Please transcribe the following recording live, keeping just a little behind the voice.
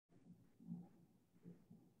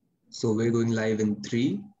So we're going live in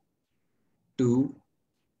 3, 2,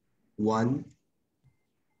 1.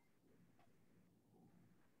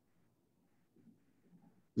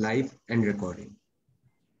 Live and recording.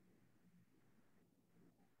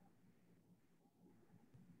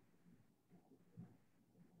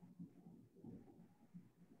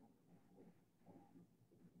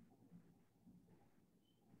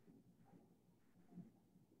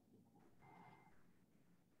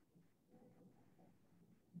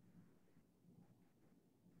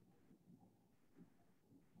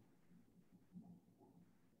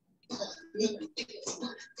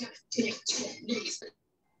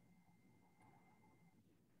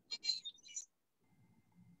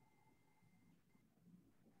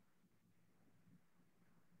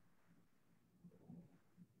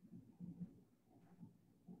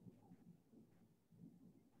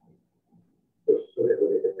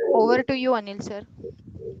 Over to you, Anil sir.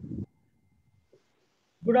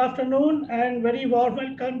 Good afternoon and very warm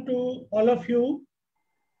welcome to all of you.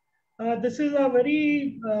 This is a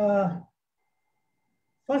very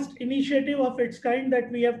first initiative of its kind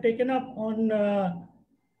that we have taken up on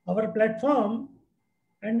our platform,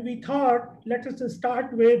 and we thought let us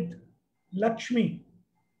start with Lakshmi.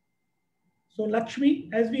 So Lakshmi,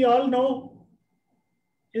 as we all know,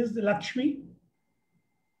 is the Lakshmi.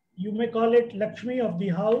 You may call it Lakshmi of the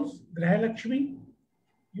house, Graha Lakshmi.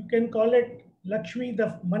 You can call it Lakshmi,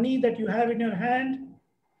 the money that you have in your hand,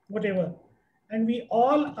 whatever. And we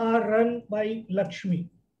all are run by Lakshmi.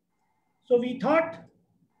 So we thought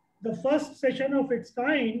the first session of its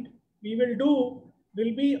kind we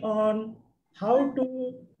will be on how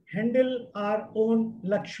to handle our own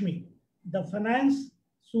Lakshmi, the finance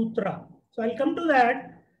Sutra. So I'll come to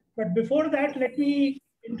that. But before that, let me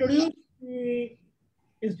introduce the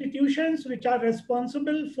institutions which are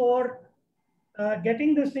responsible for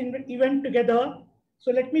getting this event together.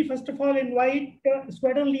 So let me first of all invite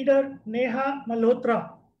squadron leader Neha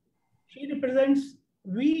Malhotra. She represents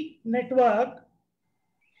V Network.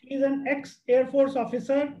 She is an ex-Air Force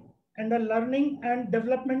officer and a learning and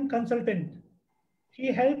development consultant. She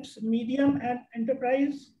helps medium and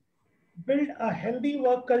enterprise build a healthy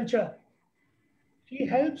work culture. She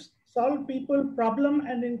helps solve people problem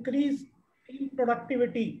and increase team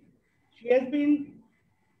productivity. She has been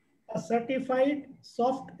a certified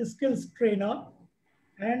soft skills trainer,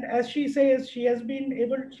 and as she says, she has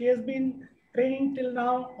been training till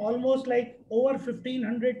now almost like over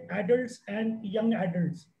 1,500 adults and young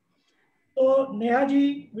adults. So Neha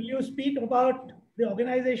ji, will you speak about the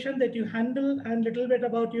organization that you handle and a little bit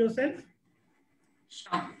about yourself?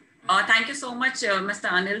 Sure. Thank you so much, Mr.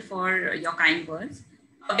 Anil, for your kind words.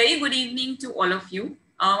 A very good evening to all of you.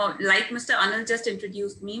 Like Mr. Anil just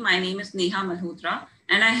introduced me, my name is Neha Malhotra,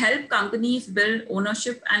 and I help companies build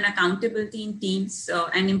ownership and accountability in teams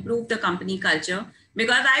and improve the company culture,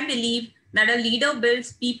 because I believe that a leader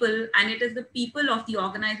builds people, and it is the people of the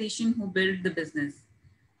organization who build the business.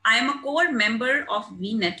 I am a core member of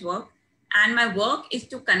V Network, and my work is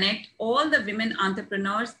to connect all the women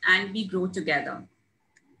entrepreneurs and we grow together.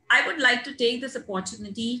 I would like to take this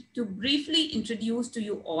opportunity to briefly introduce to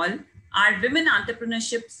you all our women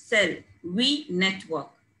entrepreneurship cell, V Network.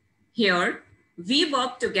 Here, we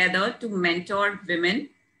work together to mentor women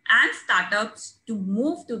and startups to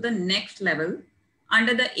move to the next level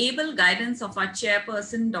under the able guidance of our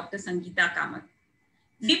chairperson, Dr. Sangeeta Kamath.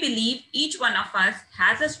 We believe each one of us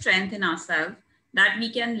has a strength in ourselves that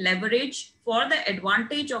we can leverage for the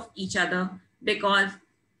advantage of each other, because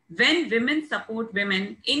when women support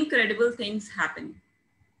women, incredible things happen.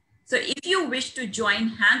 So if you wish to join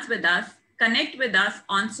hands with us, connect with us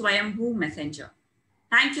on Swaayambhu Messenger.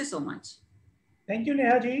 Thank you so much. Thank you,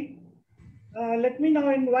 Neha ji. Let me now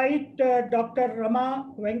invite Dr.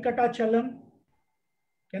 Rama Venkatachalam.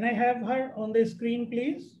 Can I have her on the screen,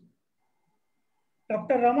 please?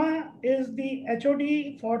 Dr. Rama is the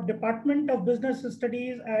HOD for Department of Business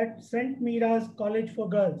Studies at St. Mira's College for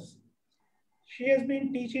Girls. She has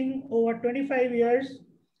been teaching over 25 years,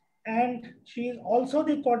 and she is also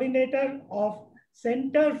the coordinator of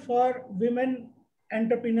Center for Women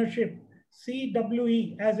Entrepreneurship,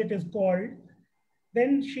 CWE as it is called.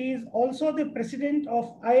 Then she is also the president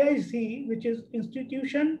of IIC, which is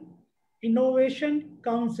Institution Innovation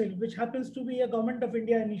Council, which happens to be a Government of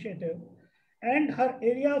India initiative. And her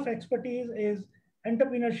area of expertise is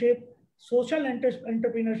entrepreneurship, social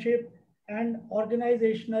entrepreneurship, and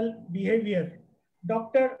organizational behavior.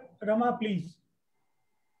 Dr. Rama, please.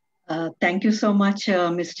 Thank you so much,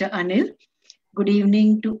 Mr. Anil. Good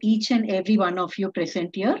evening to each and every one of you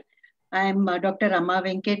present here. I am Dr. Rama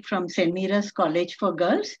Venkat from St. Mira's College for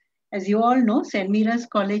Girls, As you all know, St. Mira's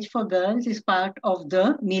College for Girls is part of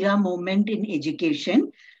the Mira movement in education,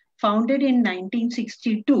 founded in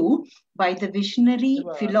 1962 by the visionary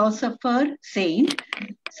philosopher Saint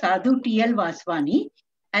Sadhu T.L. Vaswani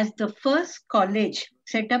as the first college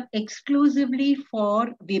set up exclusively for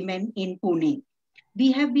women in Pune.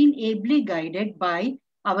 We have been ably guided by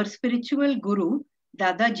our spiritual guru,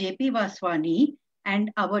 Dada J.P. Vaswani,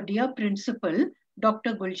 and our dear principal,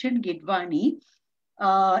 Dr. Gulshan Gidwani,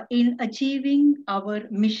 in achieving our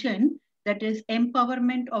mission, that is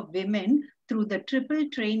empowerment of women through the triple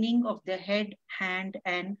training of the head, hand,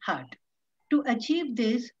 and heart. To achieve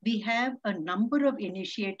this, we have a number of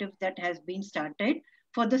initiatives that has been started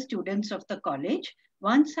for the students of the college.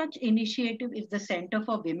 One such initiative is the Center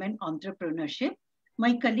for Women Entrepreneurship.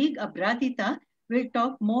 My colleague Abhradita will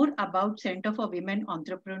talk more about Center for Women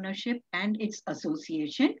Entrepreneurship and its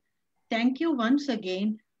association. Thank you once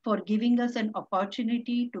again for giving us an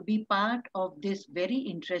opportunity to be part of this very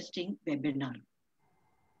interesting webinar.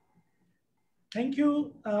 Thank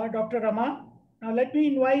you, Dr. Rama. Now let me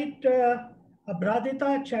invite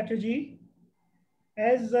Abhradita Chatterjee.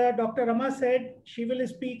 As Dr. Rama said, she will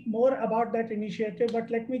speak more about that initiative, but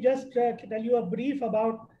let me just tell you a brief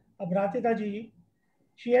about Abhradita ji.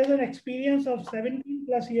 She has an experience of 17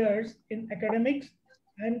 plus years in academics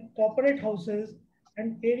and corporate houses,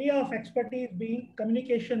 and area of expertise being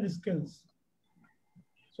communication skills,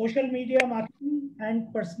 social media marketing,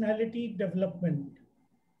 and personality development.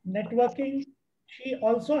 Networking, she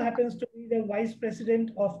also happens to be the vice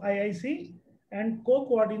president of IIC and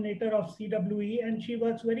co-coordinator of CWE, and she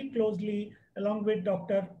works very closely along with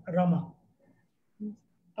Dr. Rama.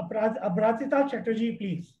 Abhradita Chatterjee,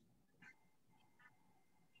 please.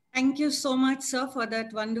 Thank you so much, sir, for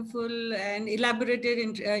that wonderful and elaborated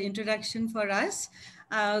introduction for us.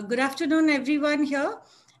 Good afternoon, everyone here.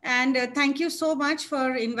 And thank you so much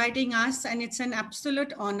for inviting us, and it's an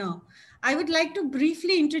absolute honor. I would like to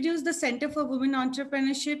briefly introduce the Center for Women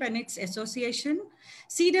Entrepreneurship and its association.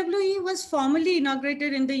 CWE was formally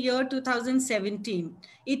inaugurated in the year 2017.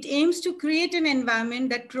 It aims to create an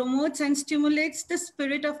environment that promotes and stimulates the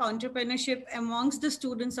spirit of entrepreneurship amongst the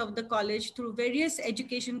students of the college through various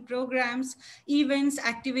education programs, events,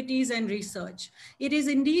 activities, and research. It is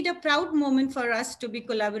indeed a proud moment for us to be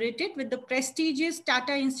collaborated with the prestigious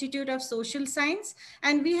Tata Institute of Social Science,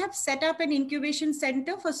 and we have set up an incubation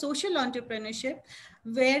center for social entrepreneurship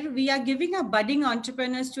where we are giving our budding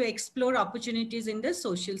entrepreneurs to explore opportunities in the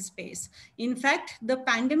social space. In fact, the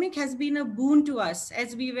pandemic has been a boon to us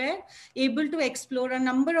as we were able to explore a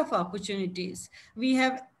number of opportunities. We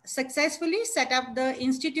have successfully set up the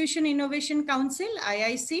Institution Innovation Council,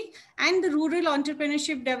 IIC, and the Rural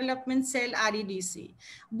Entrepreneurship Development Cell, REDC.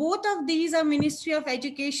 Both of these are Ministry of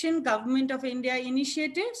Education, Government of India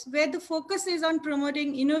initiatives where the focus is on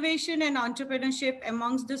promoting innovation and entrepreneurship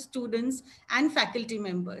amongst the students and faculty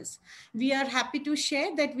members. We are happy to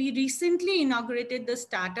share that we recently inaugurated the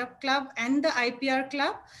Startup Club and the IPR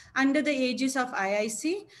Club under the aegis of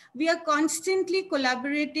IIC. We are constantly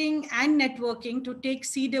collaborating and networking to take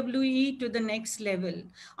CWE to the next level.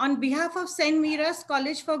 On behalf of St. Mira's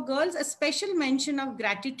College for Girls, a special mention of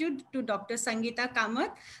gratitude to Dr. Sangeeta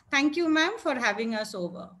Kamath. Thank you, ma'am, for having us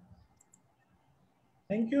over.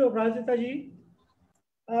 Thank you, Abhradita ji.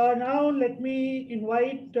 Now let me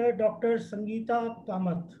invite Dr. Sangeeta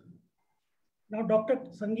Kamath. Now, Dr.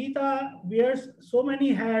 Sangeeta wears so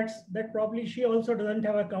many hats that probably she also doesn't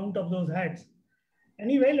have a count of those hats.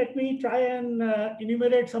 Anyway, let me try and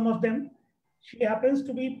enumerate some of them. She happens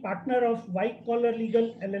to be partner of White Collar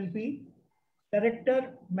Legal LLP,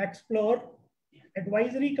 director Maxplore,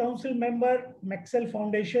 advisory council member Maxell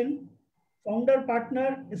Foundation, founder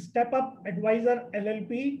partner Step Up Advisor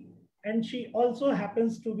LLP, and she also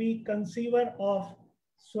happens to be conceiver of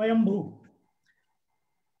Swaayambhu.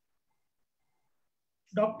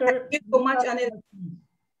 Dr. Thank you so much, Anil.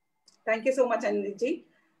 Thank you so much, Anil ji.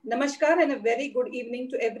 Namaskar and a very good evening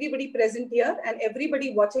to everybody present here and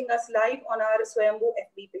everybody watching us live on our Swaayambhu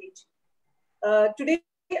FB page. Today,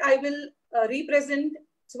 I will represent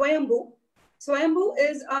Swaayambhu. Swaayambhu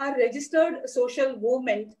is our registered social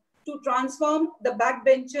movement to transform the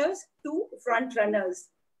backbenchers to frontrunners.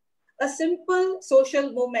 A simple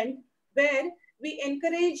social movement where we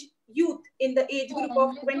encourage youth in the age group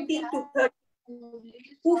of 20 to 30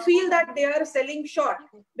 who feel that they are selling short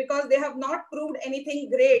because they have not proved anything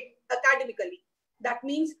great academically. That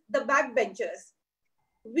means the backbenchers.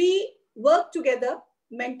 We work together,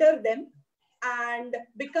 mentor them, and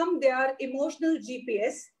become their emotional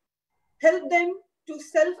GPS, help them to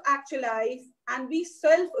self-actualize and be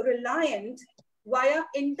self-reliant via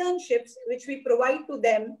internships which we provide to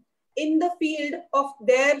them in the field of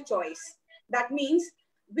their choice. That means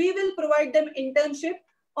we will provide them internship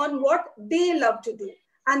on what they love to do.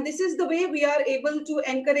 And this is the way we are able to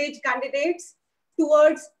encourage candidates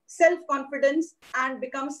towards self-confidence and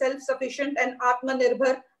become self-sufficient and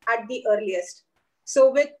Atmanirbhar at the earliest.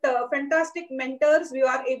 So with fantastic mentors, we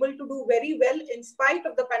are able to do very well in spite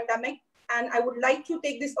of the pandemic. And I would like to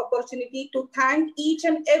take this opportunity to thank each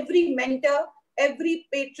and every mentor, every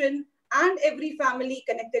patron, and every family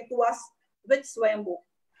connected to us with Swaayambhu.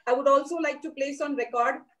 I would also like to place on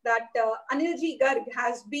record that Anilji Garg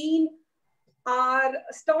has been our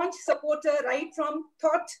staunch supporter right from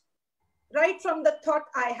the thought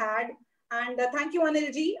I had. And thank you,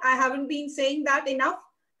 Anilji. I haven't been saying that enough.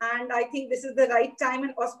 And I think this is the right time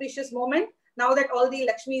and auspicious moment now that all the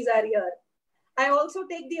Lakshmis are here. I also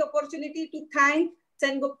take the opportunity to thank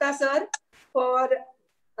Sengupta sir for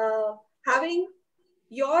having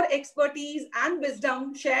your expertise and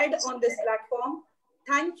wisdom shared on this platform.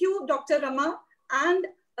 Thank you, Dr. Rama and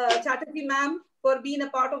Chatterjee ma'am for being a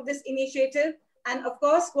part of this initiative. And of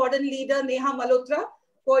course, Squadron Leader Neha Malhotra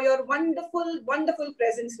for your wonderful, wonderful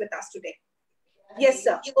presence with us today. Yes,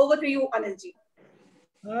 sir. Over to you, Anilji.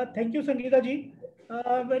 Thank you, Sangeeta ji.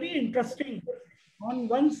 Very interesting. On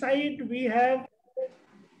one side, we have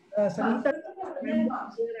Sangeeta, where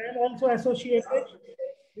I am also associated,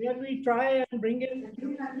 where we try and bring in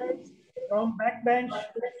from backbench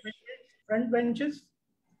to front benches.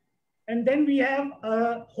 And then we have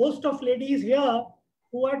a host of ladies here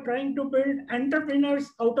who are trying to build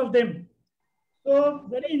entrepreneurs out of them. So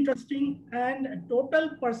very interesting, and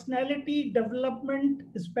total personality development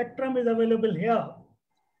spectrum is available here.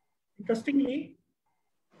 Interestingly,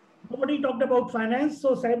 nobody talked about finance.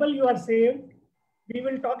 So Saibal, you are saved. We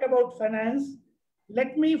will talk about finance.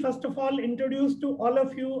 Let me first of all introduce to all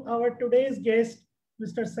of you our today's guest,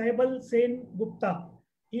 Mr. Saibal Sengupta.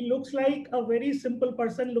 He looks like a very simple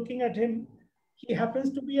person looking at him. He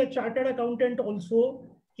happens to be a chartered accountant also.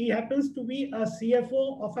 He happens to be a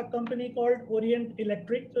CFO of a company called Orient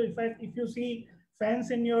Electrics. So if you see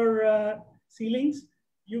fans in your ceilings,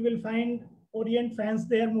 you will find Orient fans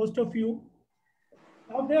there, most of you.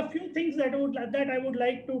 Now, there are a few things that I would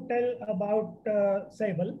like to tell about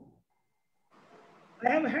Saibal. I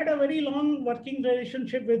have had a very long working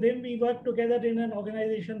relationship with him. We worked together in an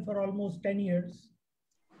organization for almost 10 years.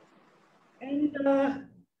 And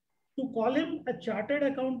to call him a chartered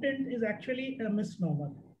accountant is actually a misnomer.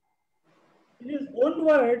 In his own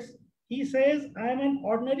words, he says, I am an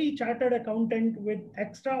ordinary chartered accountant with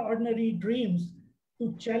extraordinary dreams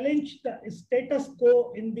to challenge the status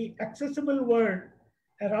quo in the accessible world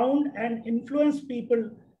around and influence people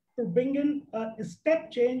to bring in a step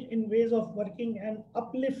change in ways of working and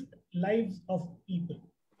uplift lives of people.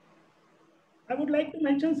 I would like to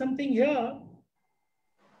mention something here.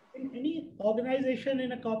 In any organization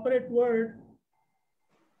in a corporate world,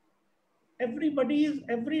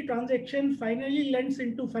 every transaction finally lends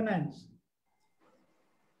into finance.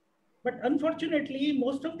 But unfortunately,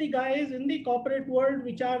 most of the guys in the corporate world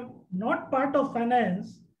which are not part of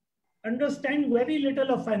finance understand very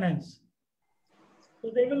little of finance.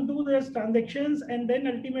 So they will do their transactions and then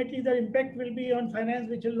ultimately the impact will be on finance,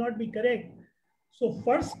 which will not be correct. So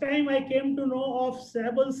first time I came to know of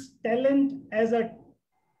Saibal's talent as a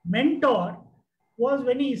mentor was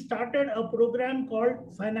when he started a program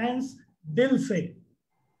called Finance Dil Se.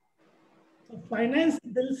 So Finance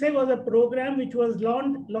Dil Se was a program which was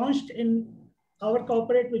launched in our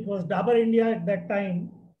corporate, which was Dabur India at that time,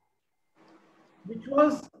 which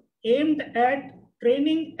was aimed at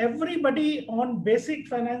training everybody on basic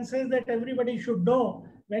finances that everybody should know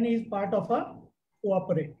when he is part of a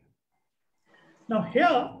cooperative. Now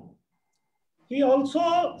here, he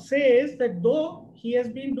also says that though he has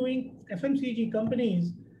been doing FMCG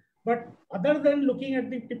companies, but other than looking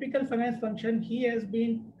at the typical finance function, he has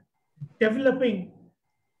been developing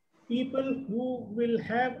people who will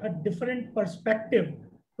have a different perspective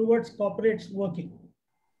towards corporates working.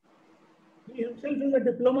 He himself is a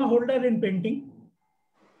diploma holder in painting.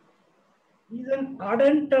 He's an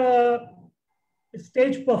ardent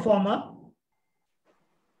stage performer.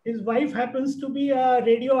 His wife happens to be a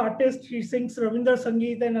radio artist. She sings Rabindra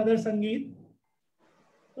Sangeet and other Sangeet.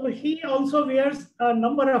 So he also wears a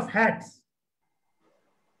number of hats.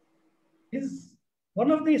 One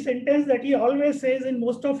of the sentences that he always says in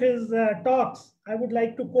most of his talks, I would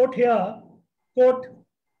like to quote here, quote,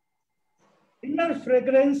 inner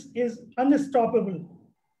fragrance is unstoppable.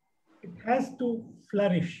 It has to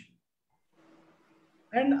flourish.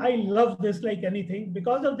 And I love this like anything.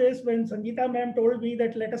 Because of this, when Sangeeta ma'am told me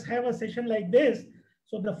that let us have a session like this,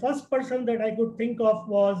 so the first person that I could think of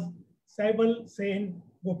was Saibal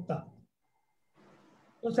Gupta.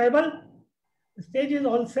 So Saibal, the stage is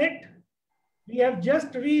all set. We have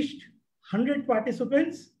just reached 100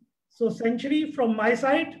 participants. So Century, from my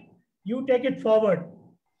side, you take it forward.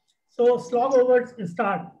 So slog over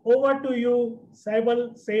start. Over to you,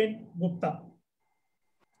 Saibal Sengupta.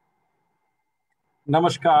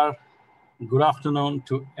 Namaskar. Good afternoon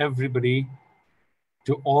to everybody,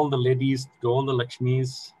 to all the ladies, to all the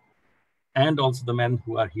Lakshmis, and also the men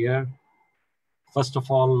who are here. First of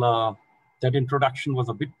all, that introduction was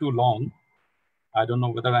a bit too long. I don't know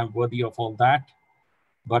whether I'm worthy of all that.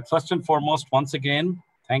 But first and foremost, once again,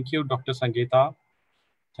 thank you, Dr. Sangeeta.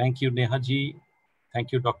 Thank you, Neha ji.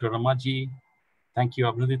 Thank you, Dr. Rama ji. Thank you,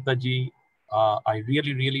 Abhradita ji. I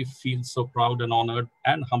really, really feel so proud and honored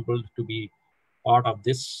and humbled to be part of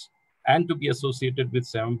this and to be associated with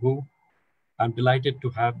Swaayambhu. I'm delighted to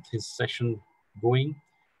have this session going.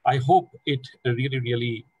 I hope it really,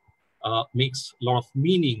 really makes a lot of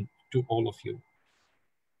meaning to all of you.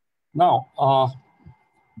 Now,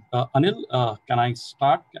 Anil, can I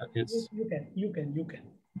start? You can.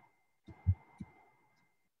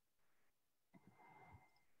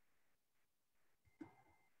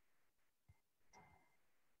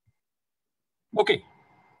 Okay.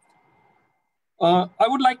 I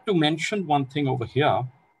would like to mention one thing over here.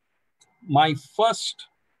 My first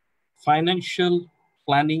financial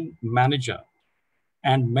planning manager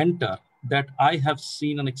and mentor that I have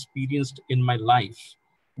seen and experienced in my life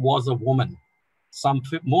was a woman,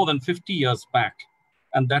 more than 50 years back,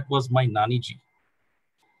 and that was my Nani ji.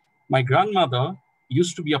 My grandmother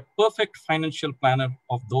used to be a perfect financial planner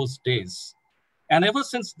of those days. And ever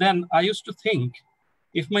since then, I used to think,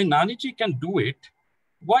 if my Nani ji can do it,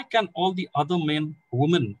 why can all the other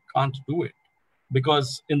women can't do it?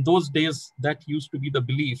 Because in those days, that used to be the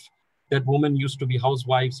belief that women used to be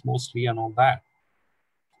housewives mostly and all that.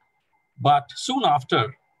 But soon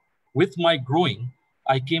after, with my growing,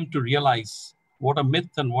 I came to realize what a myth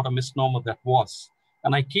and what a misnomer that was.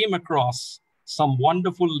 And I came across some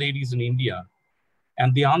wonderful ladies in India,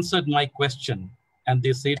 and they answered my question, and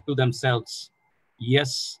they said to themselves,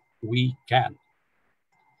 yes, we can.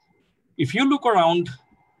 If you look around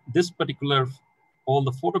this particular, all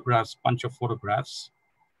the photographs, bunch of photographs,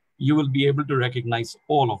 you will be able to recognize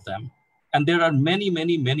all of them. And there are many,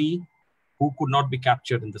 many, many who could not be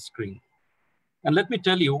captured in the screen. And let me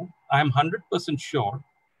tell you, I'm 100% sure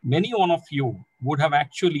many one of you would have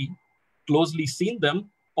actually closely seen them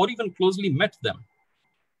or even closely met them.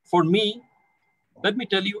 For me, let me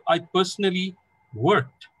tell you, I personally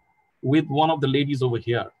worked with one of the ladies over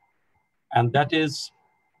here, and that is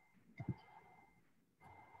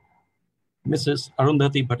Mrs.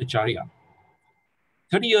 Arundhati Bhattacharya.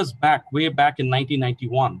 30 years back, way back in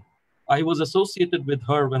 1991, I was associated with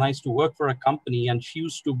her when I used to work for a company, and she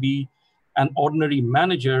used to be an ordinary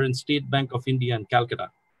manager in State Bank of India in Calcutta.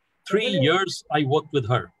 3 years I worked with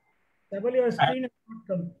her. Your screen has not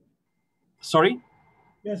come. Sorry?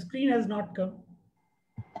 Your screen has not come.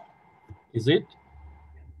 Is it?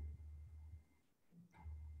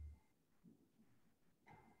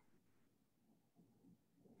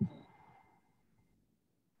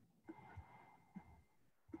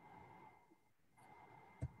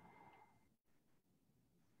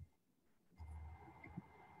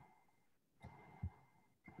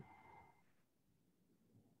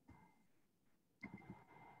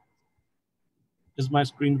 Is my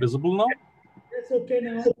screen visible now? That's okay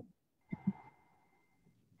now.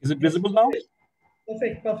 Is it visible now?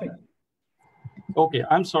 Perfect. Okay,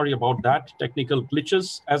 I'm sorry about that. Technical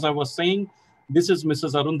glitches. As I was saying, this is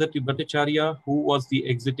Mrs. Arundhati Bhattacharya, who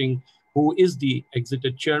is the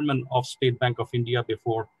exited chairman of State Bank of India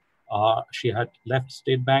before she had left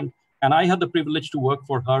State Bank. And I had the privilege to work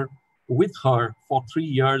with her for 3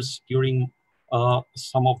 years during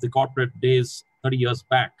some of the corporate days 30 years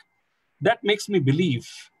back. That makes me believe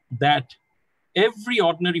that every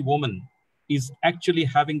ordinary woman is actually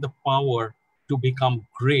having the power to become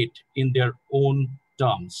great in their own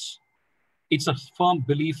terms. It's a firm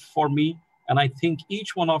belief for me, and I think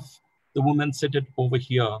each one of the women seated over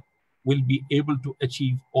here will be able to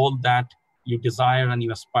achieve all that you desire and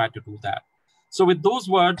you aspire to do that. So with those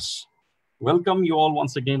words, welcome you all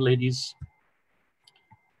once again, ladies.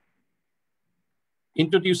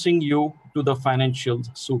 Introducing you to the Financial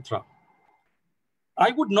Sutra.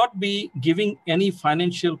 I would not be giving any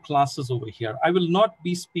financial classes over here. I will not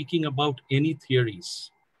be speaking about any theories.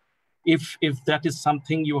 If that is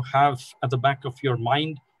something you have at the back of your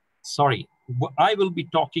mind, sorry. I will be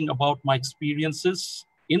talking about my experiences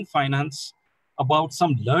in finance, about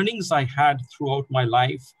some learnings I had throughout my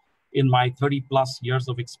life, in my 30 plus years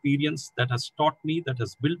of experience that has taught me, that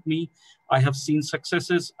has built me. I have seen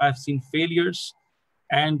successes, I've seen failures,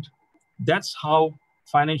 and that's how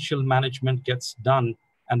financial management gets done.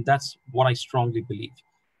 And that's what I strongly believe.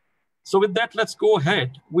 So with that, let's go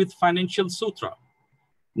ahead with Financial Sutra.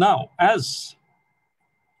 Now, as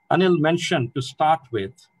Anil mentioned to start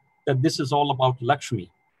with, that this is all about Lakshmi.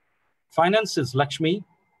 Finance is Lakshmi.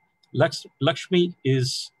 Lakshmi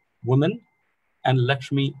is woman, and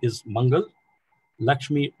Lakshmi is Mangal.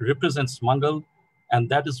 Lakshmi represents Mangal, and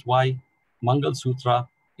that is why Mangal Sutra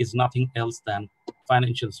is nothing else than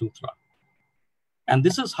Financial Sutra. And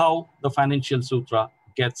this is how the Financial Sutra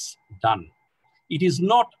gets done. It is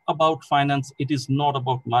not about finance. It is not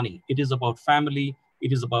about money. It is about family.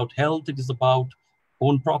 It is about health. It is about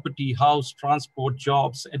own property, house, transport,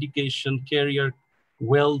 jobs, education, career,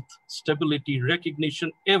 wealth, stability,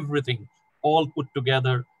 recognition, everything all put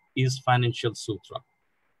together is Financial Sutra.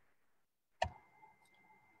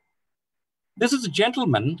 This is a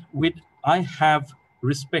gentleman which I have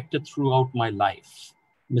respected throughout my life,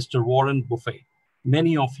 Mr. Warren Buffett.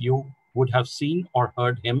 Many of you would have seen or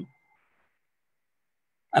heard him.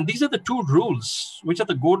 And these are the two rules, which are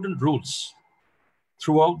the golden rules.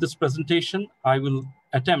 Throughout this presentation, I will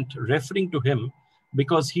attempt referring to him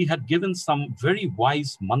because he had given some very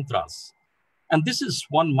wise mantras. And this is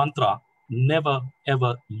one mantra: never,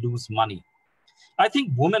 ever lose money. I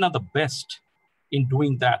think women are the best in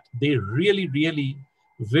doing that. They really, really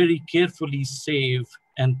very carefully save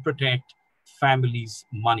and protect families'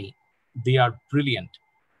 money. They are brilliant.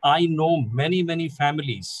 I know many, many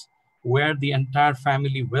families where the entire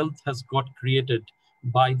family wealth has got created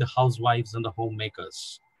by the housewives and the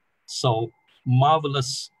homemakers. So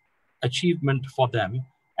marvelous achievement for them.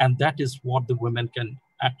 And that is what the women can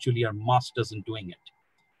actually are masters in doing it.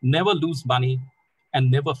 Never lose money, and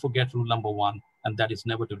never forget rule number one, and that is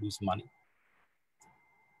never to lose money.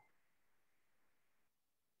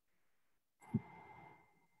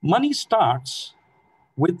 Money starts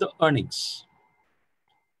with the earnings.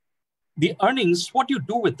 The earnings, what you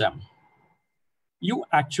do with them? You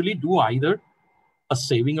actually do either a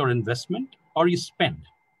saving or investment, or you spend.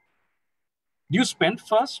 Do you spend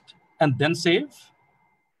first and then save?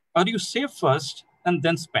 Or do you save first and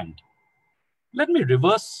then spend? Let me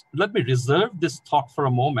reserve this thought for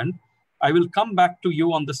a moment. I will come back to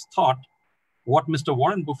you on this thought, what Mr.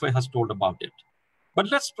 Warren Buffett has told about it. But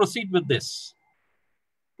let's proceed with this.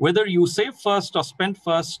 Whether you save first or spend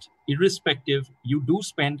first, irrespective, you do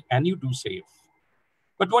spend and you do save.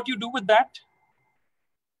 But what you do with that?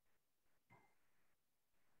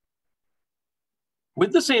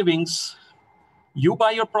 With the savings, you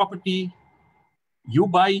buy your property, you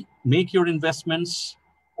make your investments,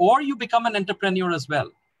 or you become an entrepreneur as well.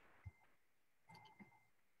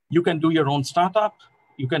 You can do your own startup,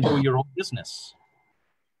 you can do your own business.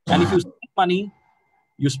 And if you spend money,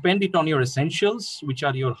 you spend it on your essentials, which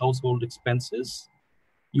are your household expenses.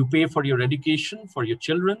 You pay for your education, for your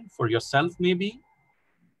children, for yourself maybe.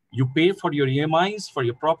 You pay for your EMIs, for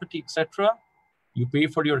your property, etc. You pay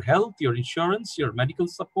for your health, your insurance, your medical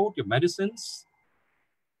support, your medicines.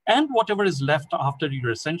 And whatever is left after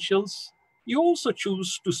your essentials, you also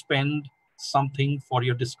choose to spend something for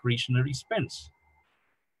your discretionary spends.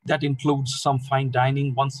 That includes some fine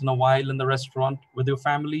dining once in a while in the restaurant with your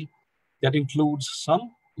family. That includes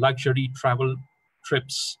some luxury travel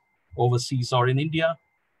trips overseas or in India.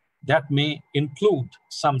 That may include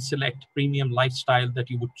some select premium lifestyle that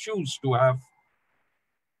you would choose to have.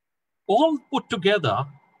 All put together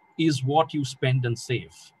is what you spend and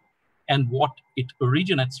save. And what it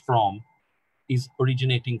originates from is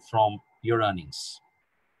originating from your earnings.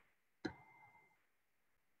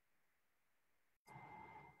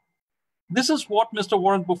 This is what Mr.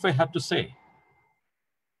 Warren Buffett had to say.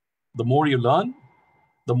 The more you learn,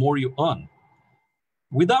 the more you earn.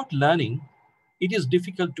 Without learning, it is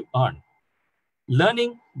difficult to earn.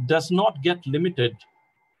 Learning does not get limited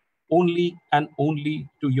only and only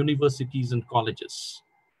to universities and colleges.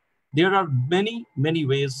 There are many, many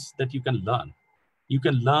ways that you can learn. You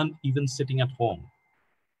can learn even sitting at home.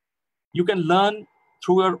 You can learn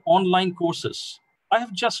through your online courses. I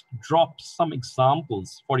have just dropped some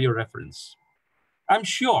examples for your reference. I'm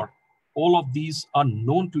sure all of these are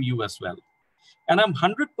known to you as well. And I'm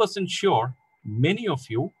 100% sure many of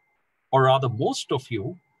you, or rather most of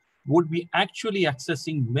you, would be actually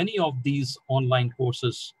accessing many of these online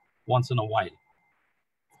courses once in a while.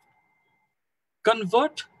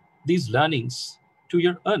 Convert these learnings to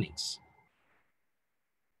your earnings.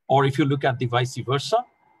 Or if you look at the vice versa,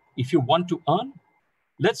 if you want to earn,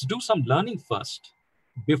 let's do some learning first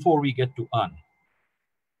before we get to earn.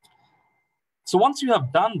 So once you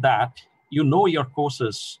have done that, you know your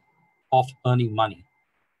courses of earning money.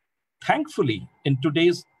 Thankfully, in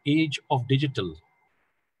today's age of digital,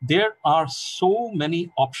 there are so many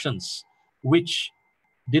options which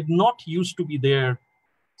did not used to be there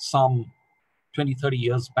some 20, 30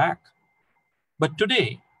 years back. But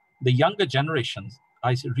today, the younger generations,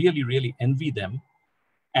 I really, really envy them.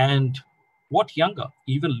 And what younger?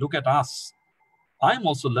 Even look at us. I'm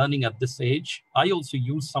also learning at this age. I also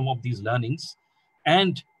use some of these learnings.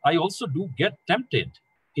 And I also do get tempted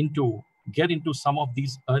into get into some of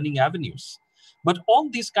these earning avenues. But all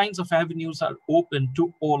these kinds of avenues are open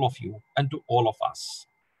to all of you and to all of us.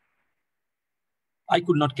 I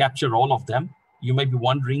could not capture all of them. You may be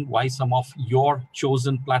wondering why some of your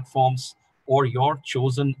chosen platforms or your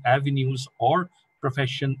chosen avenues or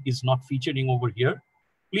profession is not featuring over here.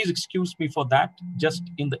 Please excuse me for that. Just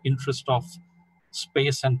in the interest of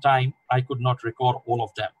space and time, I could not record all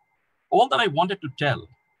of them. All that I wanted to tell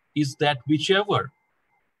is that whichever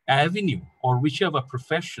avenue or whichever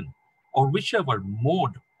profession or whichever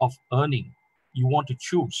mode of earning you want to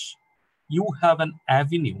choose, you have an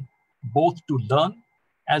avenue both to learn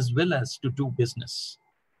as well as to do business.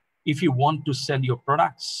 If you want to sell your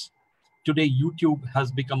products, today YouTube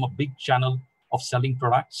has become a big channel of selling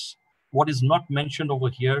products. What is not mentioned over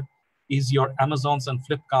here is your Amazons and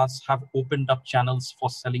Flipkarts have opened up channels for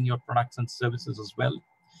selling your products and services as well.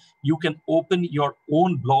 You can open your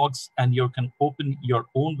own blogs and you can open your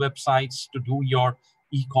own websites to do your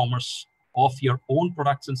e-commerce of your own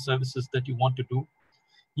products and services that you want to do.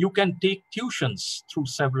 You can take tuitions through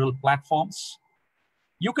several platforms.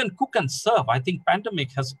 You can cook and serve. I think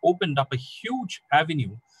pandemic has opened up a huge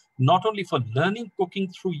avenue, not only for learning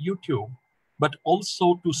cooking through YouTube, but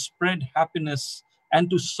also to spread happiness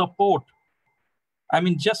and to support. I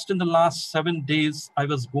mean, just in the last 7 days, I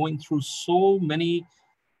was going through so many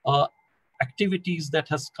activities that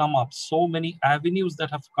has come up, so many avenues that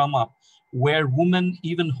have come up where women,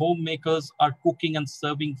 even homemakers, are cooking and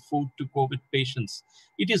serving food to COVID patients.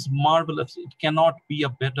 It is marvelous. It cannot be a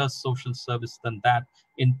better social service than that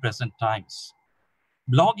in present times.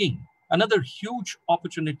 Blogging, another huge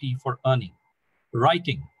opportunity for earning.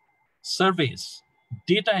 Writing, surveys,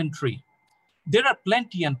 data entry. There are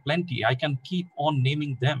plenty and plenty. I can keep on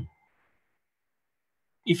naming them.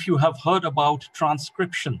 If you have heard about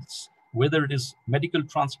transcriptions, whether it is medical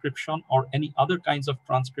transcription or any other kinds of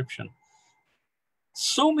transcription,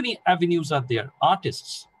 so many avenues are there.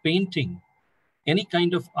 Artists, painting, any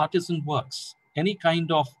kind of artisan works, any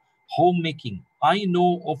kind of homemaking. I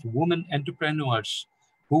know of women entrepreneurs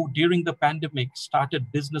who during the pandemic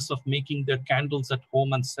started business of making their candles at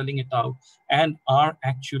home and selling it out and are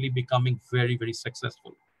actually becoming very, very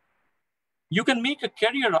successful. You can make a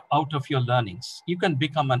career out of your learnings. You can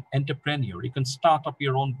become an entrepreneur. You can start up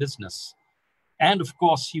your own business. And of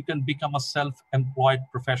course, you can become a self-employed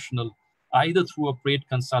professional, either through a paid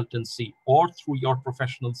consultancy or through your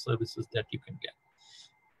professional services that you can get.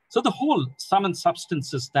 So the whole sum and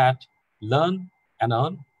substance is that learn and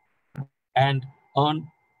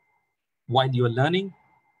earn while you're learning.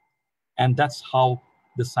 And that's how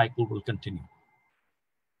the cycle will continue.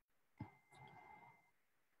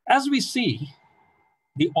 As we see,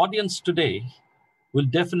 the audience today will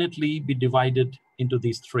definitely be divided into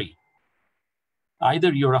these three.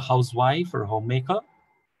 Either you're a housewife or a homemaker,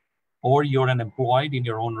 or you're an employed in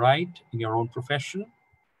your own right, in your own profession,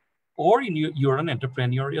 or you're an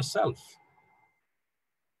entrepreneur yourself.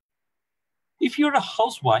 If you're a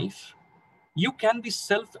housewife, you can be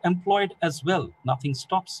self-employed as well. Nothing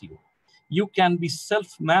stops you. You can be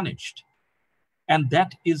self-managed, and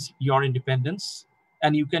that is your independence.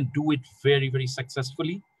 And you can do it very, very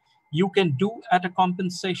successfully. You can do at a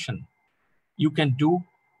compensation. You can do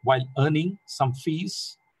while earning some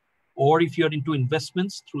fees, or if you're into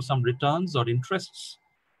investments through some returns or interests,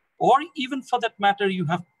 or even for that matter,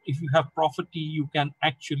 if you have property, you can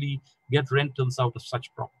actually get rentals out of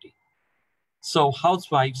such property. So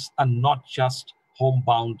housewives are not just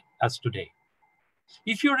homebound as today.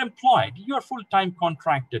 If you're employed, you're full-time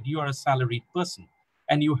contracted, you are a salaried person,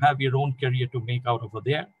 and you have your own career to make out over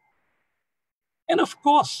there. And of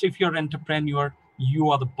course, if you're an entrepreneur, you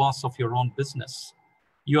are the boss of your own business.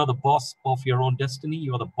 You are the boss of your own destiny.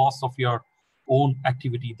 You are the boss of your own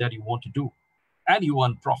activity that you want to do. And you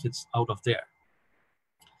earn profits out of there.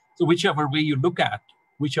 So whichever way you look at,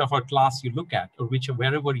 whichever class you look at, or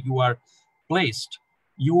wherever you are placed,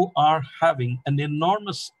 you are having an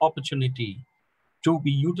enormous opportunity to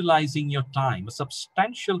be utilizing your time, a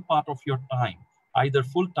substantial part of your time, either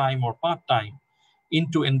full-time or part-time,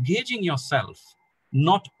 into engaging yourself,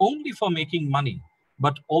 not only for making money,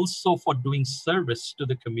 but also for doing service to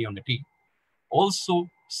the community. also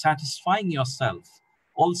satisfying yourself,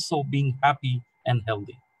 also being happy and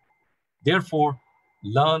healthy. Therefore,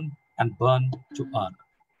 learn and burn to earn.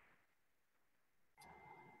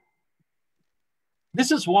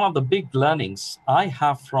 This is one of the big learnings I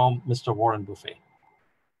have from Mr. Warren Buffett.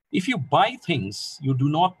 If you buy things you do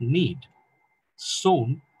not need,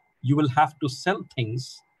 soon you will have to sell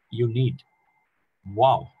things you need.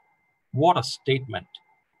 Wow, what a statement.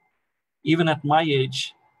 Even at my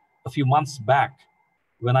age, a few months back,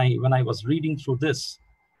 when I was reading through this,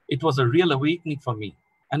 it was a real awakening for me.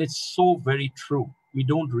 And it's so very true. We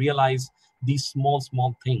don't realize these small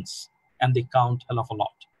things, and they count a hell of a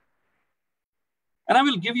lot. And I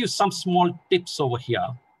will give you some small tips over here,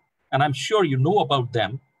 and I'm sure you know about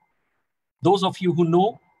them. Those of you who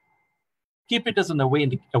know, keep it as an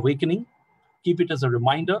awakening, keep it as a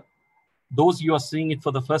reminder. Those you are seeing it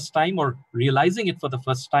for the first time or realizing it for the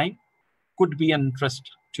first time could be an interest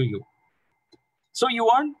to you. So you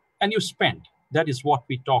earn and you spend. That is what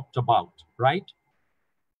we talked about, right?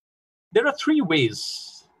 There are three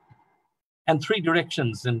ways and three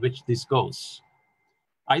directions in which this goes.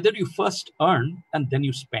 Either you first earn and then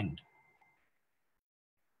you spend.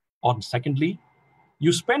 Or secondly,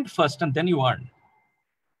 you spend first and then you earn.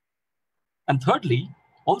 And thirdly,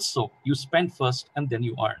 also you spend first and then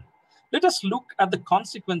you earn. Let us look at the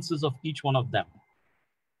consequences of each one of them.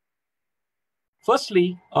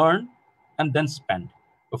 Firstly, earn and then spend.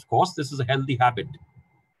 Of course, this is a healthy habit.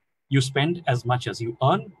 You spend as much as you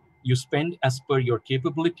earn. You spend as per your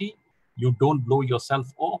capability. You don't blow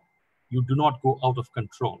yourself off. You do not go out of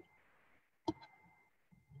control.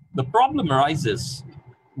 The problem arises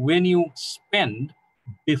when you spend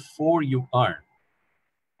before you earn.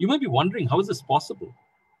 You may be wondering, how is this possible?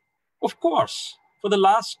 Of course, for the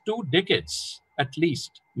last 2 decades, at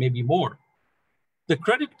least, maybe more, the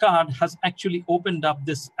credit card has actually opened up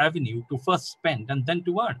this avenue to first spend and then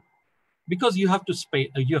to earn. Because you have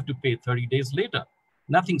to pay 30 days later.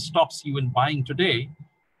 Nothing stops you in buying today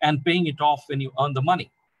and paying it off when you earn the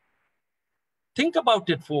money. Think about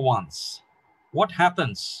it for once. What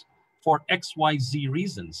happens for XYZ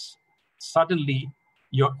reasons? Suddenly,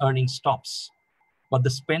 your earning stops, but the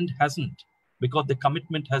spend hasn't, because the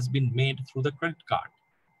commitment has been made through the credit card.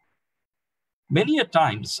 Many a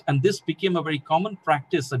times, and this became a very common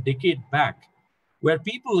practice a decade back, where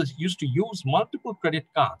people used to use multiple credit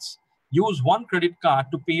cards, use one credit card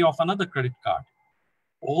to pay off another credit card.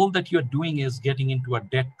 All that you're doing is getting into a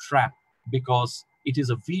debt trap, because it is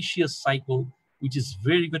a vicious cycle which is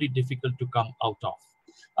very, very difficult to come out of.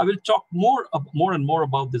 I will talk more and more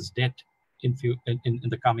about this debt in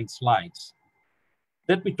the coming slides.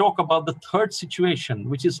 Let me talk about the third situation,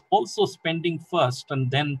 which is also spending first and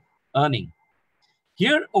then earning.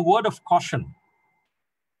 Here, a word of caution.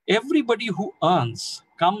 Everybody who earns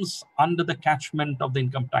comes under the catchment of the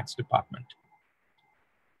income tax department.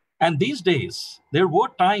 And these days, there were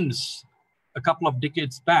times a couple of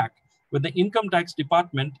decades back when the income tax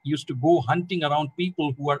department used to go hunting around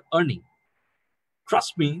people who are earning.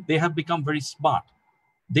 Trust me, they have become very smart.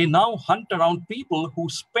 They now hunt around people who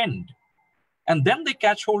spend. And then they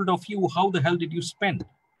catch hold of you. How the hell did you spend?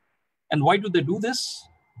 And why do they do this?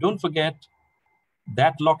 Don't forget,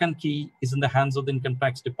 that lock and key is in the hands of the income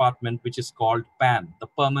tax department, which is called PAN, the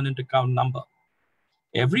permanent account number.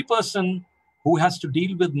 Every person who has to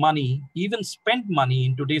deal with money, even spend money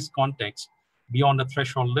in today's context beyond a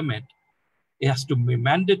threshold limit, has to be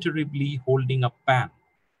mandatorily holding a PAN.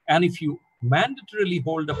 And if you mandatorily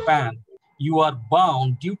hold a PAN, you are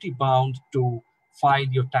bound, duty bound to file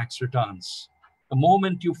your tax returns. The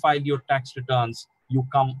moment you file your tax returns, you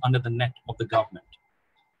come under the net of the government.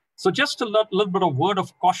 So just a little bit of word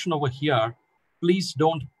of caution over here. Please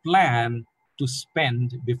don't plan to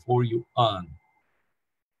spend before you earn.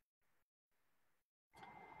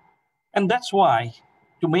 And that's why,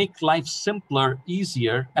 to make life simpler,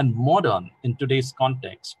 easier, and modern in today's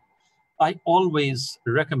context, I always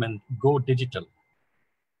recommend go digital.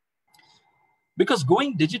 Because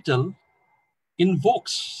going digital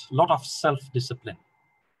invokes a lot of self-discipline.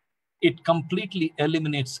 It completely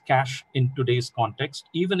eliminates cash in today's context,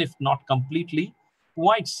 even if not completely,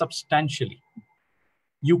 quite substantially.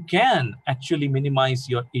 You can actually minimize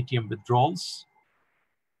your ATM withdrawals.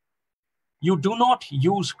 You do not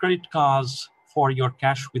use credit cards for your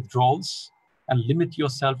cash withdrawals and limit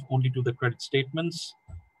yourself only to the credit statements.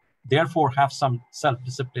 Therefore, have some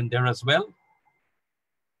self-discipline there as well.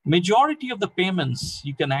 Majority of the payments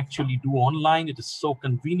you can actually do online. It is so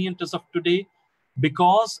convenient as of today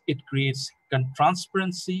because it creates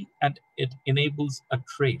transparency and it enables a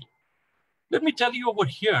trail. Let me tell you over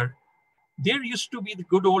here, there used to be the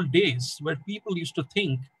good old days where people used to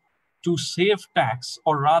think to save tax,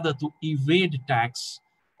 or rather to evade tax,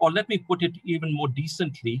 or let me put it even more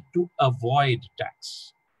decently, to avoid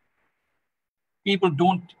tax. People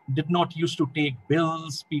did not used to take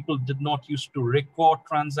bills. People did not used to record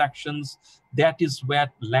transactions. That is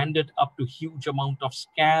where landed up to huge amount of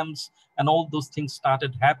scams, and all those things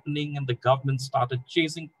started happening, and the government started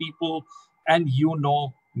chasing people. And you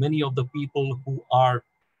know, many of the people who are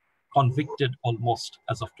convicted almost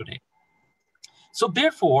as of today. So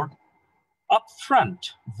therefore, upfront,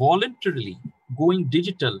 voluntarily going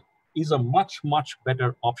digital is a much, much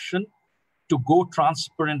better option to go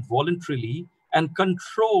transparent voluntarily and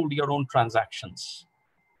control your own transactions.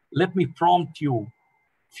 Let me prompt you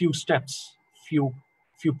few steps, few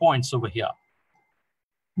points over here.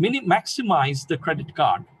 Maximize the credit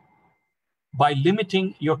card by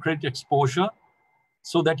limiting your credit exposure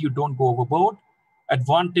so that you don't go overboard.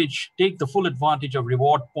 Take the full advantage of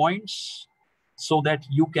reward points so that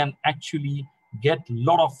you can actually get a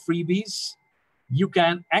lot of freebies. You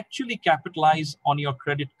can actually capitalize on your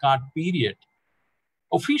credit card period.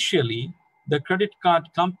 Officially, the credit card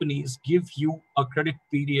companies give you a credit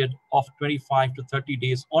period of 25 to 30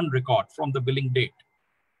 days on record from the billing date.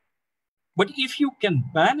 But if you can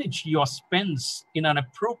manage your spends in an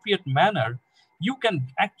appropriate manner, you can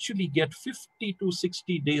actually get 50 to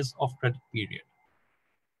 60 days of credit period.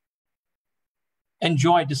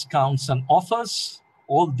 Enjoy discounts and offers.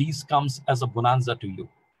 All these comes as a bonanza to you.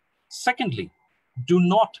 Secondly, do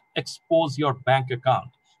not expose your bank account.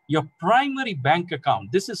 Your primary bank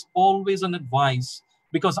account, this is always an advice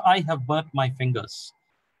because I have burnt my fingers.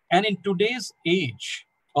 And in today's age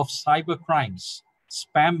of cyber crimes,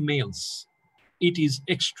 spam mails, it is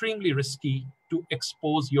extremely risky to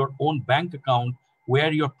expose your own bank account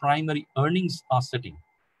where your primary earnings are sitting.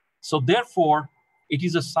 So therefore, it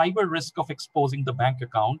is a cyber risk of exposing the bank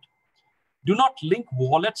account. Do not link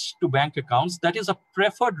wallets to bank accounts. That is a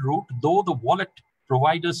preferred route, though the wallet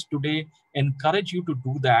providers today encourage you to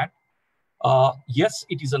do that. Yes,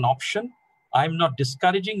 it is an option. I'm not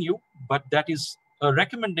discouraging you, but that is a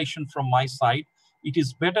recommendation from my side. It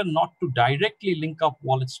is better not to directly link up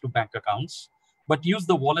wallets to bank accounts, but use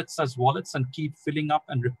the wallets as wallets and keep filling up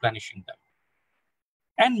and replenishing them.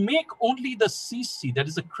 And make only the CC, that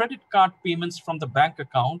is the credit card payments from the bank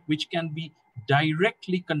account, which can be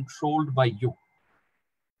directly controlled by you.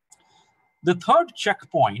 The third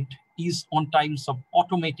checkpoint is on times of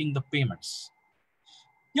automating the payments.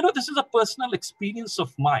 You know, this is a personal experience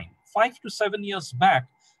of mine. 5 to 7 years back,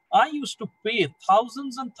 I used to pay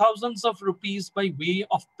thousands and thousands of rupees by way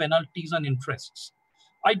of penalties and interests.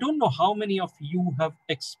 I don't know how many of you have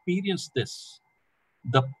experienced this.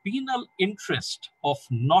 The penal interest of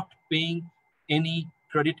not paying any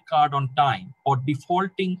credit card on time or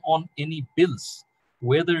defaulting on any bills,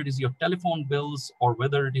 whether it is your telephone bills or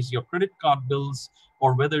whether it is your credit card bills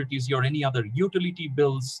or whether it is your any other utility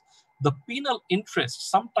bills, the penal interest,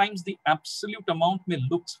 sometimes the absolute amount may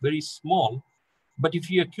look very small, but if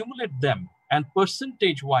you accumulate them and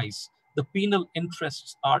percentage-wise, the penal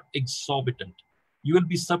interests are exorbitant. You will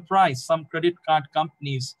be surprised some credit card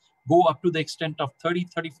companies go up to the extent of 30,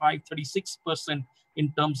 35, 36%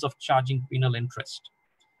 in terms of charging penal interest.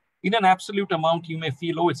 In an absolute amount, you may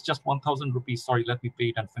feel, oh, it's just 1,000 rupees. Sorry, let me pay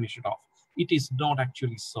it and finish it off. It is not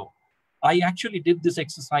actually so. I actually did this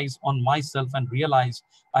exercise on myself and realized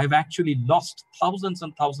I've actually lost thousands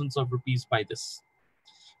and thousands of rupees by this.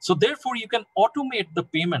 So therefore, you can automate the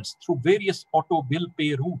payments through various auto bill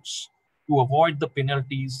pay routes to avoid the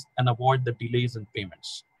penalties and avoid the delays in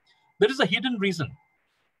payments. There is a hidden reason.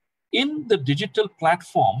 In the digital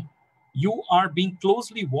platform, you are being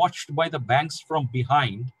closely watched by the banks from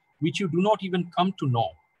behind, which you do not even come to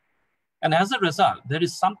know. And as a result, there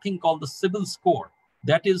is something called the CIBIL score.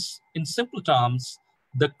 That is, in simple terms,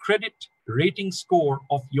 the credit rating score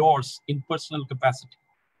of yours in personal capacity.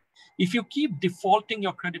 If you keep defaulting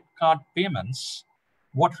your credit card payments,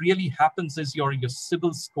 what really happens is your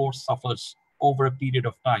CIBIL score suffers over a period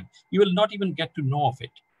of time. You will not even get to know of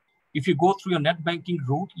it. If you go through your net banking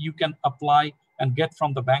route, you can apply and get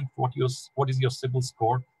from the bank what is your CIBIL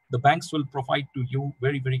score. The banks will provide to you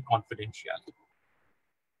very, very confidentially.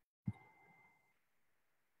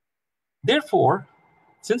 Therefore,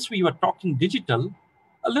 since we were talking digital,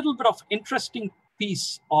 a little bit of interesting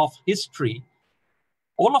piece of history.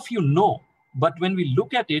 All of you know, but when we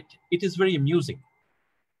look at it, it is very amusing.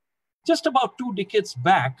 Just about 2 decades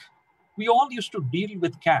back, we all used to deal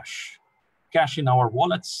with cash in our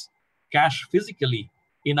wallets, cash physically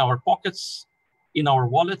in our pockets, in our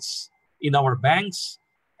wallets, in our banks,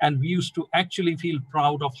 and we used to actually feel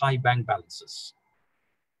proud of high bank balances.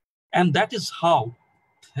 And that is how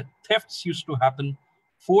thefts used to happen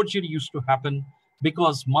forgery used to happen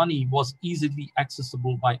because money was easily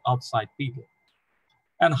accessible by outside people.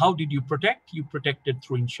 And how did you protect? You protected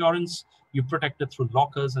through insurance, you protected through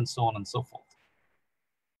lockers, and so on and so forth.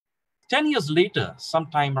 10 years later,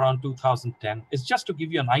 sometime around 2010, it's just to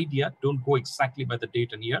give you an idea, don't go exactly by the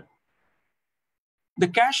date and year. The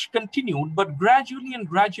cash continued, but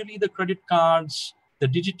gradually the credit cards, the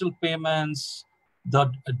digital payments,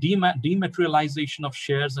 the dematerialization of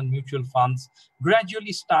shares and mutual funds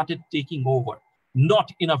gradually started taking over.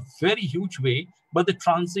 Not in a very huge way, but the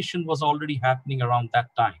transition was already happening around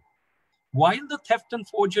that time. While the theft and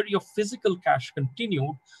forgery of physical cash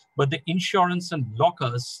continued, but the insurance and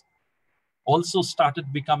lockers also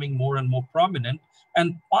started becoming more and more prominent,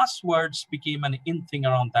 and passwords became an in thing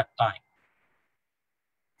around that time.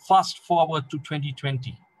 Fast forward to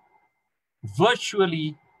 2020,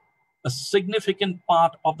 virtually a significant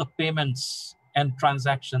part of the payments and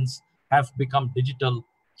transactions have become digital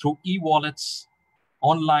through e-wallets,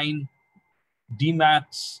 online,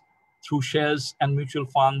 demats, through shares and mutual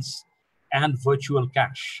funds, and virtual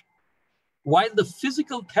cash. While the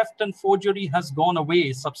physical theft and forgery has gone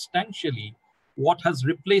away substantially, what has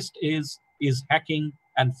replaced is hacking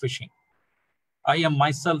and phishing. I am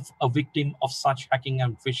myself a victim of such hacking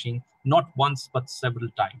and phishing, not once, but several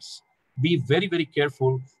times. Be very, very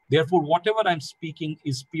careful. Therefore, whatever I'm speaking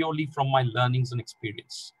is purely from my learnings and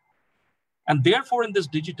experience. And therefore, in this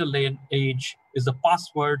digital age, is the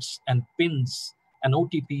passwords and PINs and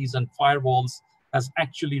OTPs and firewalls has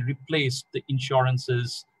actually replaced the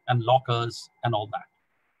insurances and lockers and all that.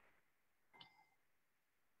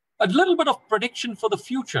 A little bit of prediction for the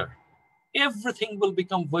future. Everything will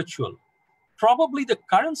become virtual. Probably the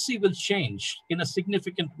currency will change in a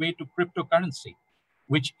significant way to cryptocurrency,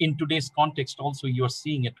 which in today's context also you're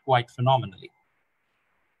seeing it quite phenomenally.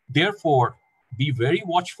 Therefore, be very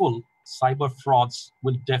watchful. Cyber frauds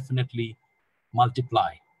will definitely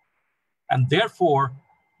multiply. And therefore,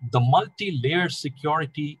 the multi-layer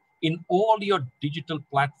security in all your digital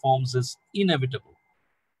platforms is inevitable.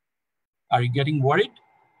 Are you getting worried?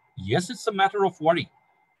 Yes, it's a matter of worry.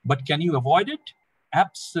 But can you avoid it?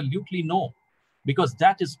 Absolutely no, because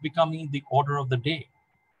that is becoming the order of the day.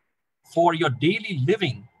 For your daily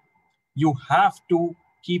living, you have to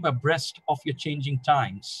keep abreast of your changing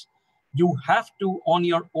times. You have to, on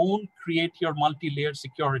your own, create your multi-layered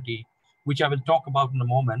security, which I will talk about in a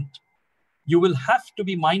moment. You will have to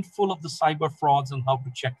be mindful of the cyber frauds and how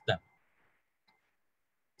to check them.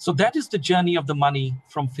 So that is the journey of the money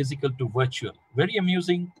from physical to virtual. Very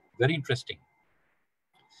amusing, very interesting.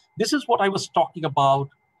 This is what I was talking about.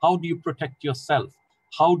 How do you protect yourself?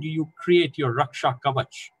 How do you create your Raksha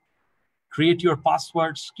Kavach? Create your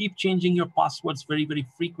passwords, keep changing your passwords very, very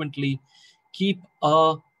frequently. Keep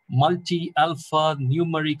a multi-alpha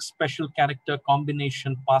numeric special character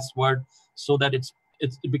combination password so that it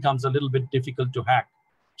becomes a little bit difficult to hack.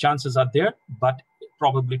 Chances are there, but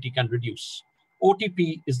probability can reduce.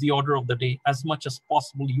 OTP is the order of the day. As much as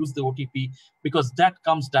possible, use the OTP because that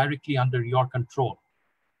comes directly under your control.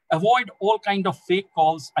 Avoid all kind of fake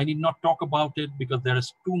calls. I need not talk about it because there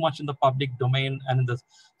is too much in the public domain and in the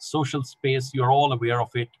social space. You're all aware of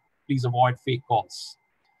it. Please avoid fake calls.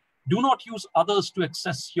 Do not use others to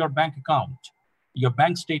access your bank account. Your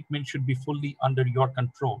bank statement should be fully under your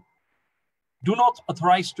control. Do not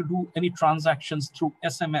authorize to do any transactions through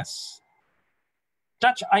SMS.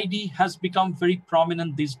 Touch ID has become very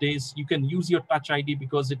prominent these days. You can use your Touch ID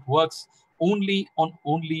because it works only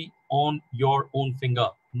on your own finger,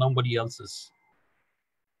 nobody else's.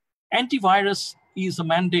 Antivirus is a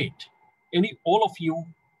mandate. All of you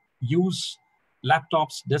use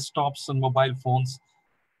laptops, desktops, and mobile phones.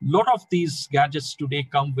 A lot of these gadgets today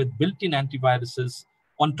come with built-in antiviruses.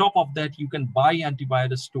 On top of that, you can buy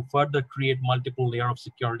antivirus to further create multiple layers of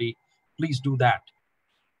security. Please do that.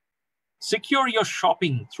 Secure your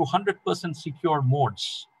shopping through 100% secure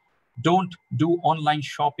modes. Don't do online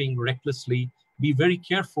shopping recklessly. Be very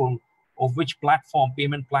careful of which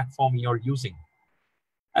payment platform you're using.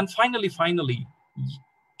 And finally,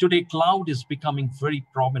 today cloud is becoming very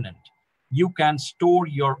prominent. You can store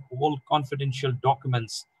your all confidential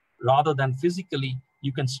documents rather than physically.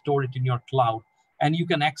 You can store it in your cloud and you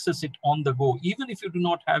can access it on the go. Even if you do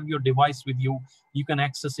not have your device with you, you can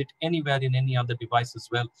access it anywhere in any other device as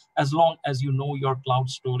well, as long as you know your cloud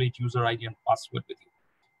storage, user ID, and password with you.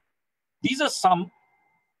 These are some.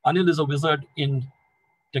 Anil is a wizard in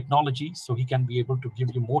technology, so he can be able to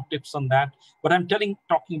give you more tips on that. But I'm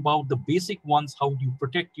talking about the basic ones. How do you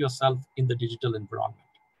protect yourself in the digital environment?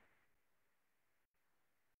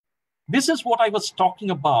 This is what I was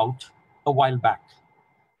talking about a while back.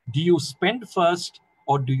 Do you spend first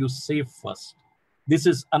or do you save first? This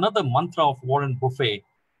is another mantra of Warren Buffett,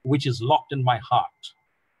 which is locked in my heart.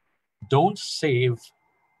 Don't save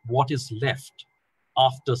what is left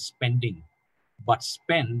after spending, but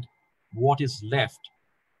spend what is left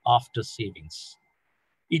after savings.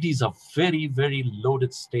 It is a very, very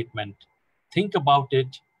loaded statement. Think about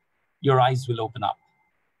it, your eyes will open up.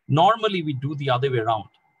 Normally, we do the other way around.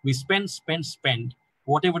 We spend.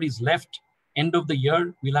 Whatever is left, end of the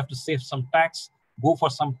year, we'll have to save some tax, go for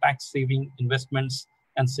some tax saving investments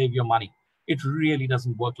and save your money. It really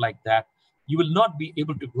doesn't work like that. You will not be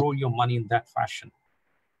able to grow your money in that fashion.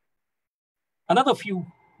 Another few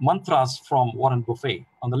mantras from Warren Buffett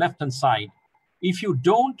on the left-hand side. If you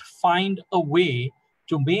don't find a way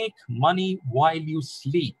to make money while you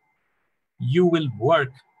sleep, you will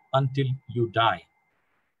work until you die.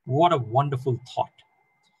 What a wonderful thought.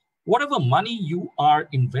 Whatever money you are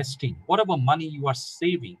investing, whatever money you are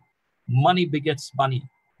saving, money begets money.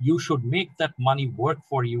 You should make that money work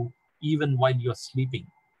for you even while you're sleeping.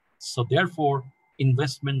 So therefore,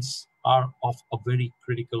 investments are of a very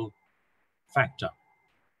critical factor.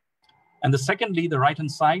 And secondly, the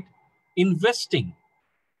right-hand side, investing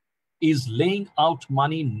is laying out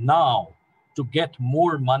money now to get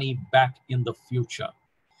more money back in the future.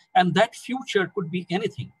 And that future could be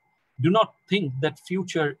anything. Do not think that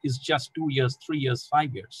future is just 2 years, 3 years,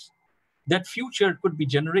 5 years. That future could be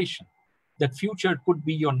generation. That future could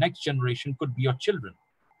be your next generation, could be your children.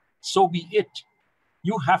 So be it.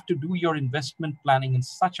 You have to do your investment planning in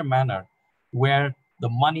such a manner where the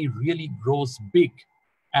money really grows big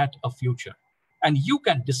at a future. And you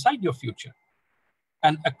can decide your future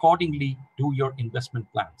and accordingly do your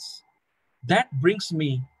investment plans. That brings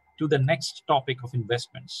me to the next topic of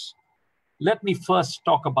investments. Let me first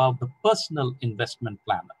talk about the personal investment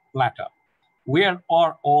platter. Where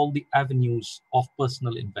are all the avenues of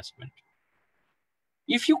personal investment?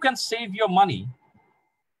 If you can save your money,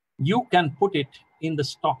 you can put it in the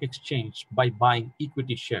stock exchange by buying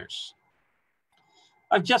equity shares.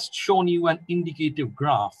 I've just shown you an indicative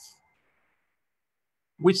graph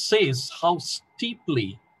which says how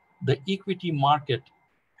steeply the equity market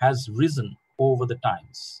has risen over the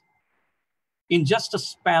times. In just a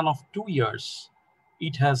span of 2 years,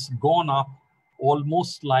 it has gone up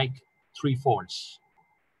almost like 3-folds.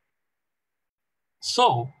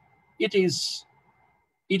 So it is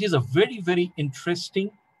a very, very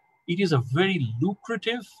interesting, it is a very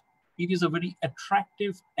lucrative, it is a very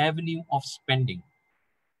attractive avenue of spending.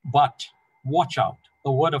 But watch out,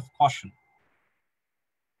 a word of caution.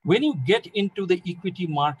 When you get into the equity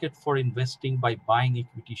market for investing by buying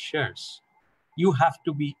equity shares, you have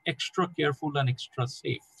to be extra careful and extra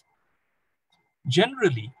safe.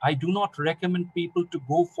 Generally, I do not recommend people to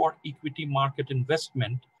go for equity market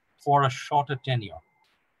investment for a shorter tenure,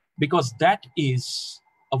 because that is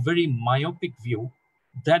a very myopic view.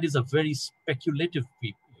 That is a very speculative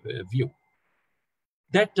view.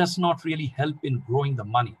 That does not really help in growing the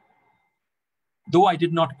money. Though I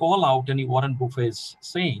did not call out any Warren Buffett's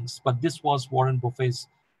sayings, but this was Warren Buffett's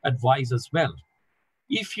advice as well.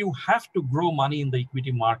 If you have to grow money in the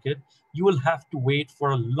equity market, you will have to wait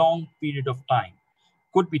for a long period of time.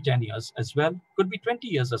 Could be 10 years as well, could be 20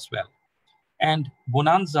 years as well. And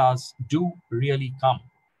bonanzas do really come.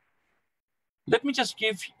 Let me just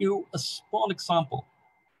give you a small example.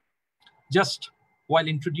 Just while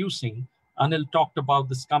introducing, Anil talked about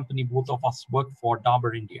this company both of us work for,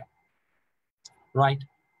 Dabur India, right?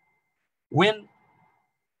 When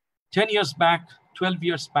 10 years back, 12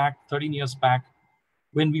 years back, 13 years back,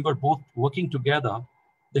 when we were both working together,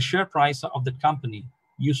 the share price of the company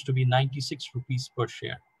used to be 96 rupees per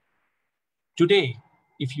share. Today,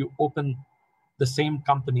 if you open the same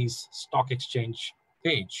company's stock exchange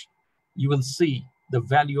page, you will see the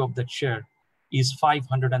value of that share is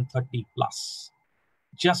 530 plus,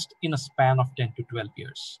 just in a span of 10 to 12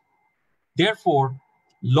 years. Therefore,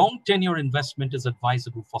 long tenure investment is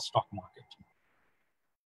advisable for stock market.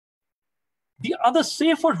 The other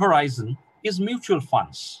safer horizon is mutual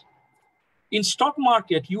funds. In stock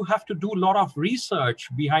market, you have to do a lot of research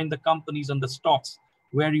behind the companies and the stocks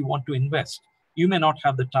where you want to invest. You may not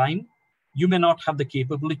have the time, you may not have the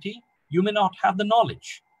capability, you may not have the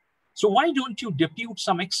knowledge. So why don't you depute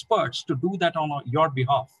some experts to do that on your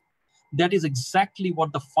behalf? That is exactly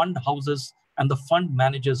what the fund houses and the fund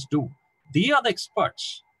managers do. They are the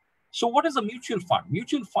experts. So what is a mutual fund?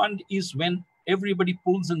 Mutual fund is when everybody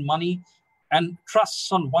pulls in money and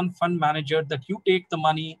trusts on one fund manager that you take the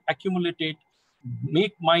money, accumulate it,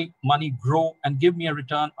 make my money grow and give me a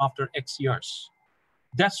return after X years.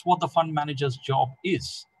 That's what the fund manager's job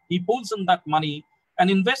is. He pulls in that money and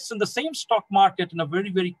invests in the same stock market in a very,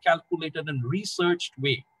 very calculated and researched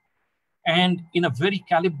way. and in a very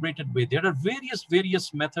calibrated way. There are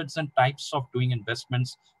various methods and types of doing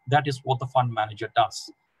investments. That is what the fund manager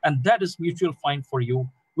does. And that is mutual fund for you,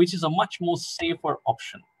 which is a much more safer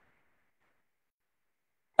option.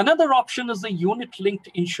 Another option is the unit-linked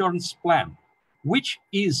insurance plan, which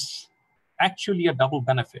is actually a double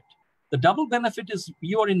benefit. The double benefit is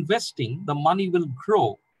you are investing, the money will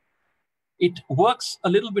grow. It works a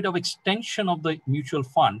little bit of extension of the mutual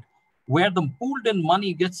fund, where the pooled in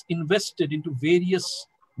money gets invested into various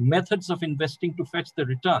methods of investing to fetch the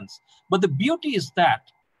returns. But the beauty is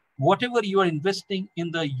that whatever you are investing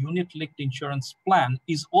in the unit-linked insurance plan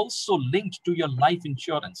is also linked to your life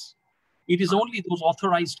insurance. It is only those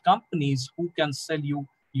authorized companies who can sell you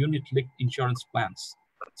unit-linked insurance plans.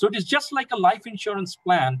 So it is just like a life insurance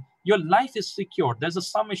plan. Your life is secure. There's a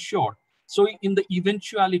sum assured. So in the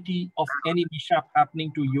eventuality of any mishap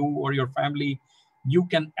happening to you or your family, you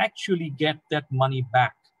can actually get that money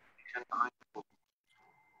back.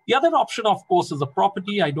 The other option, of course, is a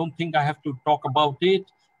property. I don't think I have to talk about it.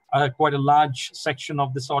 Quite a large section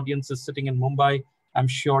of this audience is sitting in Mumbai. I'm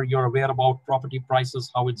sure you're aware about property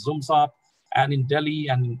prices, how it zooms up. And in Delhi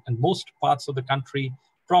and most parts of the country,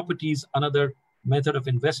 property is another method of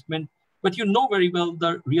investment. But you know very well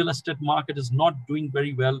the real estate market is not doing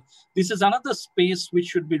very well. This is another space which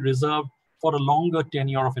should be reserved for a longer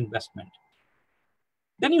tenure of investment.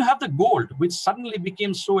 Then you have the gold, which suddenly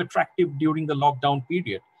became so attractive during the lockdown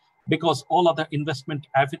period because all other investment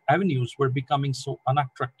avenues were becoming so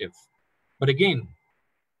unattractive. But again,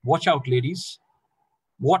 watch out, ladies.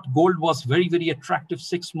 What gold was very, very attractive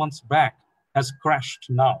 6 months back has crashed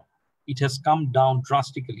now. It has come down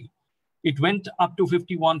drastically. It went up to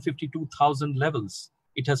 51, 52,000 levels.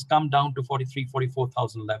 It has come down to 43,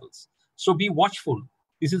 44,000 levels. So be watchful.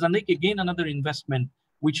 This is again another investment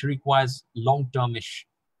which requires long-termish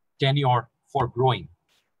tenure for growing.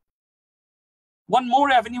 One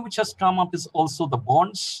more avenue which has come up is also the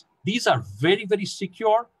bonds. These are very, very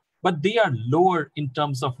secure, but they are lower in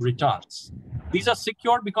terms of returns. These are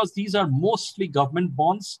secure because these are mostly government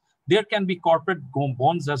bonds. There can be corporate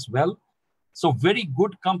bonds as well. So very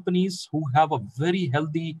good companies who have a very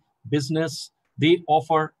healthy business, they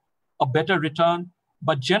offer a better return,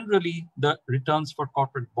 but generally the returns for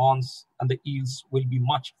corporate bonds and the yields will be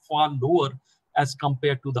much far lower as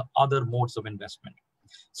compared to the other modes of investment.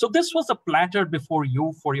 So this was a platter before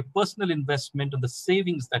you for your personal investment and the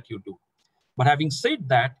savings that you do. But having said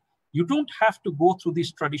that, you don't have to go through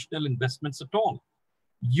these traditional investments at all.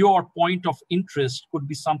 Your point of interest could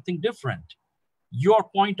be something different. Your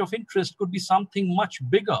point of interest could be something much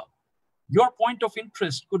bigger. Your point of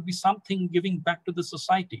interest could be something giving back to the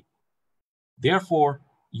society. Therefore,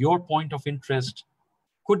 your point of interest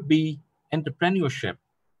could be entrepreneurship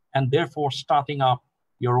and therefore starting up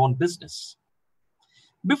your own business.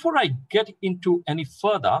 Before I get into any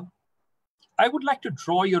further, I would like to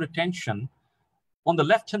draw your attention on the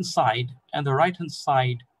left-hand side and the right-hand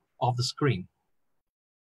side of the screen.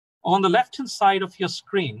 On the left-hand side of your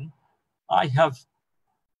screen, I have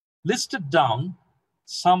listed down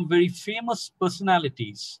some very famous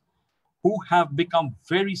personalities who have become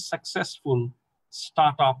very successful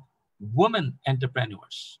startup women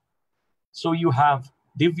entrepreneurs. So you have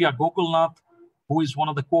Divya Gokulnath, who is one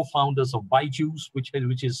of the co-founders of Byju's, which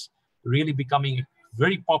is really becoming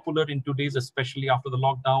very popular in today's, especially after the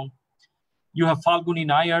lockdown. You have Falguni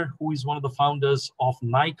Nair, who is one of the founders of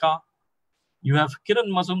Nykaa. You have Kiran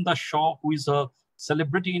Mazumdar-Shaw, who is a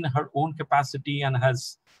celebrity in her own capacity and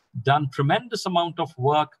has done tremendous amount of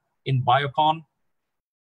work in Biocon.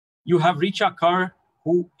 You have Richa Kar,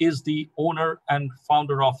 who is the owner and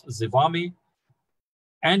founder of Zivame.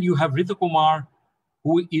 And you have Ritu Kumar,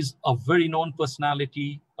 who is a very known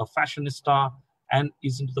personality, a fashionista, and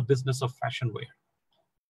is into the business of fashion wear.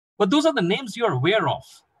 But those are the names you're aware of.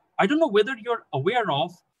 I don't know whether you're aware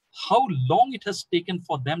of how long it has taken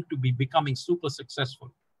for them to be becoming super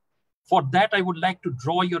successful. For that, I would like to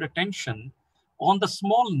draw your attention on the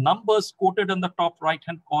small numbers quoted in the top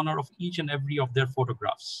right-hand corner of each and every of their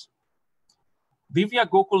photographs. Divya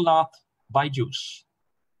Gokulnath Byju's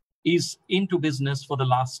is into business for the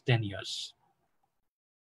last 10 years.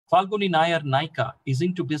 Falguni Nair Nykaa is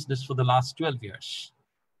into business for the last 12 years.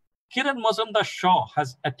 Kiran Mazumdar-Shaw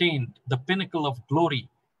has attained the pinnacle of glory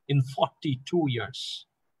in 42 years.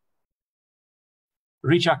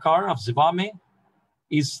 Richa Kar of Zivame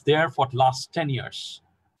is there for the last 10 years.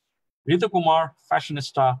 Ritu Kumar,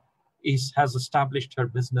 fashionista, has established her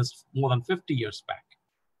business more than 50 years back.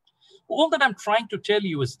 All that I'm trying to tell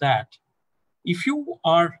you is that if you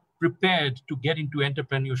are prepared to get into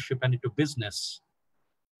entrepreneurship and into business,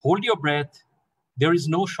 hold your breath. There is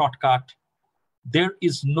no shortcut. There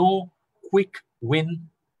is no quick win.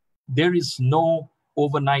 There is no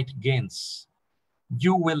overnight gains.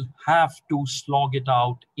 You will have to slog it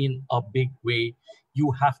out in a big way.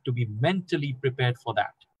 You have to be mentally prepared for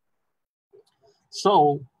that.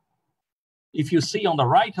 So if you see on the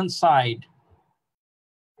right-hand side,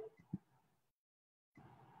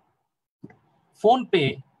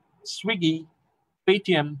 PhonePe, Swiggy,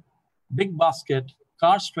 Paytm, Big Basket,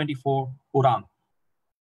 Cars24, Uran.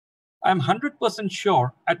 I'm 100%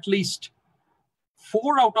 sure at least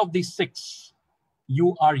 4 out of these 6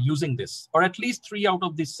 you are using this, or at least 3 out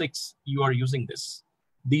of these 6 you are using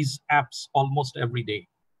these apps almost every day.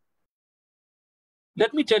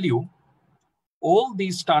 Let me tell you, all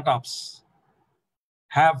these startups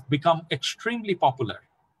have become extremely popular.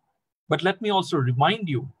 But let me also remind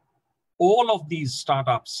you, all of these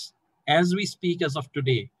startups, as we speak as of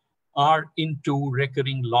today, are into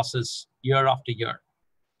recurring losses year after year.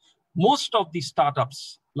 Most of these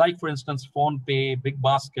startups, like for instance, PhonePe, Big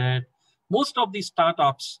Basket, most of these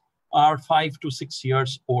startups are 5 to 6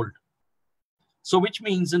 years old. So which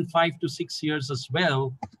means in 5 to 6 years as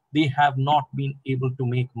well, they have not been able to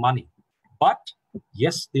make money. But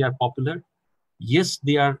yes, they are popular. Yes,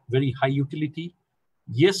 they are very high utility.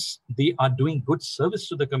 Yes, they are doing good service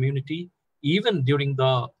to the community, even during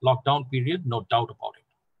the lockdown period, no doubt about it.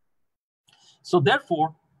 So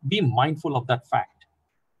therefore, be mindful of that fact.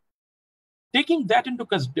 Taking that into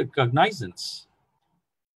cognizance,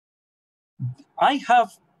 I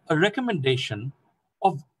have a recommendation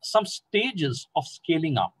of some stages of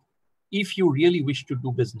scaling up if you really wish to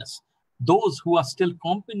do business. Those who are still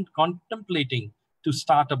contemplating to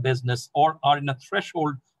start a business or are in a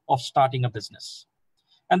threshold of starting a business.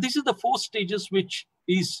 And this is the 4 stages, which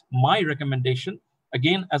is my recommendation.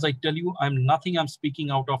 Again, as I tell you, I'm speaking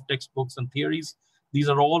out of textbooks and theories. These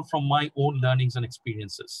are all from my own learnings and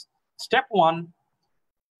experiences. Step 1,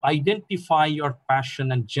 identify your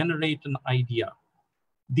passion and generate an idea.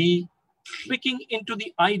 The clicking into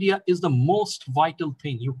the idea is the most vital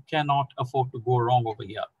thing. You cannot afford to go wrong over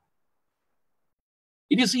here.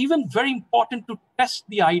 It is even very important to test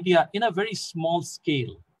the idea in a very small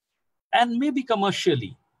scale and maybe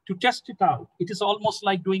commercially to test it out. It is almost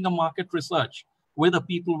like doing a market research, whether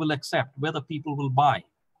people will accept, whether people will buy.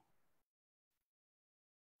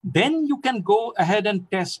 Then you can go ahead and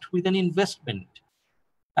test with an investment.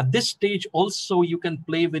 At this stage also, you can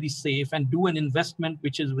play very safe and do an investment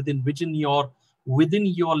which is within your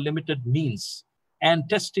limited means and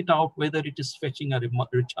test it out whether it is fetching a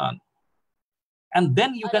return. And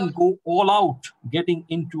then you can go all out, getting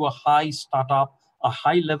into a high startup, a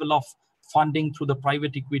high level of funding through the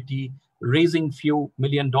private equity, raising few $1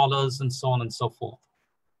 million and so on and so forth.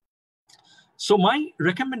 So my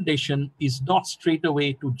recommendation is not straight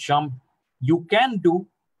away to jump. You can do.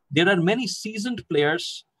 There are many seasoned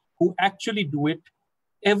players who actually do it.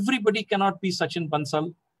 Everybody cannot be Sachin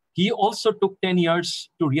Bansal. He also took 10 years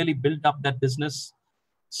to really build up that business.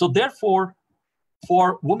 So therefore,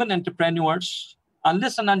 for women entrepreneurs,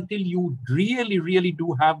 unless and until you really, really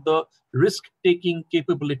do have the risk-taking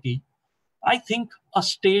capability, I think a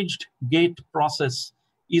staged gate process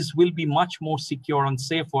will be much more secure and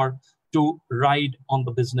safer to ride on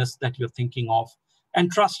the business that you're thinking of.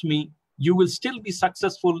 And trust me, you will still be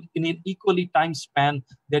successful in an equally time span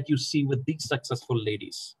that you see with these successful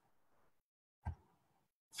ladies.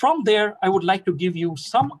 From there, I would like to give you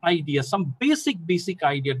some idea, some basic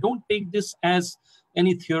idea. Don't take this as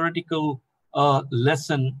any theoretical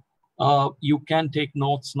lesson. You can take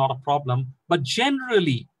notes, not a problem. But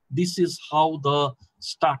generally, this is how the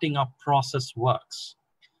starting up process works.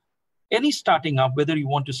 Any starting up, whether you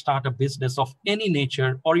want to start a business of any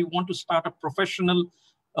nature or you want to start a professional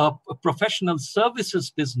services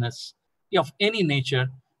business of any nature,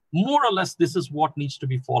 more or less, this is what needs to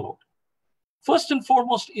be followed. First and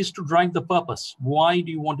foremost is to drive the purpose. Why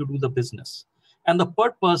do you want to do the business? And the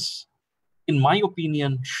purpose, in my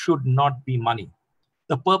opinion, should not be money.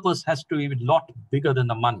 The purpose has to be a lot bigger than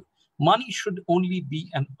the money. Money should only be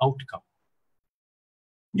an outcome.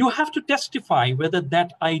 You have to testify whether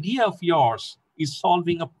that idea of yours is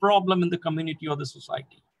solving a problem in the community or the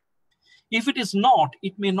society. If it is not,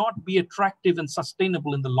 it may not be attractive and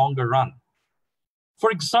sustainable in the longer run.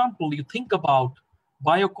 For example, you think about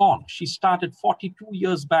Biocon. She started 42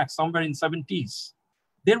 years back, somewhere in 70s.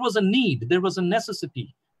 There was a need, there was a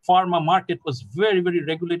necessity. Pharma market was very, very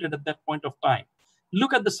regulated at that point of time.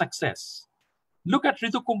 Look at the success. Look at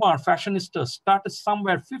Ritu Kumar, fashionista, started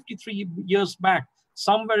somewhere 53 years back,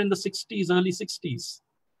 somewhere in the 60s, early 60s.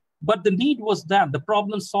 But the need was there. The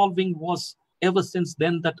problem solving was ever since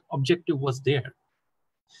then, that objective was there.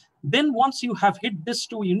 Then once you have hit this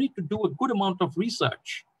too, you need to do a good amount of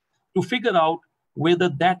research. to figure out whether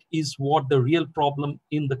that is what the real problem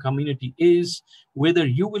in the community is, whether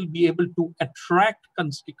you will be able to attract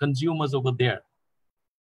consumers over there.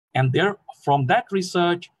 And there, from that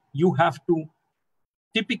research, you have to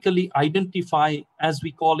typically identify, as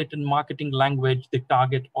we call it in marketing language, the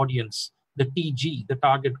target audience, the TG, the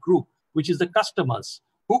target group, which is the customers.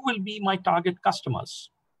 Who will be my target customers?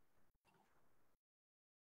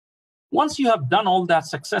 Once you have done all that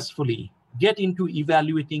successfully, get into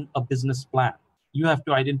evaluating a business plan. You have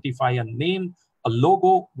to identify a name, a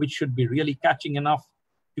logo, which should be really catching enough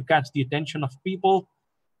to catch the attention of people.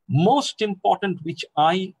 Most important, which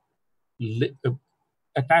I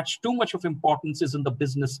attach too much of importance, is in the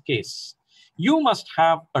business case. You must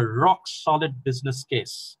have a rock solid business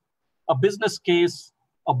case, a business case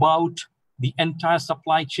about the entire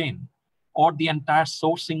supply chain, or the entire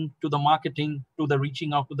sourcing to the marketing, to the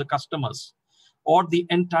reaching out to the customers, or the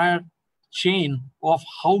entire chain of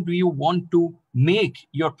how do you want to make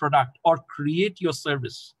your product or create your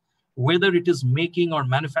service, whether it is making or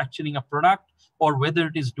manufacturing a product, or whether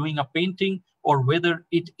it is doing a painting, or whether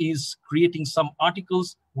it is creating some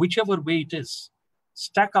articles, whichever way it is.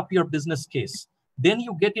 Stack up your business case. Then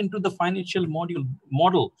you get into the financial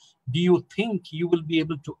model. Do you think you will be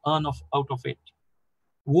able to earn out of it?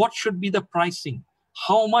 What should be the pricing?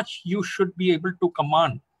 How much you should be able to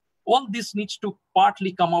command? All this needs to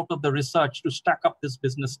partly come out of the research to stack up this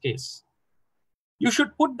business case. You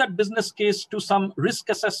should put that business case to some risk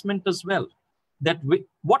assessment as well. That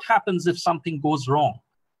what happens if something goes wrong?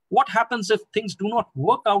 What happens if things do not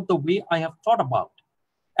work out the way I have thought about?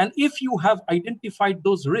 And if you have identified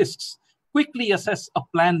those risks, quickly assess a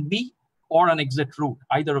plan B or an exit route,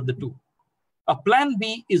 either of the two. A plan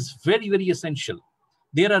B is very, very essential.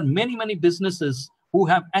 There are many, many businesses who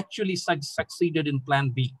have actually succeeded in plan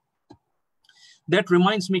B. That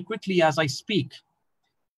reminds me quickly as I speak,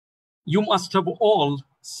 you must have all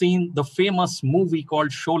seen the famous movie called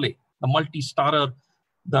Sholay, the multi-starrer,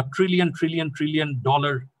 the trillion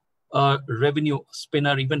dollar revenue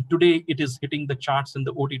spinner. Even today, it is hitting the charts in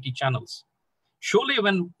the OTT channels.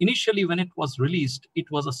 Sholay, initially when it was released, it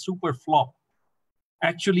was a super flop.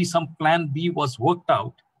 Actually, some plan B was worked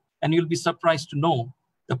out, and you'll be surprised to know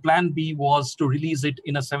the plan B was to release it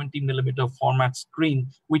in a 70mm format screen,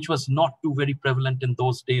 which was not too very prevalent in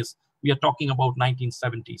those days. We are talking about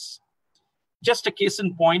 1970s. Just a case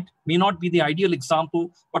in point, may not be the ideal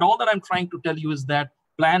example, but all that I'm trying to tell you is that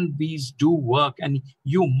plan Bs do work, and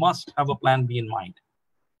you must have a plan B in mind.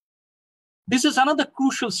 This is another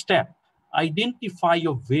crucial step. Identify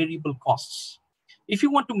your variable costs. If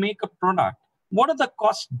you want to make a product, what are the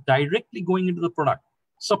costs directly going into the product?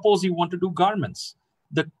 Suppose you want to do garments.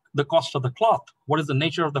 The cost of the cloth. What is the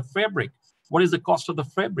nature of the fabric? What is the cost of the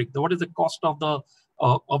fabric? What is the cost of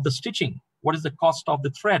the stitching? What is the cost of the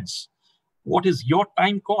threads? What is your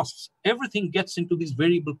time costs? Everything gets into these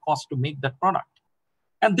variable costs to make that product.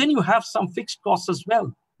 And then you have some fixed costs as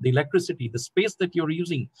well. The electricity, the space that you're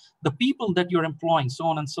using, the people that you're employing, so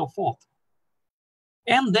on and so forth.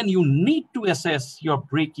 And then you need to assess your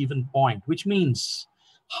break-even point, which means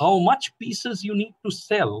how much pieces you need to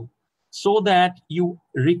sell so that you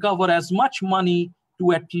recover as much money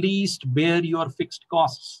to at least bear your fixed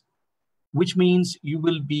costs, which means you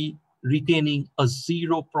will be retaining a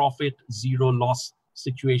zero profit, zero loss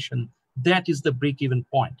situation. That is the break-even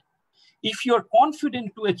point. If you're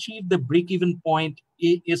confident to achieve the break-even point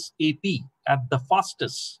ASAP at the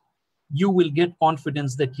fastest, you will get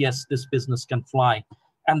confidence that yes, this business can fly.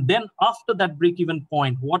 And then after that break-even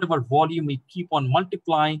point, whatever volume you keep on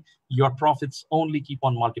multiplying, your profits only keep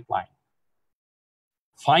on multiplying.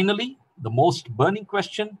 Finally, the most burning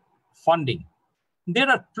question, funding. There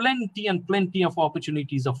are plenty and plenty of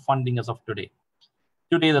opportunities of funding as of today.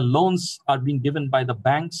 Today, the loans are being given by the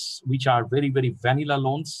banks, which are very, very vanilla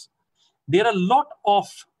loans. There are a lot of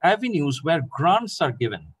avenues where grants are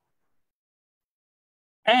given.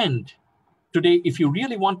 And today, if you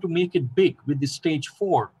really want to make it big with the stage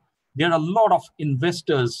 4, there are a lot of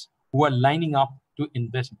investors who are lining up to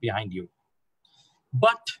invest behind you.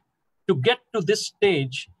 But to get to this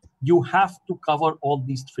stage, you have to cover all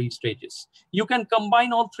these 3 stages. You can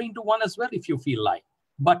combine all 3 into one as well if you feel like,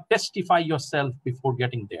 but testify yourself before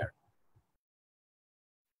getting there.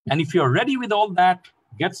 And if you're ready with all that,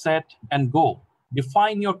 get set and go.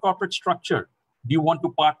 Define your corporate structure. Do you want to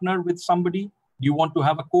partner with somebody? Do you want to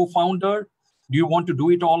have a co-founder? Do you want to do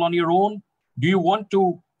it all on your own? Do you want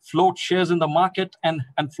to float shares in the market and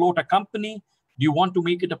float a company? Do you want to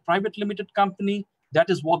make it a private limited company? That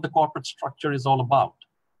is what the corporate structure is all about.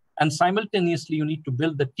 And simultaneously, you need to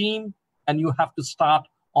build the team, and you have to start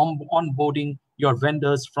onboarding your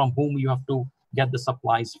vendors from whom you have to get the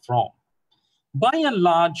supplies from. By and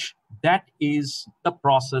large, that is the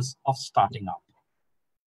process of starting up.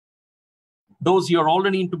 Those you're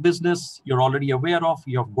already into business, you're already aware of,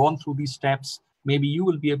 you have gone through these steps, maybe you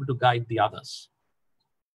will be able to guide the others.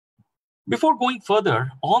 Before going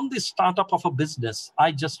further, on the startup of a business,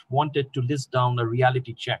 I just wanted to list down a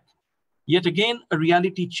reality check. Yet again, a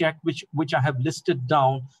reality check which I have listed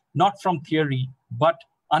down, not from theory, but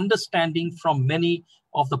understanding from many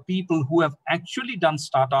of the people who have actually done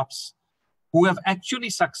startups, who have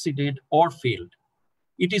actually succeeded or failed.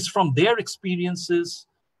 It is from their experiences,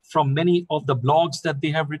 from many of the blogs that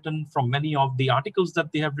they have written, from many of the articles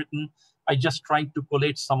that they have written. I just tried to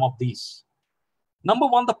collate some of these. Number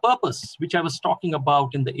one, the purpose, which I was talking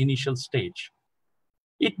about in the initial stage.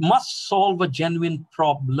 It must solve a genuine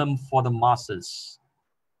problem for the masses.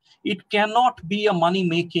 It cannot be a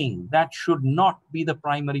money-making. That should not be the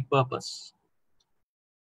primary purpose.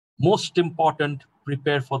 Most important,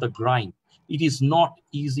 prepare for the grind. It is not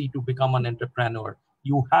easy to become an entrepreneur.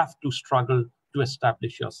 You have to struggle to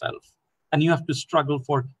establish yourself. And you have to struggle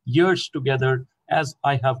for years together, as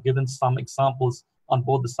I have given some examples on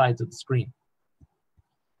both the sides of the screen.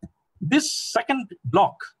 This second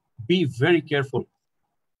block, be very careful.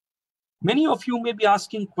 Many of you may be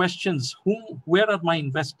asking questions, where are my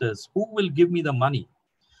investors? Who will give me the money?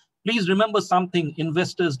 Please remember something,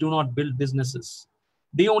 investors do not build businesses.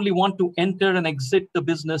 They only want to enter and exit the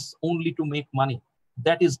business only to make money.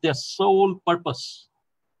 That is their sole purpose.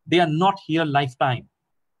 They are not here lifetime.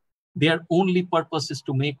 Their only purpose is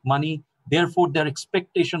to make money. Therefore, their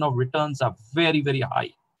expectation of returns are very, very high.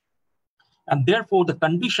 And therefore, the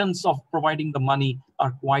conditions of providing the money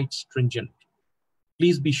are quite stringent.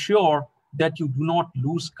 Please be sure that you do not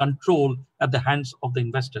lose control at the hands of the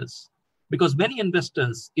investors. Because many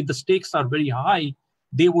investors, if the stakes are very high,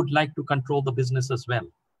 they would like to control the business as well.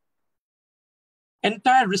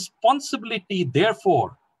 Entire responsibility,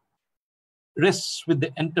 therefore, rests with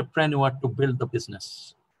the entrepreneur to build the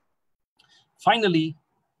business. Finally,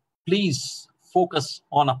 please focus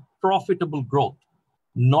on a profitable growth.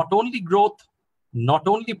 Not only growth, not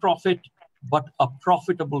only profit, but a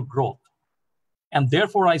profitable growth. And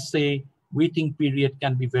therefore, I say waiting period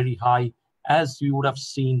can be very high, as you would have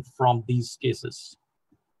seen from these cases.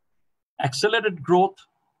 Accelerated growth.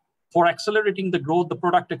 For accelerating the growth, the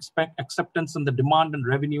product acceptance and the demand and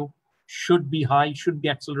revenue should be high, should be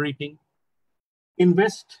accelerating.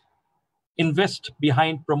 Invest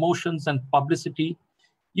behind promotions and publicity.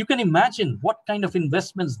 You can imagine what kind of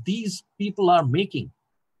investments these people are making.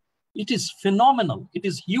 It is phenomenal. It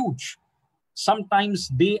is huge. Sometimes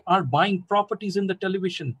they are buying properties in the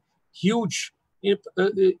television, huge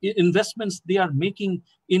investments they are making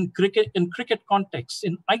in cricket context,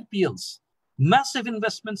 in IPLs. Massive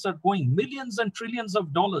investments are going, millions and trillions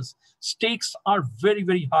of dollars. Stakes are very,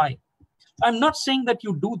 very high. I'm not saying that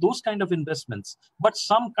you do those kind of investments, but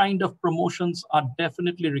some kind of promotions are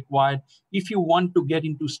definitely required if you want to get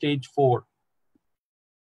into stage 4.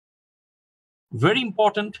 Very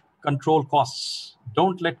important, control costs.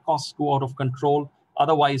 Don't let costs go out of control.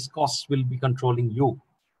 Otherwise, costs will be controlling you.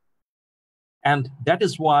 And that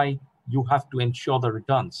is why you have to ensure the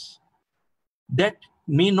returns. That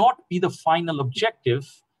may not be the final objective,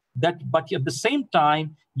 but at the same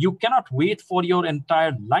time, you cannot wait for your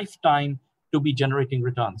entire lifetime to be generating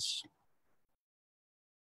returns.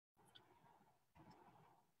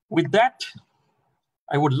 With that,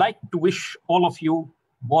 I would like to wish all of you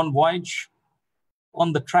bon voyage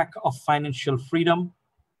on the track of financial freedom.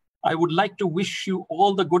 I would like to wish you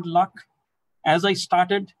all the good luck. As I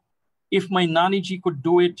started, if my Naniji could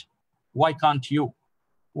do it, why can't you?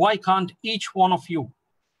 Why can't each one of you?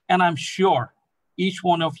 And I'm sure each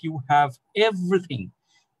one of you have everything.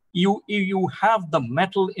 You have the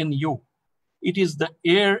metal in you. It is the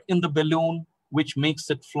air in the balloon which makes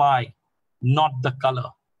it fly, not the color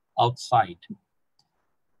outside.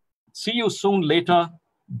 See you soon later.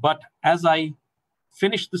 But as I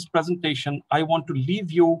finish this presentation, I want to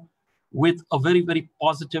leave you with a very, very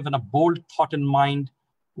positive and a bold thought in mind,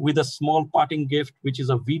 with a small parting gift, which is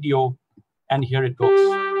a video. And here it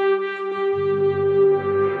goes.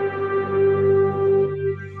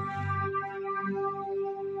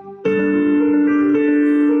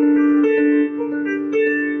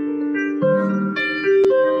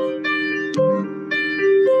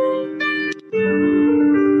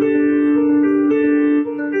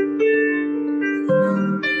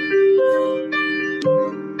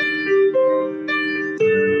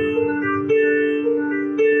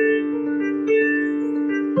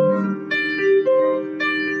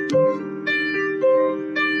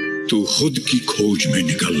 तू खुद की खोज में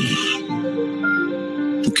निकल,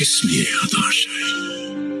 तू किस लिए हताश है?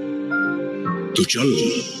 तो चल,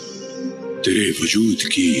 तेरे वजूद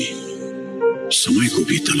की समय को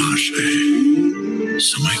भी तलाश है,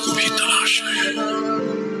 समय को भी तलाश है।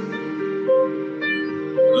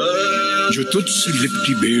 जो तुझसे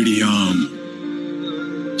लिपटी बेड़ियां,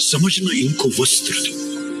 समझना इनको वस्त्र तू।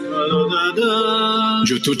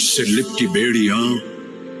 जो तुझसे लिपटी बेड़ियां,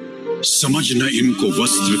 समझना इनको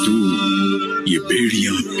वस्त्र तू। ये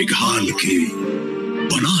बेड़ियां पिघाल के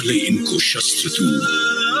बना ले इनको शस्त्र तू,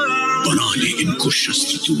 बना ले इनको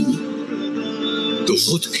शस्त्र तू। तो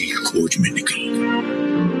खुद की खोज में निकल,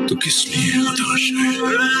 तो किस लिए हताश है?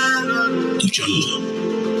 तो चल,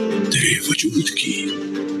 तेरे वजूद की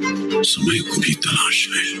समय को भी तलाश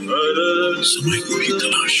है, समय को भी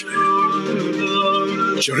तलाश है।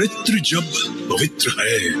 चरित्र जब पवित्र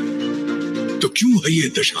है तो क्यों है ये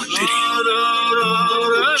दशा तेरी?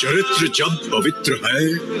 चरित्र जब पवित्र है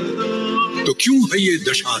तो क्यों है ये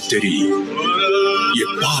दशा तेरी? ये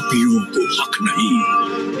पापियों को हक नहीं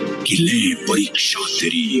कि ले परीक्षा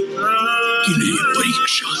तेरी, कि ले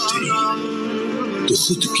परीक्षा तेरी। तो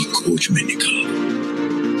खुद की खोज में निकल,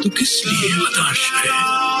 तो किस लिए हताश है?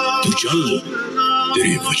 तो चल,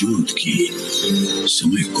 तेरे वजूद की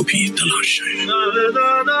समय को भी तलाश है।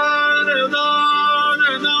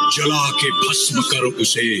 जला के भस्म कर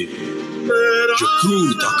उसे जो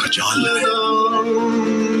क्रूरता का जाल है,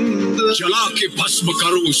 जला के भस्म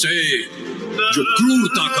कर उसे जो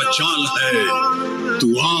क्रूरता का जाल है। तू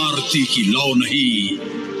आरती की लौ नहीं,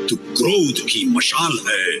 तू क्रोध की मशाल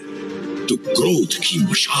है, तू क्रोध की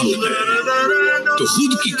मशाल है। तो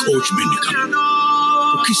खुद की खोज में निकल,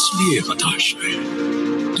 तो किस लिए हताश है?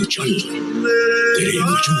 तो चल, तेरे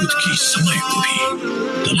वजूद की समय को भी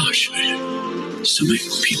तलाश है, समय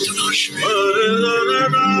को भी तलाश है।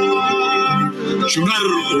 चुनर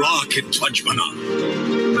उड़ा के ध्वज बना,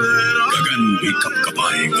 गगन भी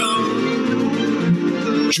कपकपाएगा।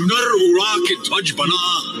 चुनर उड़ा के ध्वज बना,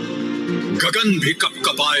 गगन भी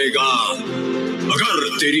कपकपाएगा। अगर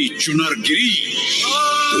तेरी चुनर गिरी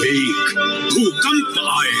तो एक भूकंप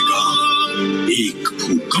आएगा, एक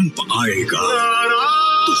भूकंप आएगा।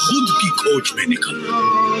 तो खुद की खोज में निकल,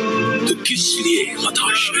 तो किस लिए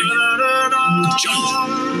हताश है? तो चल,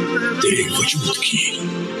 तेरे वजूद की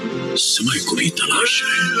समय को भी तलाश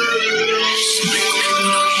है, समय को भी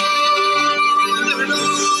तलाश है।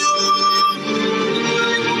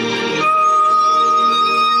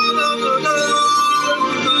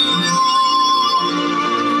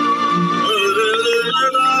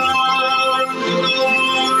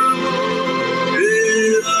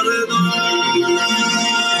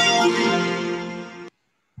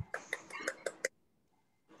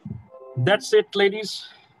 That's it, ladies.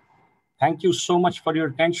 Thank you so much for your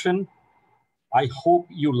attention. I hope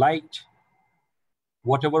you liked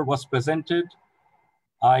whatever was presented.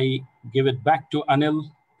 I give it back to Anil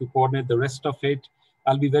to coordinate the rest of it.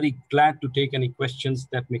 I'll be very glad to take any questions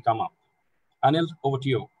that may come up. Anil, over to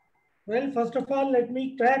you. Well, first of all, let me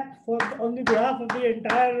clap on the behalf of the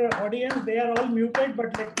entire audience. They are all muted,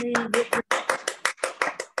 but let me...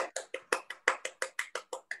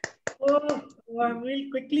 So, we'll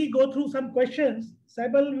quickly go through some questions.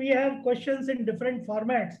 Saibal, we have questions in different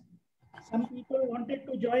formats. Some people wanted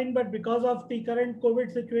to join, but because of the current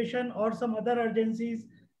COVID situation or some other urgencies,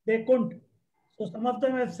 they couldn't. So some of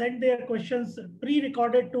them have sent their questions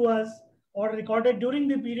pre-recorded to us or recorded during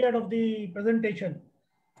the period of the presentation.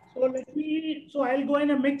 So I'll go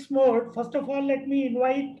in a mixed mode. First of all, let me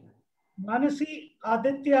invite Manasi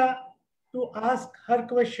Aditya to ask her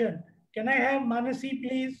question. Can I have Manasi,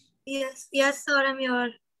 please? Yes, sir, I'm here.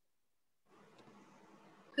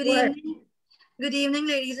 Good evening. Good evening,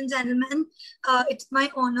 ladies and gentlemen. It's my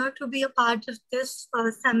honor to be a part of this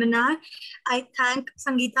seminar. I thank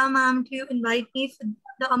Sangeeta ma'am to invite me for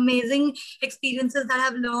the amazing experiences that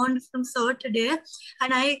I've learned from sir today.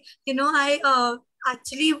 And I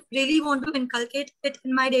actually really want to inculcate it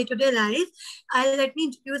in my day-to-day life. Let me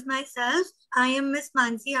introduce myself. I am Miss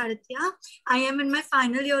Manasi Aditya. I am in my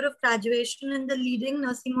final year of graduation in the leading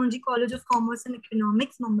Nursing College of Commerce and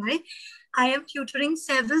Economics, Mumbai. I am tutoring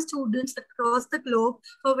several students across the globe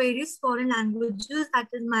for various foreign languages, that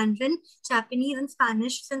is Mandarin, Japanese, and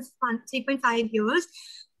Spanish since 3.5 years.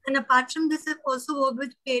 And apart from this, I've also worked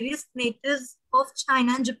with various natives of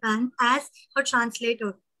China and Japan as a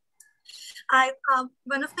translator.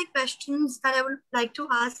 One of my questions that I would like to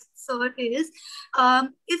ask sir is,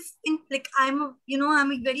 I'm a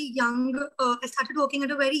very young, I started working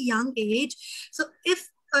at a very young age. So if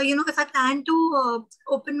I plan to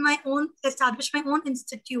establish my own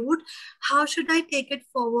institute, how should I take it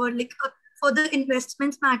forward? for the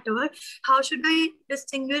investments matter, how should I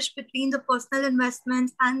distinguish between the personal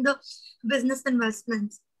investments and the business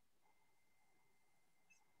investments?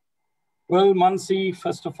 Well, Mansi,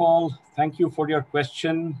 first of all, thank you for your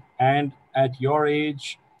question. And at your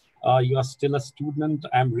age, you are still a student.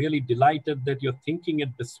 I'm really delighted that you're thinking it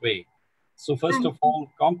this way. So first of all,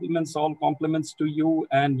 compliments to you,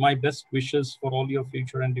 and my best wishes for all your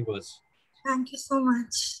future endeavors. Thank you so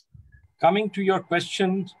much. Coming to your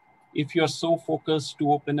question, if you're so focused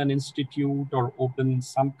to open an institute or open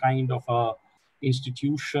some kind of a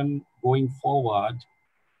institution going forward,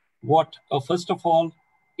 first of all,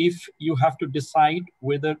 if you have to decide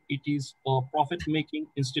whether it is a profit-making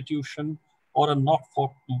institution or a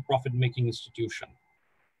not-for-profit-making institution,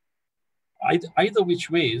 either which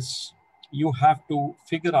ways, you have to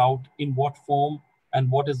figure out in what form and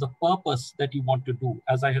what is the purpose that you want to do.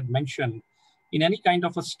 As I had mentioned, in any kind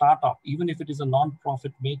of a startup, even if it is a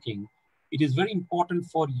non-profit making, it is very important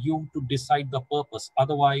for you to decide the purpose.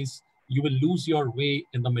 Otherwise, you will lose your way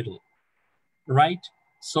in the middle, right?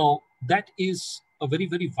 So that is a very,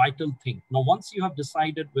 very vital thing. Now, once you have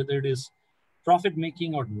decided whether it is profit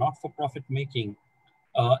making or not for profit making,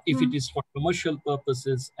 if it is for commercial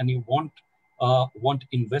purposes and you want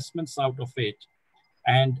investments out of it,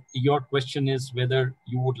 and your question is whether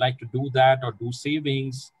you would like to do that or do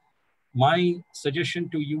savings, my suggestion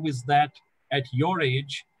to you is that at your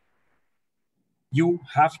age, you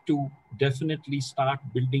have to definitely start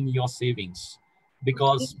building your savings,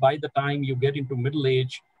 because by the time you get into middle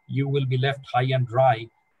age, you will be left high and dry,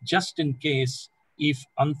 just in case if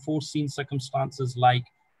unforeseen circumstances like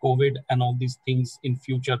COVID and all these things in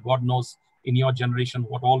future, God knows in your generation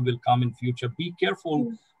what all will come in future. Be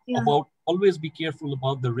careful always be careful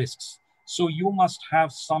about the risks. So you must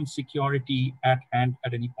have some security at hand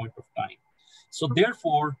at any point of time. So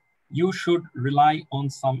therefore, you should rely on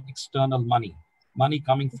some external money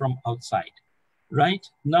coming from outside, right?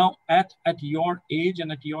 Now, at your age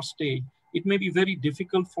and at your stage, it may be very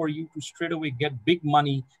difficult for you to straight away get big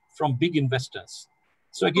money from big investors.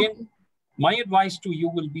 So again, my advice to you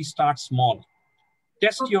will be start small.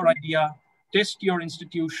 Test your idea, test your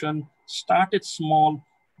institution, start it small,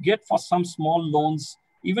 get for some small loans.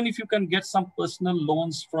 Even if you can get some personal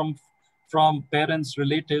loans from parents,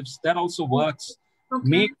 relatives, that also works.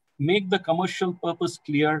 Make the commercial purpose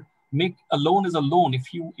clear. Make a loan is a loan.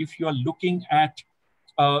 If you are looking at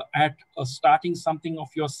starting something of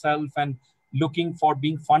yourself and looking for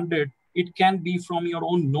being funded, it can be from your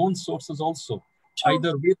own known sources also,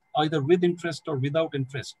 either with interest or without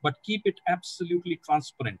interest, but keep it absolutely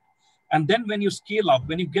transparent. And then when you scale up,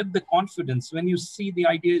 when you get the confidence, when you see the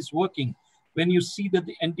idea is working, when you see that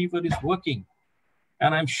the endeavor is working,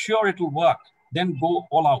 and I'm sure it will work, then go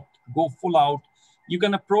all out, go full out. You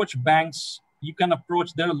can approach banks,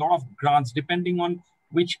 there are a lot of grants, depending on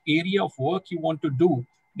which area of work you want to do.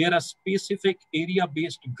 There are specific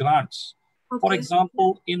area-based grants. For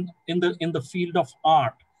example, in the field of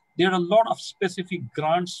art, there are a lot of specific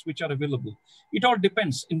grants which are available. It all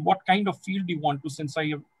depends in what kind of field you want to, since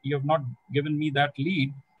you have not given me that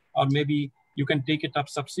lead, or maybe you can take it up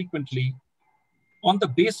subsequently. On the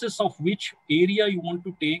basis of which area you want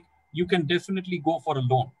to take, you can definitely go for a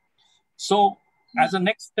loan. So as a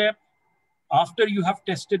next step, after you have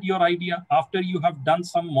tested your idea, after you have done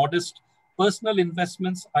some modest personal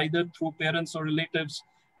investments, either through parents or relatives,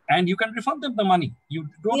 and you can refund them the money. You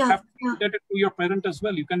don't have to be indebted to your parent as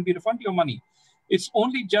well. You can be refund your money. It's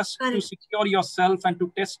only just to secure yourself and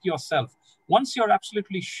to test yourself. Once you're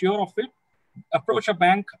absolutely sure of it, approach a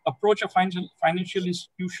bank, approach a financial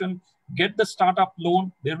institution, get the startup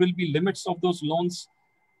loan. There will be limits of those loans.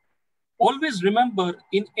 Always remember,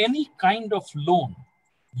 in any kind of loan,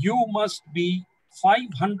 you must be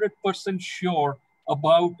 500% sure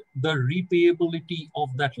about the repayability of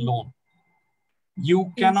that loan.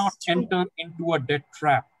 You cannot enter into a debt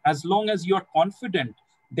trap. As long as you're confident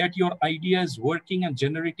that your idea is working and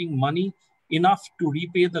generating money enough to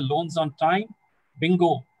repay the loans on time,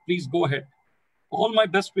 bingo, please go ahead. All my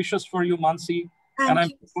best wishes for you, Mansi, and I'm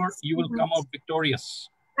sure you will come out victorious.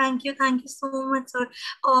 Thank you so much, sir.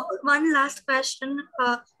 One last question,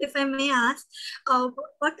 if I may ask,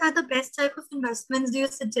 what are the best type of investments do you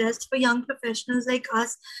suggest for young professionals like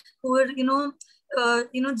us who are,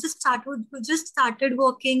 just started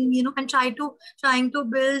working, and trying to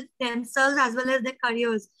build themselves as well as their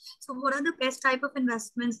careers? So what are the best type of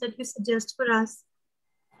investments that you suggest for us?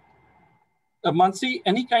 Mansi,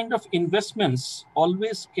 any kind of investments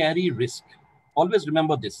always carry risk. Always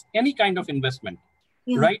remember this, any kind of investment,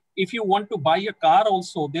 right? If you want to buy a car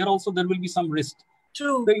also, there will be some risk.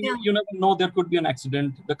 True. So you never know, there could be an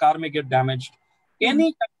accident, the car may get damaged. Any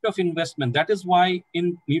kind of investment. That is why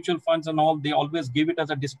in mutual funds and all, they always give it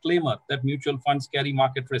as a disclaimer that mutual funds carry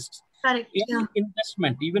market risks. Correct. Any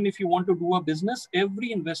investment, even if you want to do a business,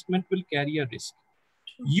 every investment will carry a risk.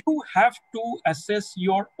 You have to assess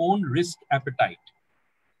your own risk appetite.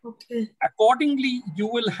 Okay. Accordingly, you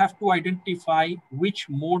will have to identify which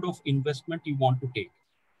mode of investment you want to take.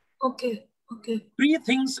 Okay. Okay. 3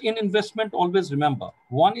 things in investment, always remember.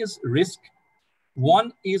 1 is risk,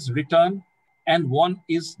 1 is return, and 1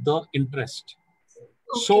 is the interest.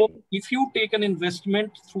 Okay. So if you take an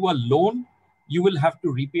investment through a loan, you will have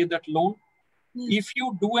to repay that loan. If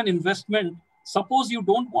you do an investment, suppose you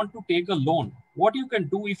don't want to take a loan, what you can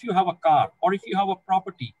do if you have a car or if you have a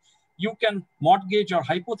property, you can mortgage or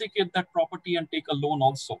hypothecate that property and take a loan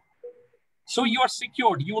also. So you are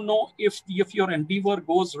secured. You know, if your endeavor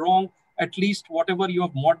goes wrong, at least whatever you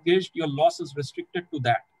have mortgaged, your loss is restricted to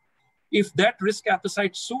that. If that risk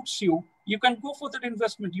appetite suits you, you can go for that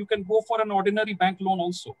investment. You can go for an ordinary bank loan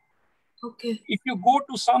also. Okay. If you go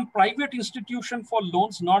to some private institution for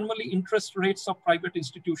loans, normally interest rates of private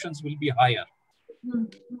institutions will be higher.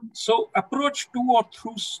 So approach 2 or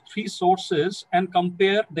 3 sources and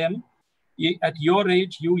compare them. At your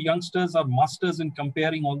age, you youngsters are masters in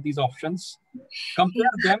comparing all these options.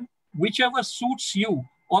 Compare them, whichever suits you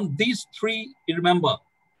on these 3, remember.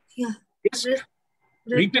 Risk,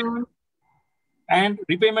 repayment, and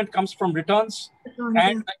repayment comes from returns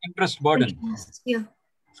and the interest burden.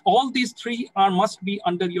 All these 3 must be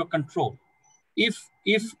under your control. If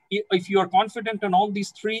you are confident on all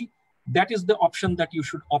these 3, that is the option that you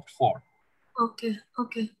should opt for. Okay.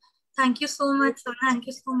 Okay. Thank you so much, sir. Thank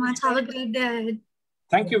you so much. Have a great day ahead.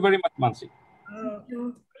 Thank you very much, Mansi.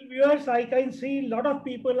 Viewers, I can see a lot of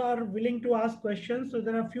people are willing to ask questions. So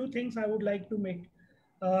there are a few things I would like to make.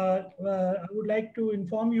 I would like to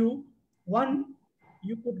inform you. 1,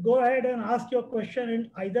 you could go ahead and ask your question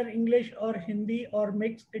in either English or Hindi or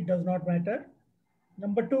mixed. It does not matter.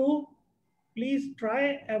 Number 2, please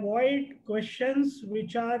try avoid questions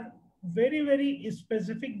which are very, very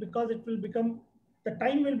specific, because it will become, the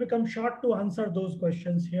time will become short to answer those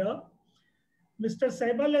questions here. Mr.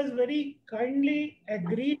 Saibal has very kindly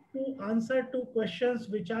agreed to answer 2 questions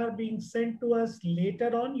which are being sent to us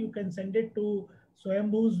later on. You can send it to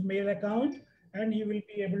Swaayambhu's mail account and he will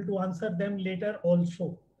be able to answer them later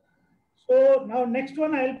also. So now next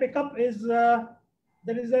one I'll pick up is,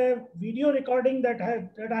 there is a video recording that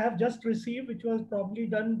I have just received, which was probably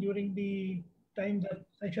done during the time the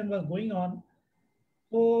session was going on.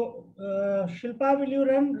 So Shilpa, will you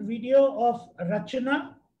run video of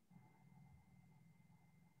Rachana?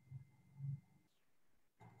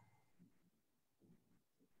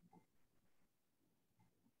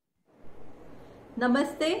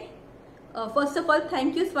 Namaste. First of all,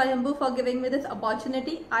 thank you Swaayambhu for giving me this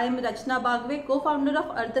opportunity. I am Rachana Bagwe, co-founder of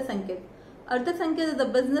Artha Sanket. Artha Sanket is a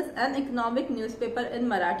business and economic newspaper in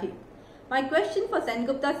Marathi. My question for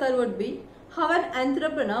Sengupta sir would be, how an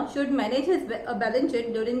entrepreneur should manage his balance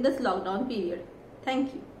sheet during this lockdown period?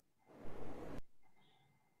 Thank you.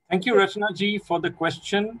 Thank you, Rachana ji, for the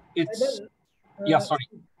question. It's sorry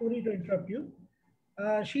to interrupt you.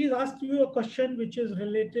 She's asked you a question which is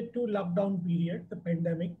related to lockdown period, the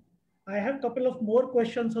pandemic. I have a couple of more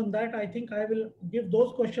questions on that. I think I will give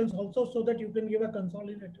those questions also so that you can give a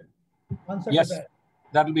consolidated answer to that.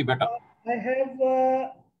 That will be better. I have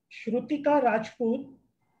Shrutika Rajput.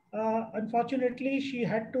 Unfortunately, she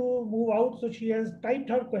had to move out, so she has typed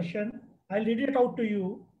her question. I'll read it out to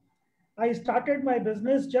you. I started my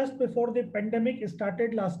business just before the pandemic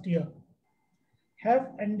started last year. Have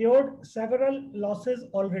endured several losses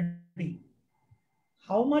already.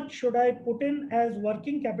 How much should I put in, as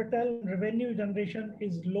working capital revenue generation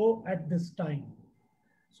is low at this time?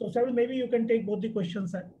 So Saibal, maybe you can take both the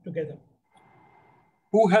questions together.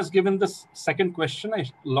 Who has given this second question? I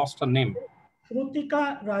lost her name.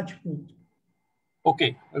 Shrutika Rajput.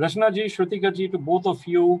 Okay, Rachana ji, Shrutika ji, to both of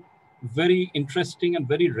you, very interesting and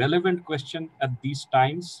very relevant question at these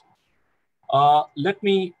times. Let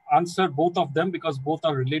me answer both of them because both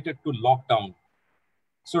are related to lockdown.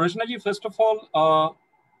 So Rachana ji, first of all,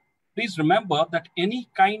 please remember that any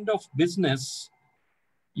kind of business,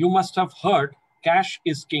 you must have heard, cash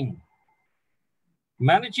is king.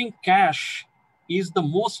 Managing cash is the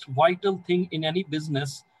most vital thing in any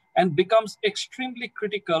business and becomes extremely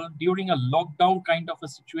critical during a lockdown kind of a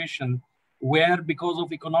situation where, because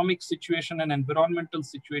of economic situation and environmental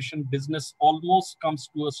situation, business almost comes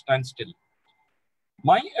to a standstill.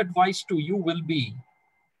 My advice to you will be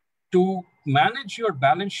to manage your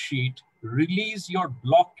balance sheet, release your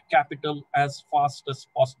blocked capital as fast as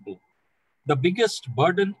possible. The biggest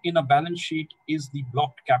burden in a balance sheet is the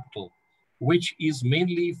blocked capital. which is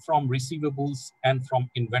mainly from receivables and from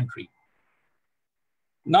inventory.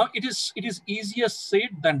 Now, it is easier said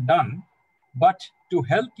than done, but to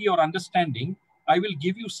help your understanding, I will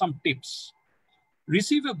give you some tips.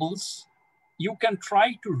 Receivables, you can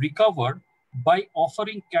try to recover by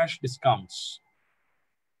offering cash discounts.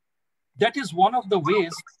 That is one of the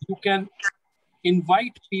ways you can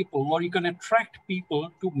invite people or you can attract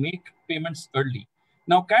people to make payments early.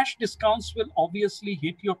 Now, cash discounts will obviously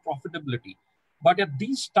hit your profitability, but at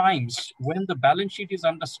these times when the balance sheet is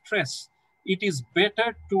under stress, it is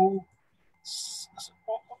better to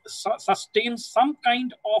sustain some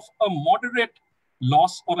kind of a moderate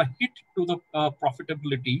loss or a hit to the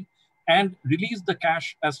profitability and release the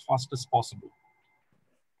cash as fast as possible.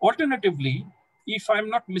 Alternatively, if I'm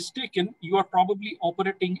not mistaken, you are probably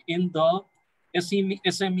operating in the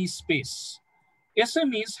SME space.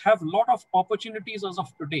 SMEs have a lot of opportunities as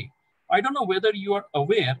of today. I don't know whether you are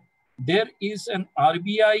aware, there is an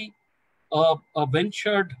RBI a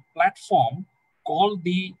ventured platform called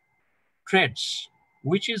the Threads,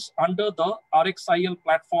 which is under the RXIL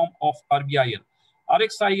platform of RBIL.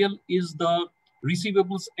 RXIL is the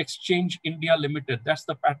Receivables Exchange India Limited. That's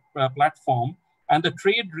the platform. And the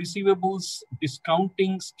Trade Receivables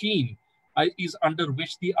Discounting Scheme is under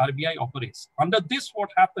which the RBI operates. Under this, what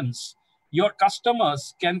happens? Your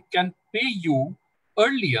customers can pay you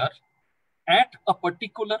earlier at a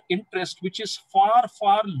particular interest, which is far,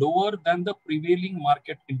 far lower than the prevailing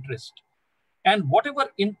market interest. And whatever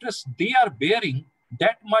interest they are bearing,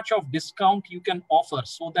 that much of discount you can offer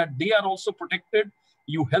so that they are also protected.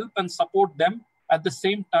 You help and support them. At the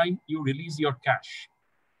same time, you release your cash.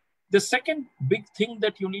 The second big thing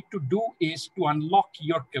that you need to do is to unlock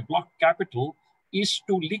your blocked capital is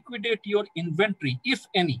to liquidate your inventory, if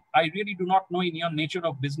any. I really do not know in your nature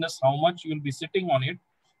of business how much you will be sitting on it.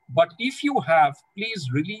 But if you have, please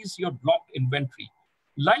release your blocked inventory.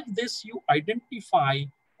 Like this, you identify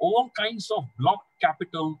all kinds of blocked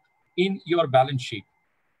capital in your balance sheet.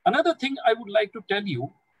 Another thing I would like to tell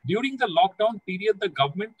you, during the lockdown period, the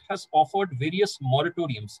government has offered various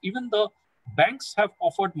moratoriums. Even the banks have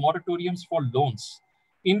offered moratoriums for loans.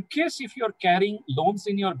 In case if you're carrying loans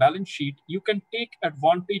in your balance sheet, you can take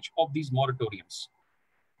advantage of these moratoriums.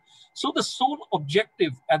 So the sole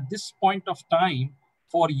objective at this point of time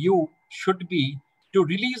for you should be to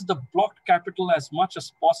release the blocked capital as much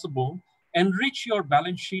as possible, enrich your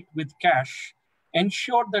balance sheet with cash,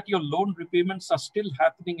 ensure that your loan repayments are still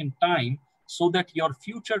happening in time so that your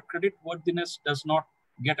future credit worthiness does not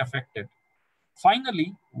get affected.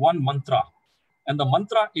 Finally, one mantra, and the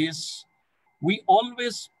mantra is, we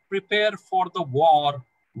always prepare for the war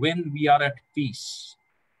when we are at peace.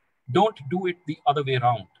 Don't do it the other way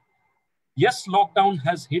around. Yes, lockdown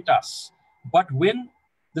has hit us, but when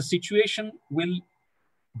the situation will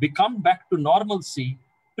become back to normalcy,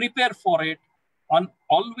 prepare for it and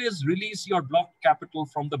always release your blocked capital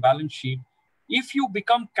from the balance sheet. If you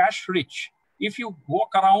become cash rich, if you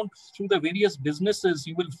walk around through the various businesses,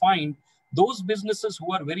 you will find those businesses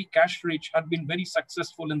who are very cash rich have been very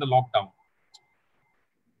successful in the lockdown.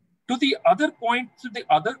 To the other point, to the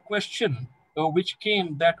other question, which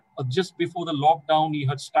came that just before the lockdown, you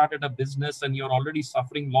had started a business and you're already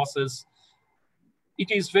suffering losses.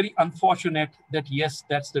 It is very unfortunate that, yes,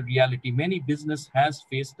 that's the reality. Many business has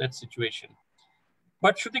faced that situation.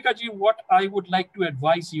 But Shrutikaji, what I would like to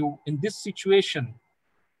advise you in this situation,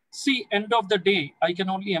 see, end of the day, I can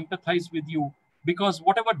only empathize with you because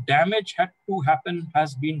whatever damage had to happen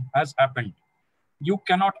has happened. You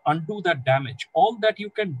cannot undo that damage. All that you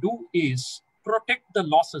can do is protect the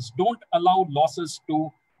losses. Don't allow losses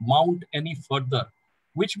to mount any further,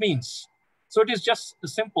 which means, so it is just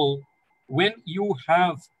simple. When you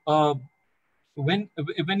have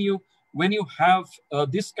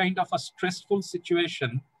this kind of a stressful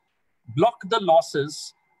situation, block the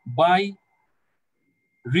losses by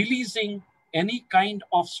releasing any kind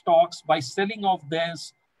of stocks, by selling off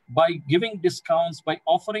theirs, by giving discounts, by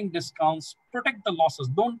offering discounts. Protect the losses.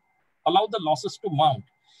 Don't allow the losses to mount.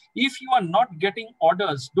 If you are not getting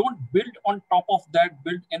orders, don't build on top of that,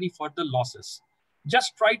 build any further losses.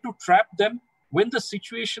 Just try to trap them. When the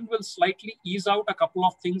situation will slightly ease out, a couple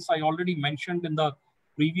of things I already mentioned in the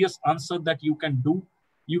previous answer that you can do.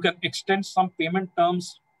 You can extend some payment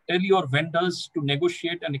terms, tell your vendors to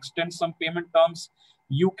negotiate and extend some payment terms.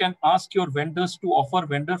 You can ask your vendors to offer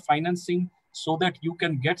vendor financing so that you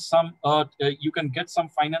can get some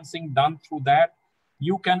financing done through that.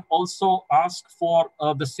 You can also ask for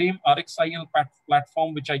the same RXIL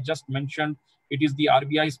platform, which I just mentioned. It is the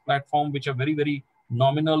RBI's platform, which are very, very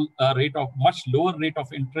nominal rate of much lower rate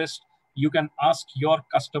of interest. You can ask your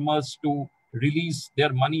customers to release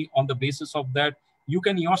their money on the basis of that. You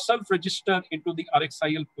can yourself register into the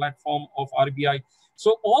RXIL platform of RBI.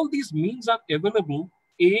 So all these means are available,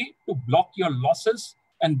 A, to block your losses,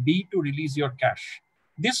 and B, to release your cash.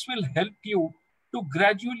 This will help you to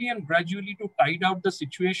gradually to tide out the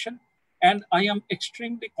situation. And I am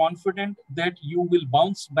extremely confident that you will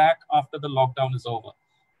bounce back after the lockdown is over.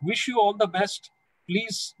 Wish you all the best.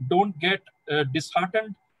 Please don't get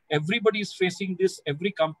disheartened. Everybody is facing this.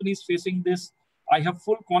 Every company is facing this. I have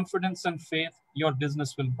full confidence and faith your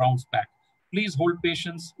business will bounce back. Please hold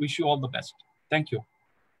patience. Wish you all the best. Thank you.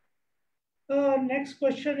 Next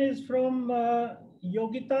question is from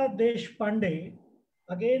Yogita Deshpande.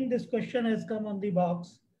 Again, this question has come on the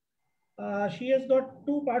box. She has got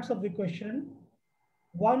two parts of the question.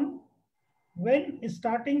 One, when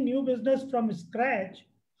starting new business from scratch,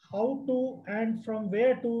 how to and from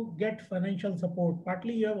where to get financial support?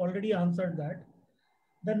 Partly you have already answered that.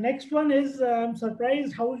 The next one is, I'm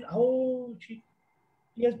surprised how she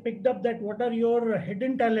has picked up that what are your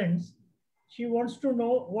hidden talents. She wants to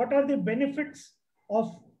know what are the benefits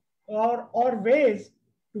of or ways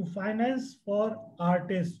to finance for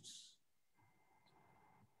artists.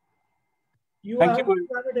 You have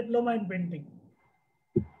a diploma in painting.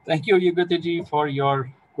 Thank you, Yogita-ji, for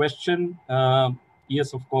your question.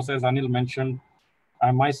 Yes, of course, as Anil mentioned,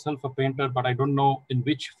 I'm myself a painter, but I don't know in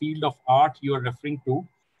which field of art you are referring to.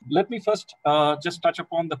 Let me first just touch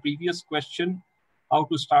upon the previous question, how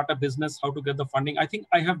to start a business, how to get the funding. I think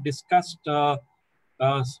I have discussed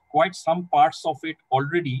quite some parts of it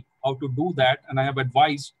already, how to do that. And I have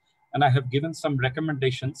advised and I have given some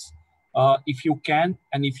recommendations. If you can,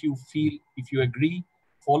 and if you feel, if you agree,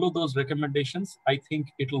 follow those recommendations. I think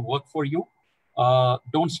it'll work for you.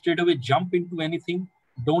 Don't straight away jump into anything.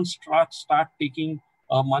 Don't start taking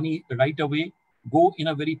money right away. Go in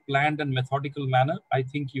a very planned and methodical manner. I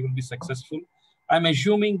think you will be successful. I'm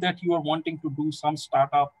assuming that you are wanting to do some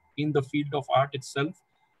startup in the field of art itself.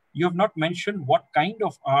 You have not mentioned what kind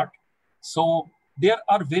of art. So there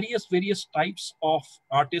are various types of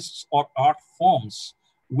artists or art forms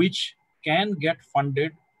which can get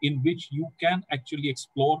funded, in which you can actually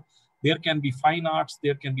explore. There can be fine arts,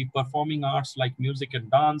 there can be performing arts like music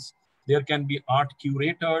and dance, there can be art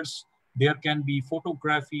curators, there can be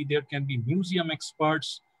photography, there can be museum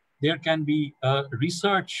experts, there can be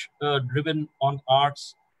research driven on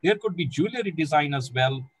arts, there could be jewelry design as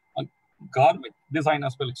well, garment design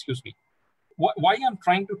as well, excuse me. Why I'm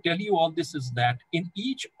trying to tell you all this is that in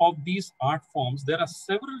each of these art forms, there are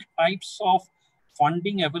several types of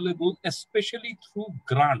funding available, especially through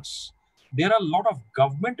grants. There are a lot of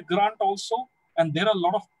government grant also, and there are a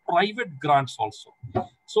lot of private grants also.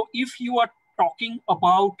 So if you are talking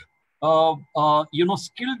about,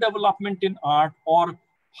 skill development in art or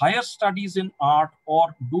higher studies in art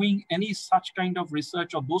or doing any such kind of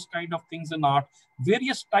research or those kind of things in art,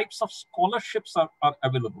 various types of scholarships are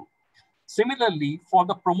available. Similarly, for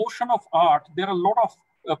the promotion of art, there are a lot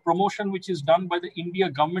of promotion which is done by the India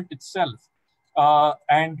government itself.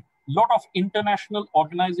 And a lot of international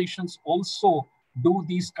organizations also do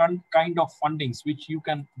these kind of fundings, which you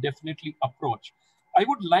can definitely approach. I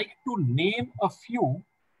would like to name a few,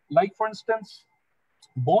 like for instance,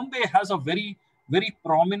 Bombay has a very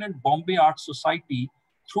prominent Bombay Art Society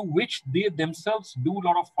through which they themselves do a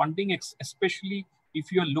lot of funding, especially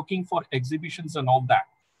if you're looking for exhibitions and all that.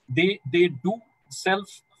 They do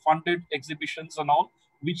self-funded exhibitions and all,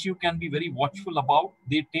 which you can be very watchful about.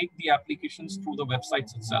 They take the applications through the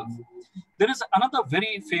websites itself. There is another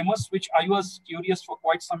very famous, which I was curious for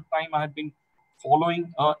quite some time. I had been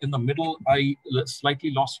following in the middle. I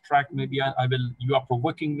slightly lost track. Maybe you are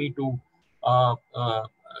provoking me to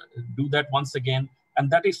do that once again.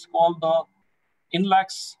 And that is called the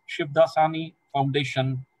Inlax Shivdasani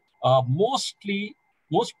Foundation.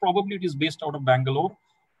 Most probably it is based out of Bangalore.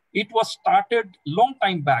 It was started long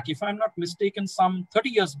time back. If I'm not mistaken, some 30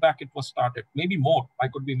 years back it was started, maybe more, I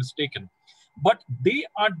could be mistaken. But they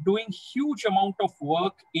are doing huge amount of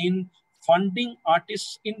work in funding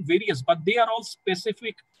artists in various, but they are all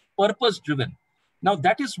specific purpose driven. Now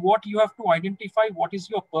that is what you have to identify, what is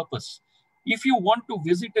your purpose. If you want to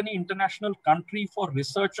visit any international country for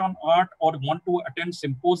research on art or want to attend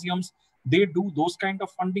symposiums, they do those kind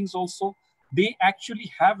of fundings also. They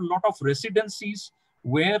actually have a lot of residencies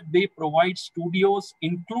where they provide studios,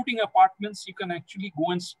 including apartments. You can actually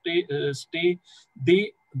go and stay.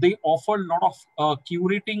 They offer a lot of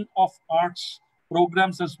curating of arts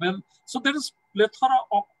programs as well. So there is plethora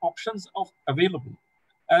of options available.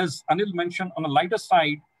 As Anil mentioned, on a lighter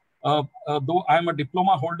side, though I'm a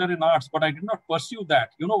diploma holder in arts, but I did not pursue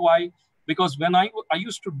that. You know why? Because when I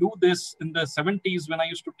used to do this in the 70s, when I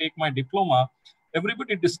used to take my diploma,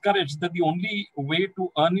 everybody discouraged that the only way to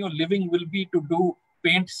earn your living will be to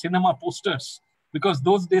paint cinema posters, because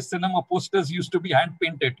those days cinema posters used to be hand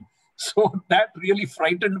painted. So that really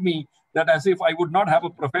frightened me, that as if I would not have a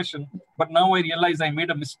profession. But now I realize I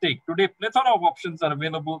made a mistake. Today, plethora of options are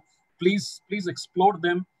available. Please explore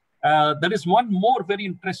them. There is one more very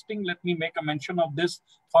interesting, let me make a mention of this,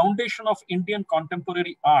 Foundation of Indian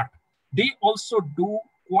Contemporary Art. They also do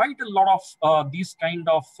quite a lot of these kind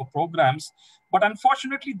of programs, but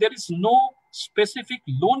unfortunately there is no specific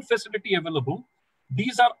loan facility available.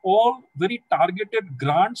 These are all very targeted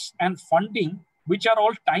grants and funding, which are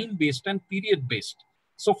all time-based and period-based.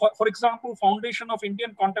 So for example, Foundation of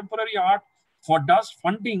Indian Contemporary Art does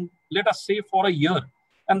funding, let us say, for a year.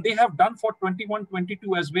 And they have done for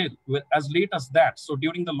 21-22 as well, as late as that. So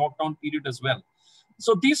during the lockdown period as well.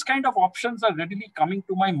 So these kind of options are readily coming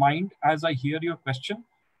to my mind as I hear your question.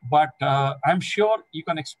 But I'm sure you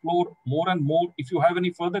can explore more and more. If you have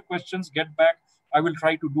any further questions, get back. I will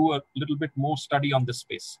try to do a little bit more study on this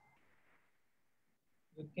space.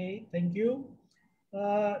 Okay, thank you.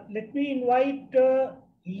 Let me invite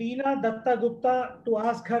Leena Datta Gupta to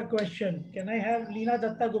ask her question. Can I have Leena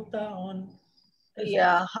Datta Gupta on?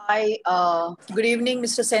 Yeah, hi. Good evening,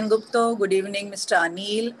 Mr. Sengupta. Good evening, Mr.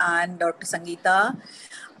 Anil and Dr. Sangeeta.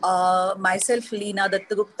 Myself, Leena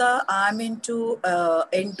Datta Gupta. I'm into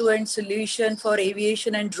end-to-end solution for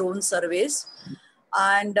aviation and drone surveys.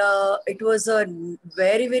 And it was a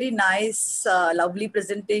very, very nice, lovely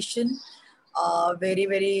presentation. Very,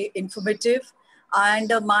 very informative.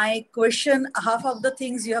 And my question, half of the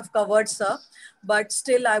things you have covered, sir, but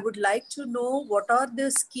still I would like to know what are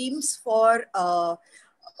the schemes for,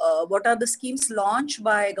 what are the schemes launched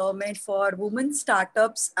by government for women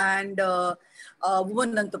startups and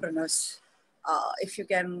women entrepreneurs? If you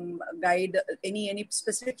can guide any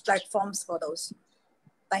specific platforms for those.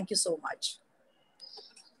 Thank you so much.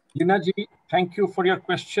 Leena ji, thank you for your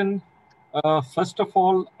question. First of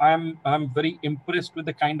all, I'm very impressed with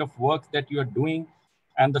the kind of work that you are doing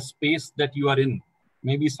and the space that you are in.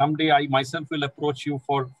 Maybe someday I myself will approach you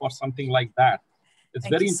for something like that. It's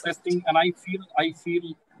very interesting, and I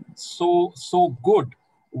feel so good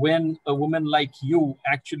when a woman like you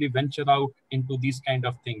actually venture out into these kind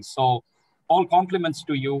of things. So all compliments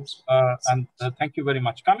to you, and thank you very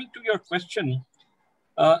much. Coming to your question,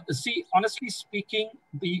 see, honestly speaking,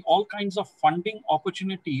 all kinds of funding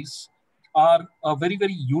opportunities are very,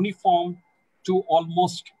 very uniform to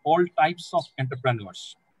almost all types of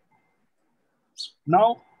entrepreneurs.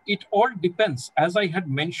 Now, it all depends, as I had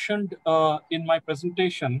mentioned in my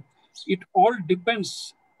presentation, it all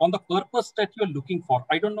depends on the purpose that you're looking for.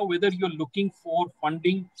 I don't know whether you're looking for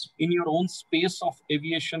funding in your own space of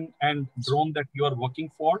aviation and drone that you are working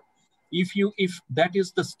for. If that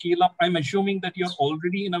is the scale up, I'm assuming that you're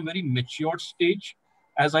already in a very mature stage.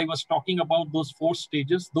 As I was talking about those 4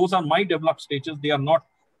 stages, those are my developed stages. They are not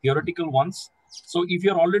theoretical ones. So if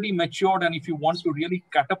you're already matured and if you want to really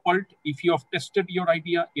catapult, if you have tested your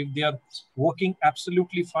idea, if they are working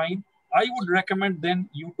absolutely fine, I would recommend then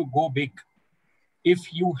you to go big.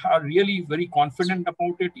 If you are really very confident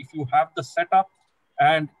about it, if you have the setup,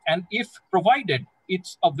 and if provided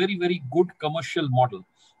it's a very, very good commercial model.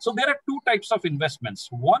 So there are 2 types of investments.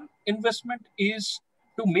 One investment is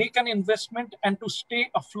to make an investment and to stay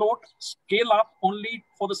afloat, scale up only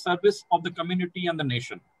for the service of the community and the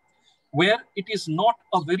nation, where it is not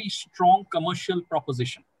a very strong commercial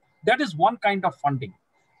proposition. That is one kind of funding.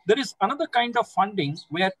 There is another kind of funding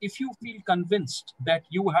where if you feel convinced that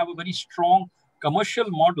you have a very strong commercial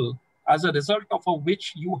model, as a result of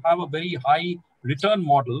which you have a very high return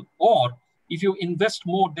model, or if you invest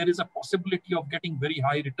more, there is a possibility of getting very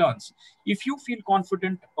high returns. If you feel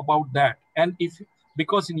confident about that, and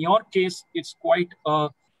because in your case, it's quite a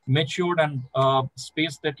matured and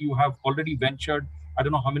space that you have already ventured. I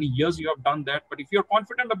don't know how many years you have done that, but if you're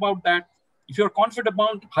confident about that, if you're confident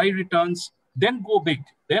about high returns, then go big.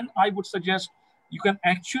 Then I would suggest you can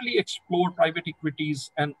actually explore private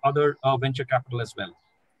equities and other venture capital as well.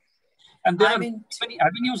 And there are many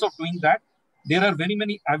avenues of doing that. There are very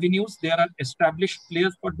many avenues. There are established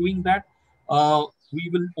players for doing that. We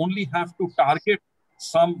will only have to target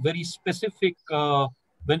some very specific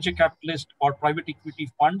venture capitalist or private equity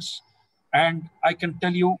funds. And I can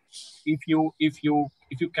tell you, if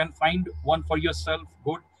you can find one for yourself,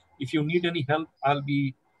 good. If you need any help, I'll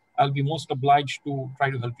be most obliged to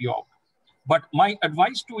try to help you out. But my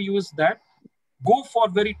advice to you is that go for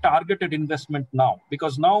very targeted investment now,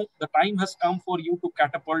 because now the time has come for you to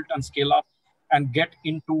catapult and scale up and get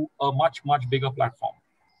into a much, much bigger platform.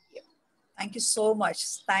 Yeah. Thank you so much.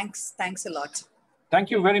 Thanks a lot. Thank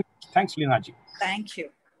you very much. Thanks, Leena ji. Thank you.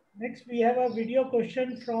 Next, we have a video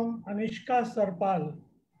question from Anushka Sarpal.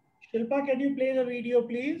 Shilpa, can you play the video,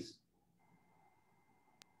 please?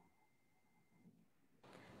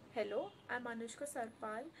 Hello, I'm Anushka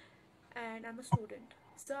Sarpal and I'm a student.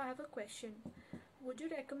 So I have a question. Would you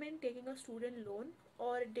recommend taking a student loan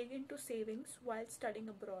or dig into savings while studying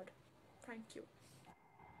abroad? Thank you.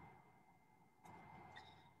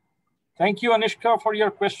 Thank you, Anushka, for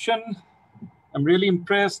your question. I'm really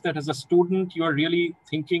impressed that as a student, you are really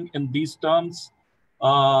thinking in these terms.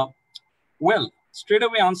 Well, straight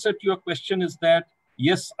away answer to your question is that,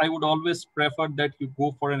 yes, I would always prefer that you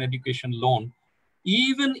go for an education loan,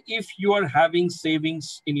 even if you are having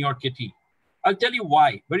savings in your kitty. I'll tell you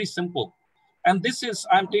why, very simple. And this is,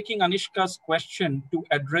 I'm taking Anushka's question to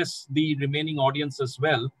address the remaining audience as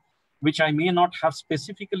well, which I may not have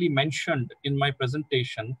specifically mentioned in my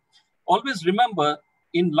presentation. Always remember,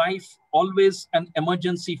 in life, always an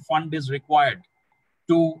emergency fund is required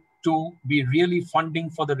to be really funding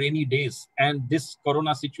for the rainy days. And this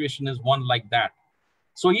Corona situation is one like that.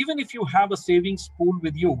 So even if you have a savings pool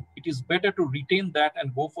with you, it is better to retain that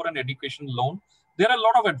and go for an education loan. There are a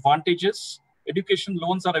lot of advantages. Education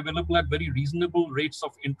loans are available at very reasonable rates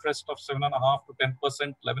of interest of 7.5% to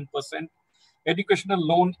 10%, 11%. Educational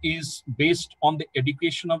loan is based on the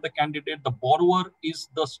education of the candidate. The borrower is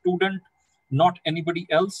the student, not anybody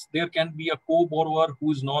else. There can be a co-borrower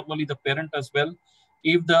who is normally the parent as well.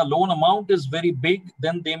 If the loan amount is very big,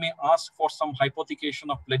 then they may ask for some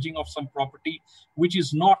hypothecation of pledging of some property, which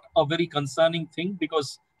is not a very concerning thing,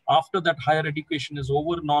 because after that higher education is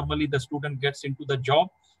over, normally the student gets into the job,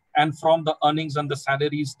 and from the earnings and the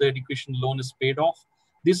salaries, the education loan is paid off.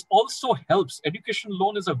 This also helps. Education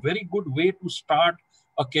loan is a very good way to start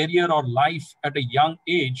a career or life at a young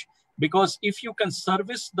age, because if you can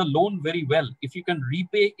service the loan very well, if you can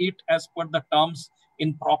repay it as per the terms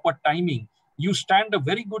in proper timing, you stand a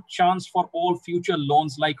very good chance for all future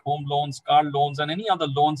loans like home loans, car loans, and any other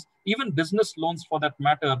loans, even business loans for that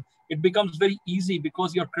matter. It becomes very easy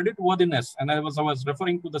because your credit worthiness, and I was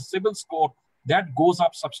referring to the CIBIL score, that goes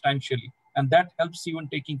up substantially, and that helps you in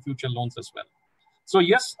taking future loans as well. So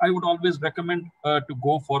yes, I would always recommend to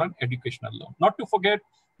go for an educational loan. Not to forget,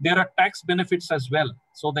 there are tax benefits as well.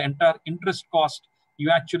 So the entire interest cost you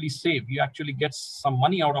actually save, you actually get some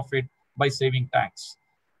money out of it by saving tax.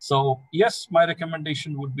 So yes, my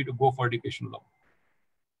recommendation would be to go for education loan.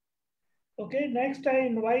 Okay, next I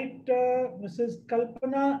invite Mrs.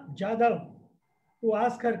 Kalpana Jadhav to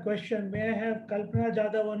ask her question. May I have Kalpana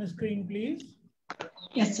Jadhav on the screen, please?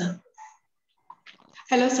 Yes, sir.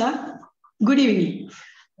 Hello, sir. Good evening.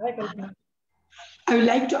 Hi, Kalpana. I would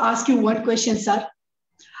like to ask you one question, sir.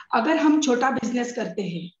 अगर हम छोटा business करते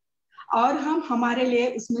हैं और हम हमारे लिए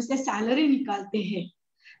उसमें से सैलरी निकालते हैं,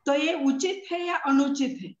 तो ये उचित है या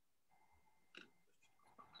अनुचित है?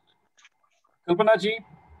 कल्पना जी,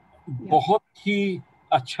 बहुत ही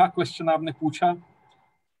अच्छा क्वेश्चन आपने पूछा,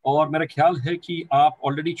 और मेरा ख्याल है कि आप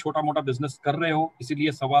ऑलरेडी छोटा मोटा बिजनेस कर रहे हो,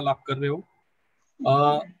 इसीलिए सवाल आप कर रहे हो।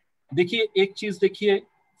 देखिए, एक चीज देखिए,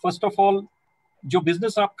 फर्स्ट ऑफ ऑल, जो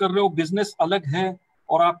बिजनेस आप कर रहे हो, बिजनेस अलग है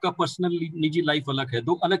और आपका पर्सनल निजी लाइफ अलग है,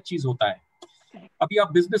 दो अलग चीज होता है। अभी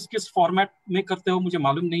आप बिजनेस किस फॉर्मेट में करते हो मुझे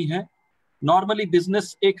मालूम नहीं है। नॉर्मली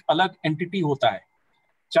बिजनेस एक अलग एंटिटी होता है,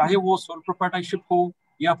 चाहे वो सोल प्रोप्राइटरशिप हो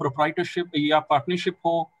या प्रोप्राइटरशिप या पार्टनरशिप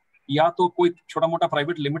हो या तो कोई छोटा मोटा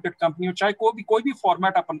प्राइवेट लिमिटेड कंपनी हो, चाहे कोई भी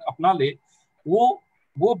फॉर्मेट अपना ले,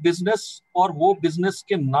 वो बिजनेस और वो बिजनेस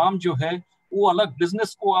के नाम जो है वो अलग।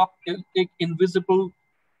 बिजनेस को आप एक इनविजिबल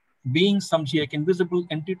बीइंग समझिए, एक इनविजिबल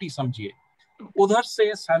एंटिटी समझिए। उधर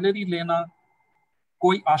से सैलरी लेना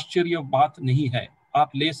कोई आश्चर्य बात नहीं है,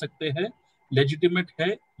 आप ले सकते हैं, लेजिटिमेट है,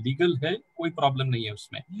 लीगल है, कोई प्रॉब्लम नहीं है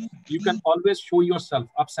उसमें। You can always show yourself.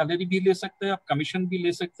 आप सैलरी भी ले सकते हैं, आप कमीशन भी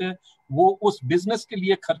ले सकते हैं, वो उस बिजनेस के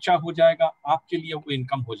लिए खर्चा हो जाएगा, आपके लिए वो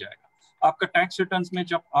इनकम हो जाएगा। आपका टैक्स रिटर्न में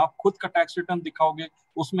जब आप खुद का टैक्स रिटर्न दिखाओगे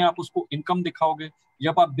उसमें आप उसको इनकम दिखाओगे,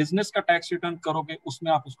 जब आप बिजनेस का टैक्स रिटर्न करोगे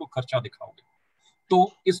उसमें आप उसको खर्चा दिखाओगे।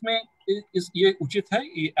 तो इसमें ये उचित है,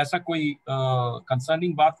 ऐसा कोई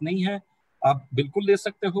कंसर्निंग बात नहीं है, आप बिल्कुल ले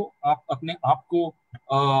सकते हो। आप अपने आप को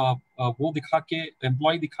वो दिखा के,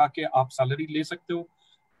 एम्प्लॉय दिखा के आप सैलरी ले सकते हो।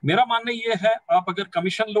 मेरा मानना ये है, आप अगर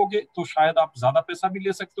कमीशन लोगे तो शायद आप ज्यादा पैसा भी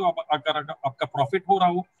ले सकते हो। अगर आपका प्रॉफिट हो रहा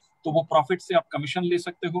हो तो वो प्रॉफिट से आप कमीशन ले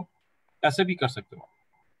सकते हो, ऐसे भी कर सकते हो।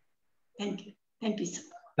 Thank you sir.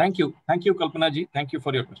 Thank you Kalpana ji, thank you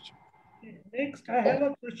for your question. Next, I have a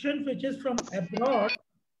question which is from abroad.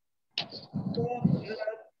 So,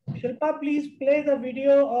 Shilpa, please play the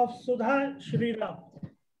video of Sudha Shriram.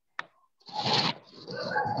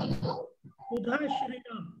 Sudha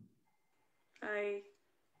Shriram. Hi,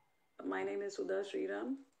 my name is Sudha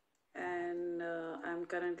Sriram, and I'm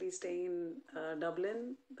currently staying in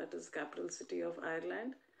Dublin, that is capital city of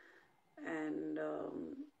Ireland. And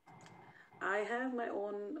I have my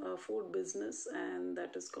own food business, and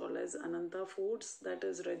that is called as Ananta Foods, that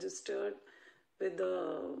is registered with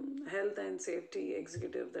the health and safety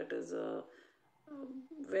executive, that is a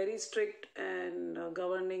very strict and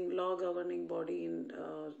law governing body in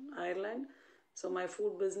Ireland. So my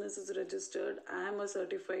food business is registered. I am a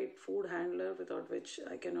certified food handler, without which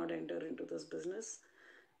I cannot enter into this business.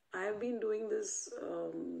 I have been doing this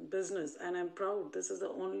business, and I'm proud. This is the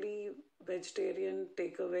only vegetarian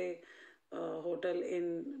takeaway hotel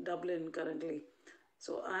in Dublin currently.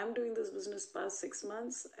 So I'm doing this business past 6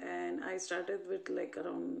 months, and I started with like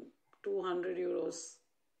around 200 euros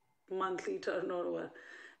monthly turnover,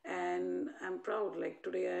 and I'm proud. Like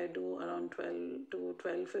today I do around 12 to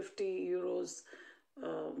 1250 euros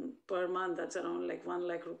per month. That's around like 1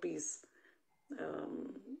 lakh rupees.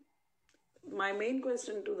 My main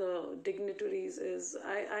question to the dignitaries is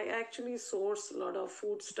I actually source a lot of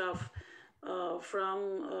food stuff from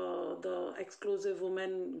the exclusive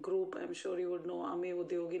women group. I'm sure you would know Ami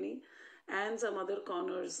Udyogini, and some other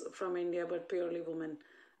corners from India, but purely women.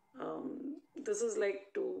 This is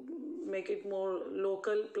like to make it more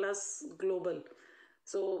local plus global.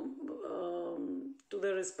 So to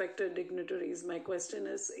the respected dignitaries, my question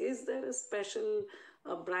is there a special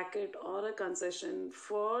bracket or a concession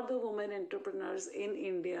for the women entrepreneurs in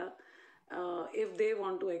India if they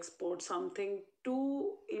want to export something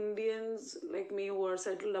to Indians like me who are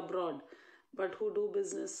settled abroad, but who do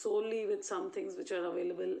business solely with some things which are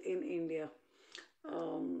available in India?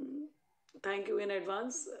 Thank you in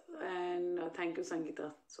advance, and thank you,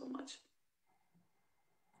 Sangeeta, so much.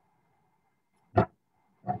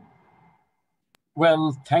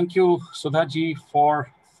 Well, thank you, Sudhaji,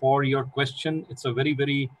 for your question. It's a very,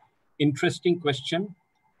 very interesting question.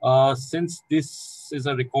 Since this is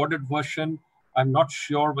a recorded version, I'm not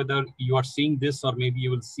sure whether you are seeing this or maybe you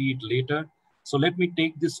will see it later. So let me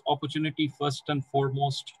take this opportunity first and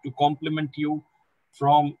foremost to compliment you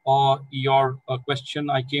from your question.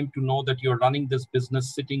 I came to know that you're running this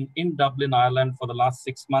business sitting in Dublin, Ireland for the last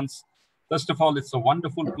 6 months. First of all, it's a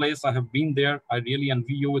wonderful place. I have been there. I really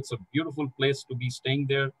envy you. It's a beautiful place to be staying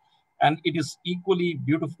there. And it is equally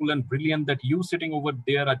beautiful and brilliant that you sitting over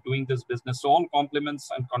there are doing this business. So all compliments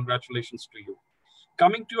and congratulations to you.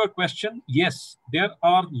 Coming to your question, yes, there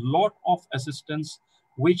are a lot of assistance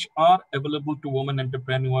which are available to women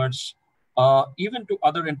entrepreneurs, even to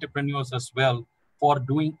other entrepreneurs as well, for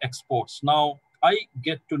doing exports. Now, I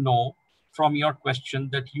get to know from your question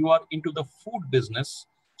that you are into the food business.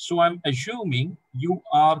 So I'm assuming you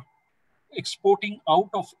are exporting out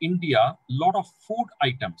of India a lot of food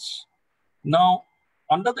items. Now,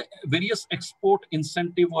 under the various export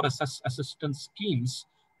incentive or assistance schemes,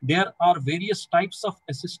 there are various types of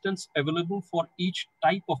assistance available for each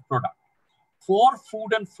type of product. For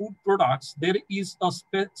food and food products, there is a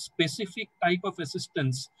specific type of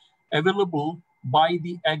assistance available by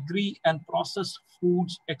the Agri and Processed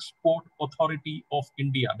Foods Export Authority of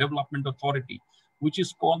India, Development Authority, which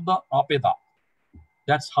is called the APEDA.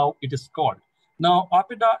 That's how it is called. Now,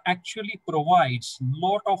 APEDA actually provides a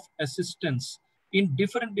lot of assistance in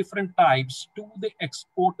different types to the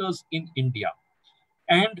exporters in India.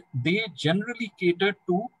 And they generally cater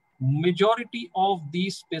to majority of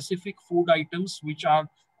these specific food items which are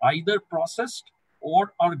either processed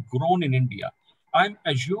or are grown in India. I'm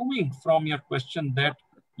assuming from your question that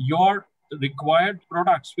your required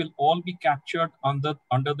products will all be captured under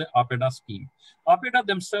the APEDA scheme. APEDA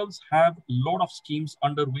themselves have a lot of schemes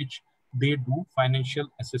under which they do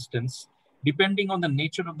financial assistance. Depending on the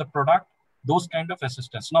nature of the product, those kind of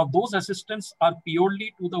assistance. Now, those assistance are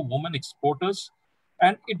purely to the women exporters,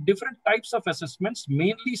 and in different types of assessments,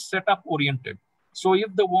 mainly setup oriented. So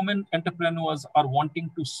if the women entrepreneurs are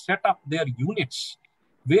wanting to set up their units,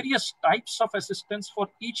 various types of assistance for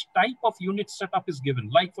each type of unit setup is given.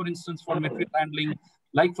 Like for instance, for material handling,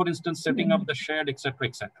 like for instance, setting up the shed, etc.,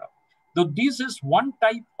 etc. So this is one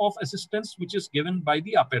type of assistance which is given by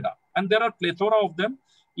the APEDA. And there are plethora of them.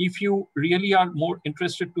 If you really are more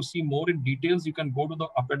interested to see more in details, you can go to the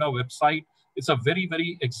APEDA website. It's a very,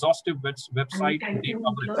 very exhaustive website.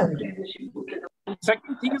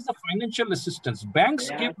 Second thing is the financial assistance. Banks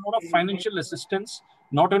give a lot of financial assistance,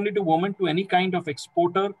 not only to women, to any kind of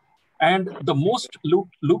exporter. And the most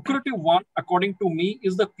lucrative one, according to me,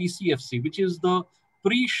 is the PCFC, which is the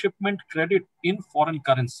pre-shipment credit in foreign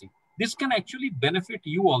currency. This can actually benefit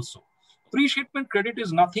you also. Pre-shipment credit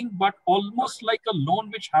is nothing but almost like a loan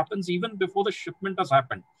which happens even before the shipment has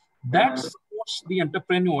happened. That supports the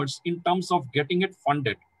entrepreneurs in terms of getting it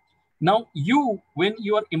funded. Now, when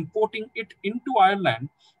you are importing it into Ireland,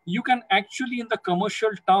 you can actually, in the commercial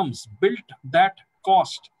terms, build that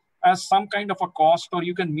cost as some kind of a cost, or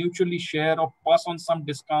you can mutually share or pass on some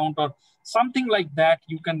discount or something like that.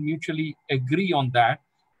 You can mutually agree on that.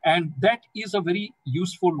 And that is a very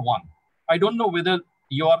useful one. I don't know whether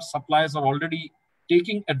your suppliers are already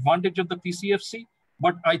taking advantage of the PCFC,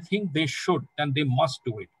 but I think they should and they must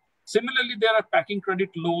do it. Similarly, there are packing credit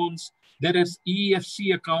loans. There is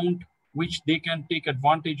EFC account, which they can take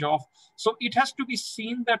advantage of. So it has to be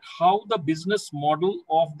seen that how the business model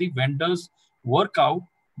of the vendors work out,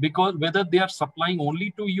 because whether they are supplying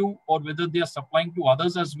only to you or whether they are supplying to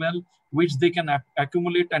others as well, which they can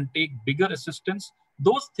accumulate and take bigger assistance,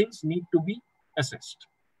 those things need to be assessed.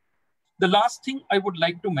 The last thing I would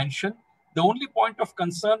like to mention, the only point of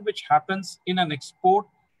concern which happens in an export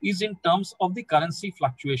is in terms of the currency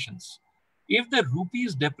fluctuations. If the rupee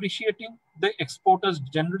is depreciating, the exporters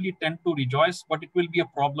generally tend to rejoice, but it will be a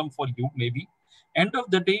problem for you maybe. End of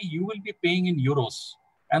the day, you will be paying in euros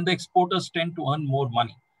and the exporters tend to earn more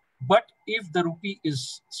money. But if the rupee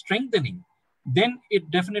is strengthening, then it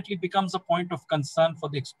definitely becomes a point of concern for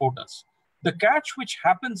the exporters. The catch which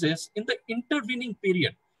happens is in the intervening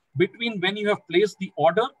period between when you have placed the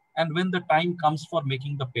order and when the time comes for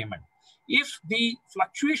making the payment. If the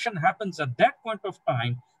fluctuation happens at that point of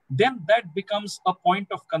time, then that becomes a point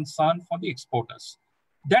of concern for the exporters.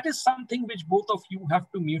 That is something which both of you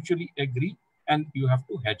have to mutually agree and you have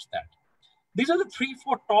to hedge that. These are the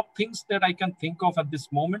 3-4 top things that I can think of at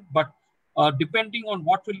this moment, but depending on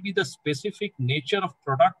what will be the specific nature of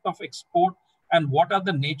product of export and what are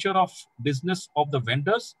the nature of business of the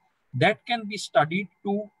vendors, that can be studied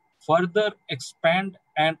to further expand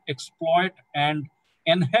and exploit and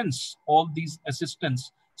enhance all these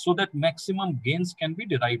assistance so that maximum gains can be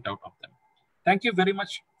derived out of them. Thank you very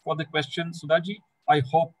much for the question, Sudhaji. I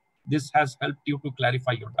hope this has helped you to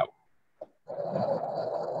clarify your doubt.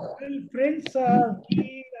 Well, friends,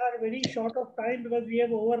 we are very short of time because we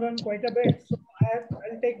have overrun quite a bit. So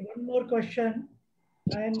I'll take one more question.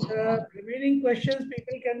 And remaining questions,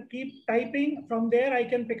 people can keep typing. From there, I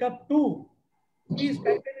can pick up 2. Please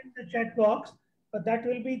type it in the chat box, but that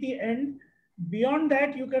will be the end. Beyond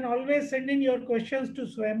that, you can always send in your questions to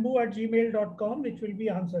swaayambhu@gmail.com, which will be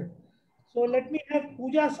answered. So let me have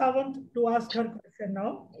Pooja Sawant to ask her question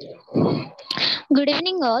now. Good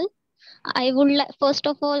evening, all. First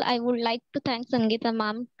of all, I would like to thank Sangeeta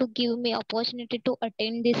ma'am to give me opportunity to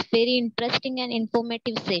attend this very interesting and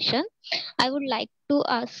informative session. I would like to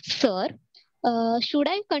ask sir, should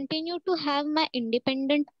I continue to have my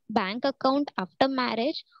independent bank account after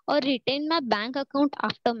marriage or retain my bank account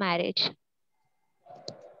after marriage?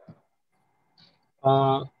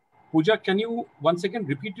 Pooja, can you once again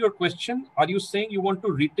repeat your question? Are you saying you want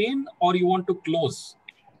to retain or you want to close?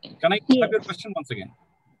 Can I have your question once again?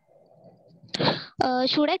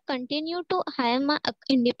 Should I continue to have my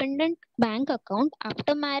independent bank account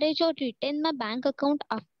after marriage or retain my bank account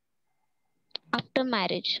after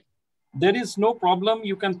marriage? There is no problem.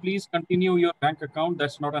 You can please continue your bank account.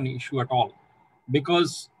 That's not an issue at all.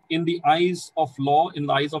 Because in the eyes of law, in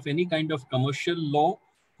the eyes of any kind of commercial law,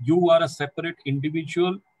 you are a separate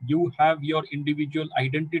individual. You have your individual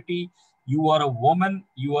identity. You are a woman.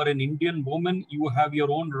 You are an Indian woman. You have your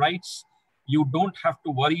own rights. You don't have to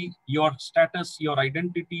worry your status, your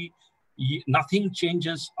identity. Nothing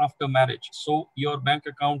changes after marriage. So your bank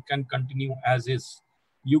account can continue as is.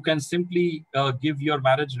 You can simply give your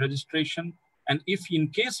marriage registration. And if you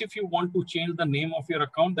want to change the name of your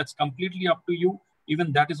account, that's completely up to you.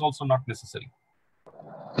 Even that is also not necessary.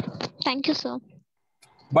 Thank you, sir.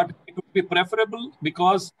 But it would be preferable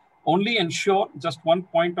because only ensure just one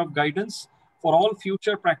point of guidance for all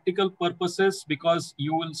future practical purposes, because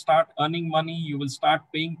you will start earning money, you will start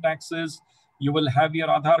paying taxes, you will have your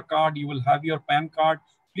Aadhaar card, you will have your PAN card.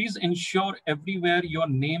 Please ensure everywhere your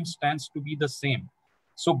name stands to be the same.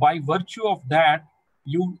 So by virtue of that,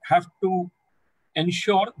 you have to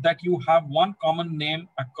ensure that you have one common name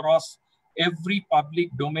across every public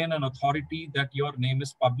domain and authority that your name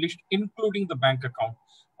is published, including the bank account.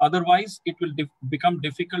 Otherwise, it will become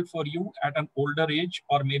difficult for you at an older age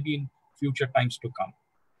or maybe in future times to come.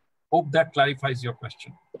 Hope that clarifies your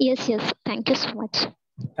question. Yes. Thank you so much.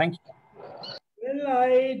 Thank you. Well,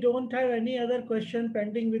 I don't have any other question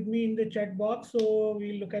pending with me in the chat box, so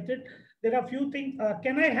we'll look at it. There are a few things.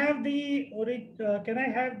 Can I have the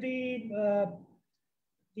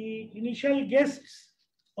initial guests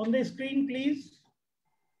on the screen, please?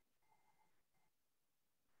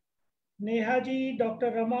 Nehaji,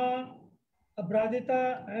 Dr. Rama,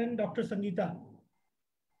 Abhradita, and Dr. Sangeeta.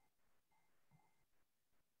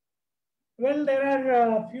 Well, there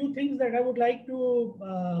are a few things that I would like to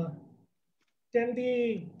tell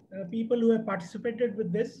the people who have participated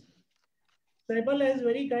with this. Saibal has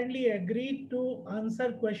very kindly agreed to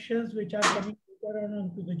answer questions which are coming later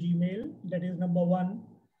on to the Gmail. That is number one.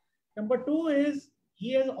 Number two is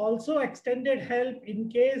he has also extended help in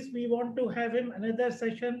case we want to have him another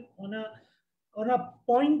session on a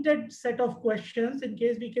pointed set of questions. In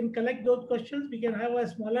case we can collect those questions, we can have a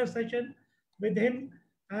smaller session with him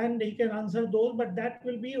and he can answer those, but that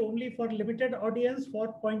will be only for limited audience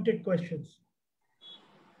for pointed questions.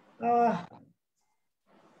 Friends,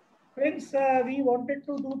 we wanted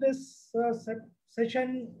to do this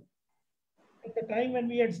session at the time when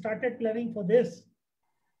we had started planning for this.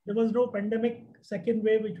 There was no pandemic second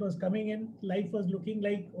wave which was coming in. Life was looking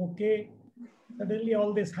like okay. Suddenly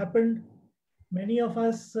all this happened. Many of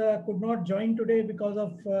us could not join today because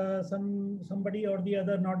of somebody or the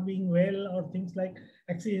other not being well or things like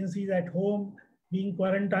exigencies at home, being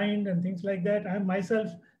quarantined and things like that. I am myself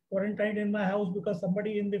quarantined in my house because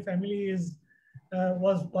somebody in the family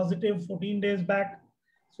was positive 14 days back.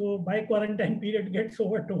 So my quarantine period gets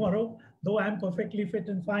over tomorrow, though I'm perfectly fit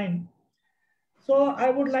and fine. So I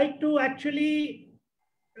would like to actually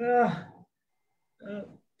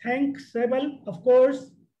thank Saibal, of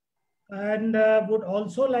course, and would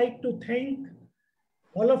also like to thank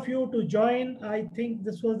all of you to join. I think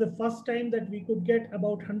this was the first time that we could get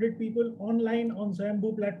about 100 people online on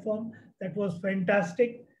Swaayambhu platform. That was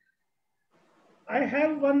fantastic. I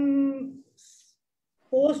have one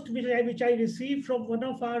post which I received from one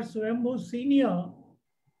of our Swaayambhu senior,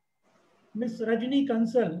 Miss Rajini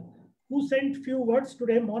Kansal, who sent few words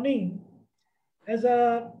today morning as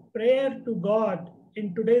a prayer to God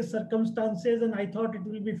in today's circumstances, and I thought it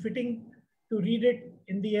will be fitting to read it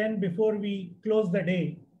in the end before we close the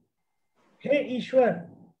day. Hey Ishwar,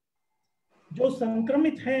 जो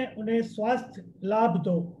संक्रमित हैं उन्हें स्वास्थ्य लाभ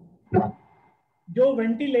दो, जो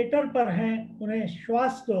ventilator पर हैं उन्हें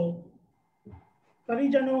श्वास दो,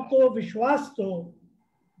 परिजनों को विश्वास दो,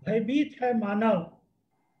 भयभीत है मानव,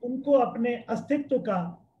 उनको अपने अस्तित्व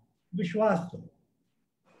का विश्वास दो.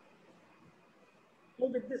 So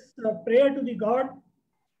with this prayer to the God,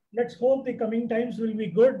 let's hope the coming times will be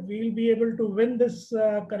good. We will be able to win this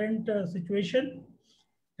current situation.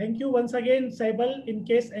 Thank you once again, Saibal. In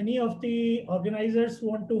case any of the organizers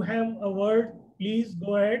want to have a word, please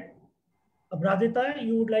go ahead. Abhradita,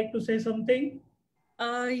 you would like to say something?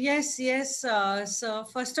 Yes. So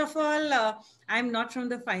first of all, I'm not from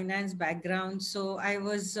the finance background. So I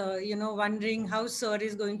was, wondering how sir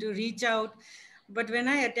is going to reach out. But when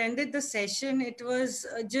I attended the session, it was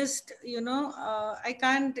just, I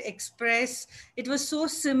can't express. It was so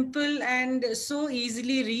simple and so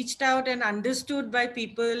easily reached out and understood by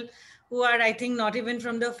people who are, I think, not even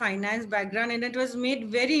from the finance background. And it was made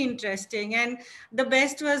very interesting. And the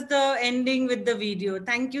best was the ending with the video.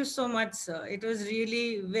 Thank you so much, sir. It was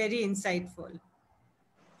really very insightful.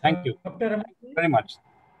 Thank you very much.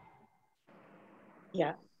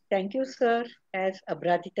 Yeah. Thank you, sir. As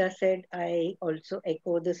Abhradita said, I also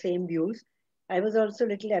echo the same views. I was also a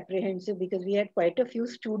little apprehensive because we had quite a few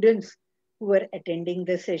students who were attending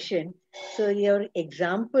the session. So your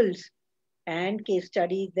examples and case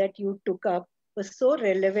study that you took up was so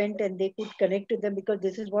relevant and they could connect to them because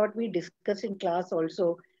this is what we discuss in class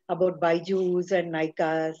also about Baijus and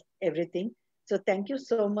Naikas, everything. So thank you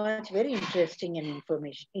so much. Very interesting and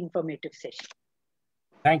informative session.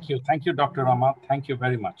 Thank you, Dr. Rama. Thank you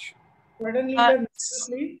very much.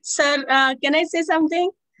 Sir, can I say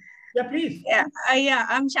something? Yeah, please. Yeah,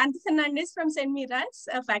 I'm Shanti Fernandez from St. Mira's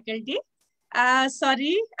faculty.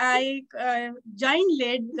 Sorry, I joined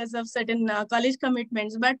late because of certain college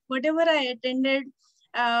commitments, but whatever I attended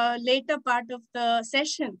later part of the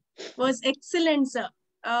session was excellent, sir.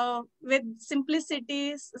 With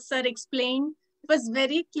simplicity, sir explained. It was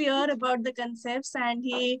very clear about the concepts and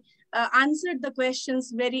he answered the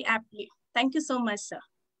questions very aptly. Thank you so much, sir.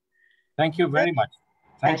 Thank you very much.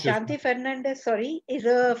 Thank you. Shanti Fernandez, sorry, is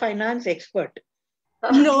a finance expert.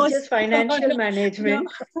 No, just financial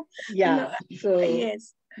management. No. Yeah. No. So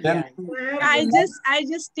yes. Yeah. I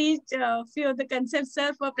just teach a few of the concepts,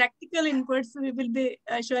 sir. For practical inputs, we will be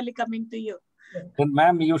surely coming to you. Then,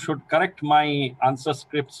 ma'am, you should correct my answer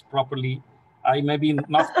scripts properly. I may be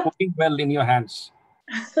not putting well in your hands.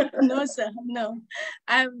 No, sir. No.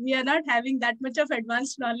 We are not having that much of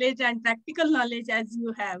advanced knowledge and practical knowledge as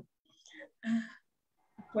you have.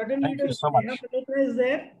 Thank you so much. Is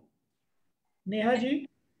there? Neha ji?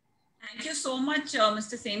 Thank you so much,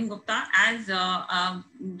 Mr. Sengupta. As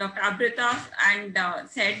Dr. Abhradita and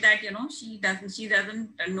said that she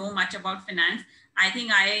doesn't know much about finance. I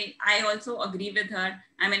think I also agree with her.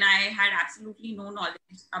 I mean, I had absolutely no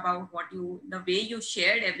knowledge about the way you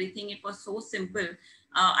shared everything. It was so simple.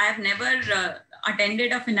 I have never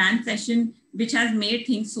attended a finance session which has made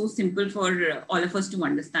things so simple for all of us to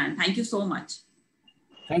understand. Thank you so much.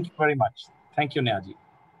 Thank you very much. Thank you, Neha ji.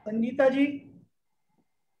 Sangeeta ji.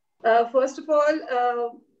 First of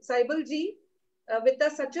all, Saibal ji, with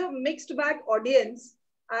such a mixed bag audience,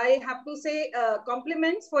 I have to say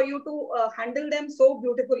compliments for you to handle them so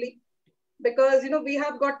beautifully, because we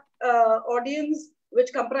have got audience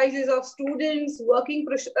which comprises of students, working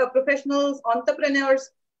professionals, entrepreneurs.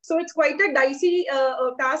 So it's quite a dicey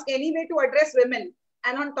task anyway to address women.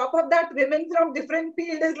 And on top of that, women from different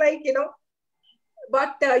fields is like,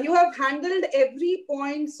 but you have handled every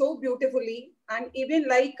point so beautifully. And even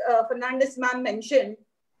like Fernandez ma'am mentioned,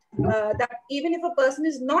 that even if a person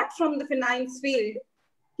is not from the finance field,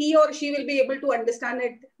 he or she will be able to understand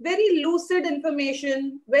it. Very lucid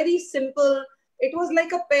information, very simple. It was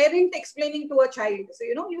like a parent explaining to a child. So,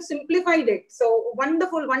 you simplified it. So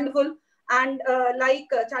wonderful, wonderful. And like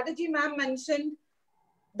Chatterjee ma'am mentioned,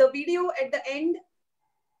 the video at the end,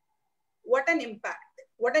 what an impact,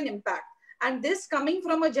 what an impact. And this coming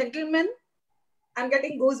from a gentleman, I'm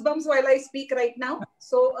getting goosebumps while I speak right now.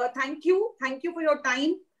 So thank you for your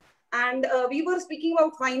time. And we were speaking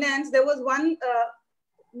about finance. There was one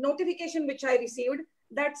notification which I received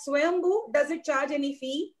that Swaayambhu, does it charge any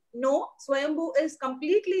fee? No, Swaayambhu is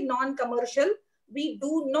completely non-commercial. We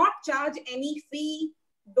do not charge any fee,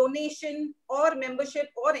 donation or membership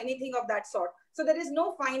or anything of that sort. So there is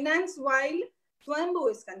no finance while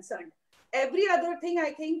Swaayambhu is concerned. Every other thing,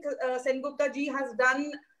 I think Sengupta ji has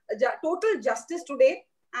done total justice today.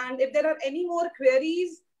 And if there are any more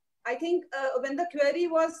queries, I think when the query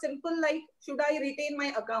was simple, like, should I retain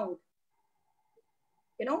my account?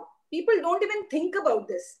 People don't even think about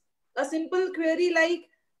this. A simple query like,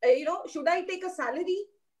 should I take a salary?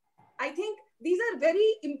 I think these are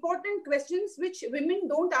very important questions which women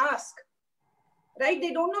don't ask, right?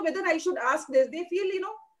 They don't know whether I should ask this. They feel,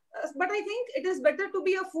 but I think it is better to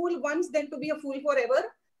be a fool once than to be a fool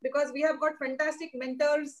forever, because we have got fantastic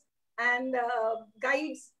mentors and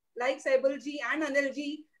guides like Saibal ji and Anil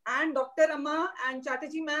ji and Dr. Rama and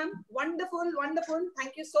Chatterjee ma'am. Wonderful, wonderful.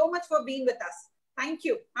 Thank you so much for being with us. Thank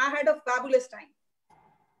you. I had a fabulous time.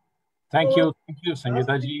 Thank you,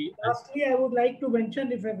 Sangeeta ji. Lastly, I would like to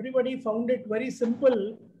mention, if everybody found it very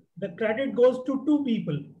simple, the credit goes to two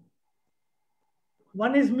people.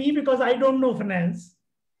 One is me, because I don't know finance.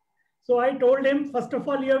 So I told him, first of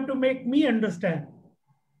all, you have to make me understand.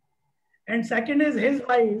 And second is his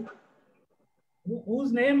wife,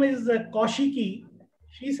 whose name is Kaushiki.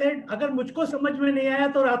 She said, "Agar mujhko samajh mein nahi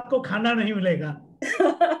aaya, to raat ko khana nahi milega."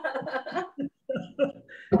 So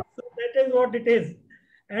that is what it is.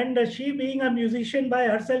 And she, being a musician by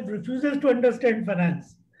herself, refuses to understand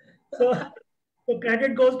finance. So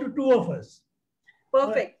credit goes to two of us.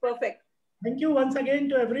 Perfect, perfect. Thank you once again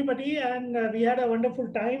to everybody. And we had a wonderful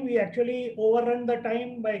time. We actually overrun the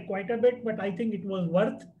time by quite a bit, but I think it was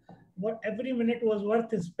worth. Every minute was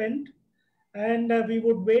worth spent. And we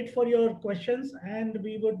would wait for your questions, and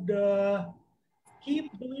we would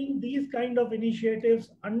keep doing these kind of initiatives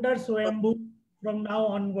under Swaayambhu from now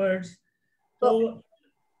onwards. So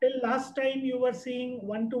till last time you were seeing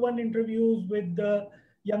one-to-one interviews with the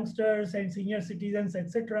youngsters and senior citizens,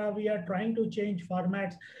 etc. We are trying to change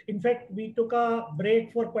formats. In fact, we took a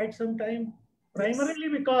break for quite some time, primarily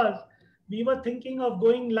because we were thinking of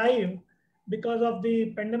going live because of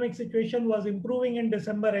the pandemic situation was improving in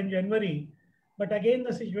December and January. But again,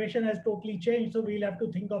 the situation has totally changed. So we'll have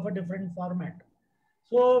to think of a different format.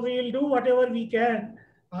 So we'll do whatever we can.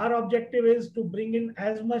 Our objective is to bring in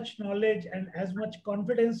as much knowledge and as much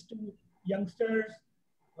confidence to youngsters,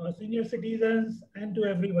 senior citizens, and to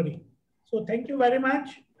everybody. So thank you very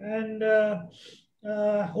much, and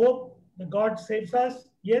hope the God saves us.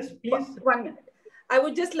 Yes, please. 1 minute. I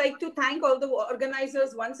would just like to thank all the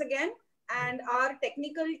organizers once again, and our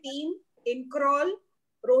technical team, Incrawl,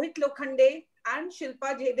 Rohit Lokhande, and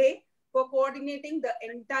Shilpa Jede for coordinating the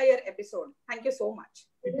entire episode. Thank you so much.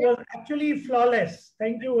 It was actually flawless.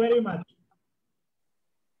 Thank you very much.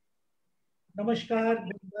 Namaskar.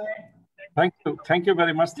 Thank you. Thank you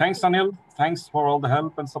very much. Thanks, Anil. Thanks for all the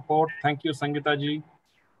help and support. Thank you, Sangeeta ji.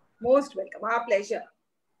 Most welcome. Our pleasure.